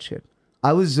buy that shit.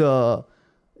 I was,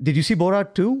 did you see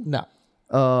Borat 2? No.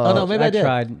 No, maybe I did.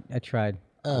 I tried.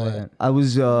 I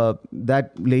was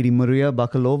that lady Maria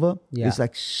Bakalova is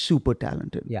like super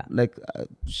talented. Yeah, like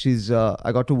she's.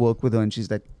 I got to work with her, and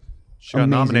she's like. She got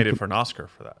nominated for an Oscar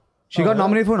for that. She got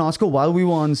nominated for an Oscar while we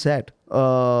were on set.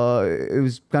 It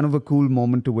was kind of a cool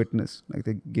moment to witness. Like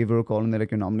they gave her a call, and they're like,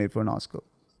 "You're nominated for an Oscar."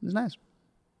 It was nice.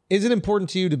 Is it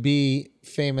important to you to be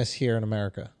famous here in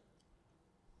America?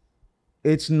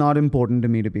 It's not important to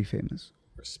me to be famous.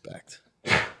 Respect.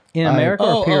 In America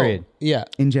or period? Yeah.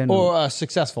 In general. Or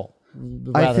successful.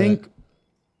 I think...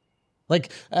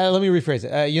 Like, let me rephrase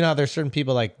it. You know, there's certain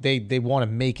people like they want to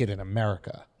make it in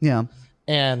America. Yeah.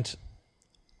 And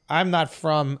I'm not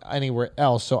from anywhere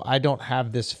else, so I don't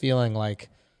have this feeling like,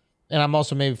 and I'm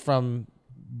also maybe from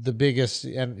the biggest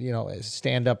and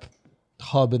stand-up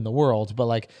hub in the world, but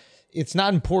like, it's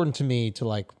not important to me to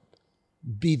like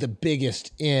be the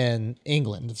biggest in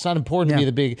England. It's not important to be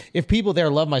the big. If people there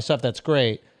love my stuff, that's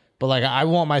great. But like, I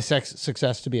want my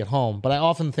success to be at home. But I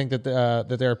often think that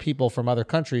that there are people from other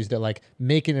countries that like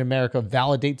making it in America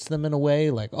validates them in a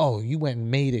way. Like, oh, you went and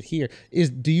made it here.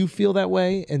 Do you feel that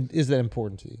way? And is that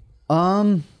important to you?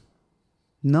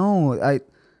 No,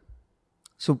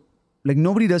 so like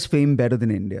nobody does fame better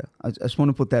than India. I just want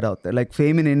to put that out there. Like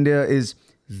fame in India is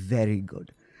very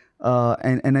good.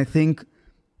 And I think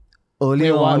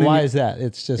earlier on... Why is that?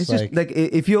 It's just like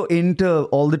if you're into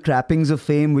all the trappings of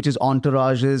fame, which is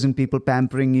entourages and people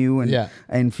pampering you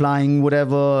and flying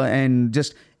whatever, and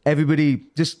just everybody,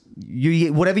 just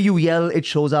whatever you yell, it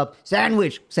shows up.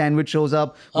 Sandwich shows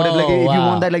up. Whatever. If you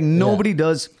want that, like nobody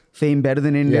does fame better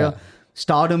than India. Yeah.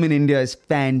 Stardom in India is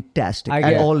fantastic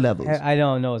at all levels. I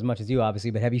don't know as much as you, obviously,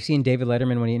 but have you seen David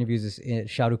Letterman when he interviews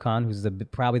Shah Rukh Khan, who's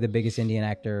probably the biggest Indian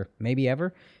actor maybe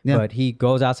ever? Yeah. But he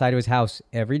goes outside of his house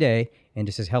every day and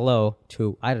just says hello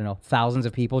to, I don't know, thousands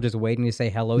of people just waiting to say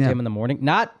hello to him in the morning.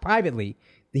 Not privately.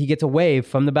 He gets a wave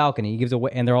from the balcony. He gives a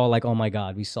wave, and they're all like, oh my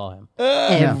God, we saw him.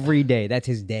 Every day. That's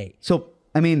his day. So,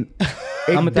 I mean,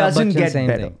 it doesn't get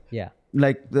better. Yeah.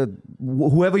 like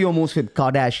whoever your most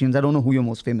Kardashians, I don't know who your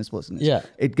most famous person is. Yeah.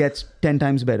 It gets 10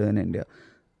 times better in India.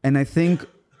 And I think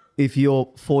if you're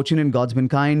fortunate and God's been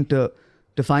kind to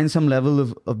find some level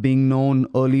of being known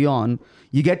early on,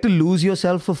 you get to lose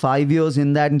yourself for 5 years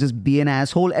in that and just be an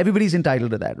asshole. Everybody's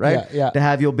entitled to that, right? Yeah. To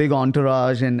have your big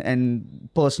entourage and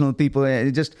personal people,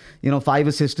 and just, 5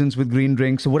 assistants with green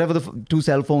drinks or whatever, 2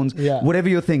 cell phones, whatever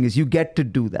your thing is, you get to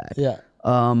do that. Yeah.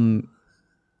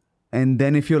 And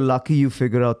then if you're lucky, you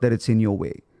figure out that it's in your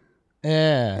way.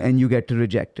 Yeah. And you get to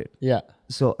reject it. Yeah.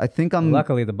 So I think I'm...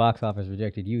 Luckily, the box office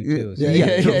rejected you too. So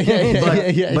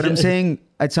But I'm saying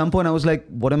at some point I was like,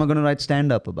 what am I going to write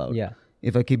stand-up about? Yeah.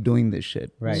 If I keep doing this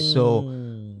shit. Right. So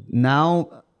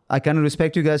now I kind of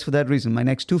respect you guys for that reason. My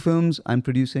next 2 films, I'm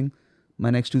producing. My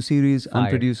next 2 series, I'm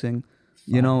producing.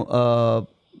 My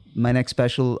next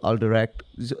special, I'll direct.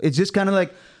 It's just kind of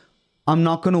like, I'm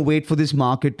not going to wait for this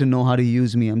market to know how to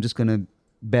use me. I'm just going to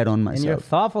bet on myself. And you're a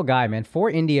thoughtful guy, man. For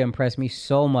India impressed me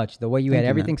so much. The way you had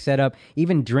everything set up,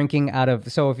 even drinking out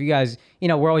of... So if you guys,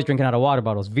 we're always drinking out of water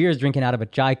bottles. Veer's drinking out of a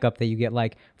chai cup that you get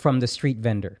like from the street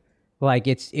vendor. Like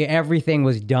everything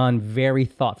was done very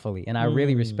thoughtfully, and I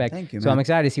really respect. Thank you, so man. I'm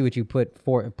excited to see what you put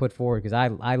forward because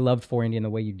I loved For India and the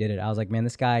way you did it. I was like, man,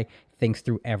 this guy thinks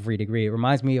through every degree. It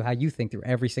reminds me of how you think through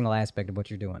every single aspect of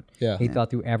what you're doing. Yeah. He thought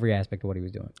through every aspect of what he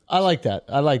was doing. I like that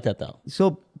though.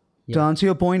 So to answer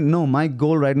your point, no, my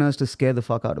goal right now is to scare the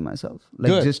fuck out of myself.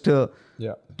 Like Good. just to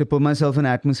put myself in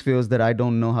atmospheres that I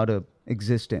don't know how to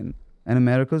exist in. And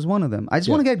America is one of them. I just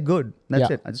want to get good. That's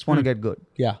it. I just want to get good.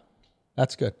 Yeah.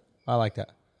 That's good. I like that.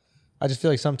 I just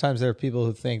feel like sometimes there are people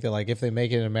who think that like if they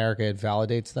make it in America, it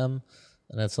validates them.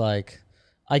 And it's like,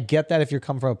 I get that if you're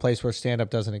coming from a place where stand-up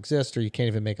doesn't exist or you can't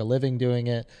even make a living doing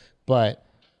it. But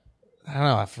I don't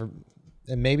know,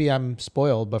 and maybe I'm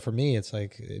spoiled, but for me, it's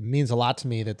like, it means a lot to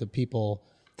me that the people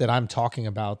that I'm talking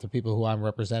about, the people who I'm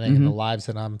representing and the lives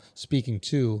that I'm speaking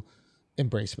to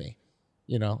embrace me.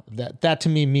 That to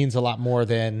me means a lot more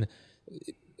than...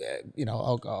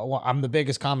 I'm the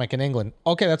biggest comic in England.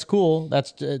 Okay, that's cool.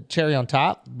 That's cherry on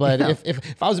top. But if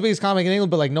I was the biggest comic in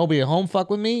England, but like nobody at home fuck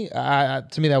with me, to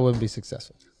me that wouldn't be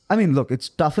successful. I mean, look, it's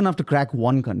tough enough to crack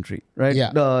one country, right?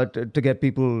 Yeah. To get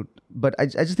people, but I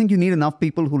just think you need enough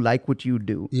people who like what you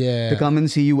do to come and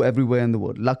see you everywhere in the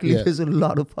world. Luckily, there's a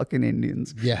lot of fucking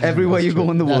Indians everywhere you go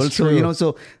in the world. That's true.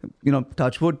 So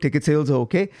touch wood, ticket sales are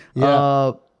okay.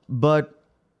 Yeah. But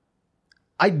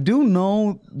I do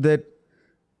know that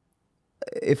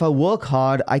if I work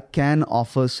hard, I can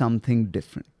offer something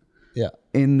different. Yeah.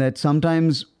 In that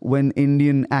sometimes when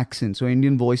Indian accents or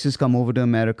Indian voices come over to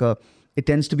America, it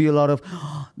tends to be a lot of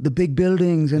the big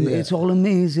buildings and it's all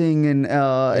amazing and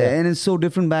it's so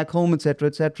different back home, etc.,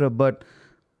 etc. But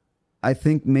I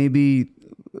think maybe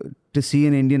to see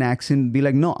an Indian accent be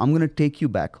like, no, I'm going to take you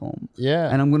back home. Yeah.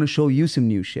 And I'm going to show you some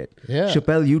new shit. Yeah.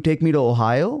 Chappelle, you take me to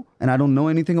Ohio and I don't know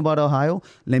anything about Ohio.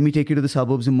 Let me take you to the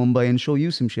suburbs in Mumbai and show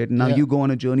you some shit. And now you go on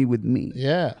a journey with me.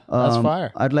 Yeah. That's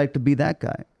fire. I'd like to be that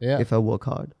guy if I work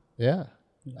hard. Yeah.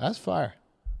 That's fire.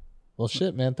 Well,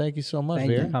 shit, man. Thank you so much, Thank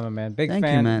you Veer. for coming, man. Big Thank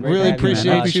fan. you, man. Great Really to have you,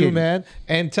 man. appreciate you, it. man.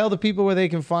 And tell the people where they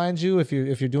can find you if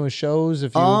you're doing shows,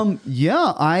 if you I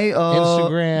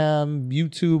Instagram,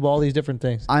 YouTube, all these different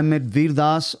things. I'm at Veer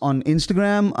Das on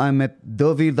Instagram. I'm at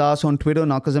the Veer Das on Twitter,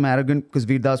 not because I'm arrogant, because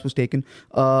Veer Das was taken.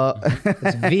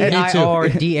 It's VIRDAS.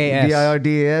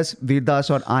 VIRDAS.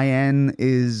 VeerDas.in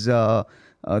is the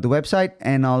website,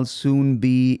 and I'll soon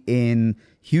be in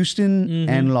Houston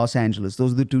and Los Angeles.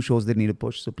 Those are the 2 shows that need a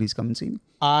push, so please come and see me.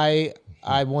 I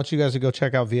want you guys to go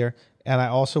check out Veer, and I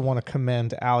also want to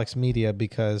commend Alex Media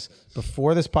because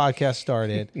before this podcast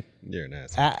started, You're an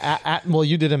ass. well,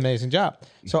 you did an amazing job.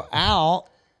 So Al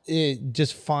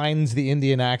just finds the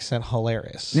Indian accent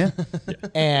hilarious. Yeah.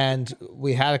 And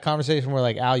we had a conversation where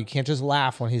like, Al, you can't just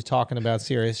laugh when he's talking about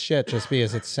serious shit just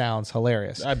because it sounds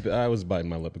hilarious. I was biting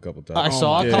my lip a couple times. I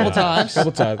saw a couple times.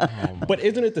 couple times. But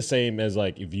isn't it the same as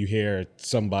like if you hear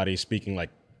somebody speaking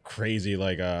like crazy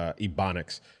like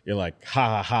Ebonics, you're like,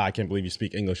 ha ha ha, I can't believe you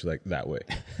speak English like that way.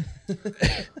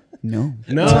 No.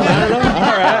 No, I don't know.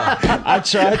 All right. I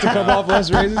tried to come off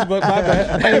less racist, but my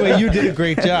bad. Anyway, you did a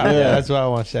great job. Yeah, that's what I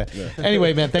want to say. Yeah.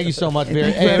 Anyway, man, thank you so much, Veer.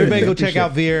 Hey, everybody go check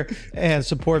out Veer and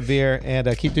support Veer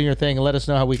and keep doing your thing and let us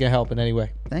know how we can help in any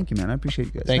way. Thank you, man. I appreciate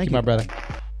you guys. Thank you, my brother.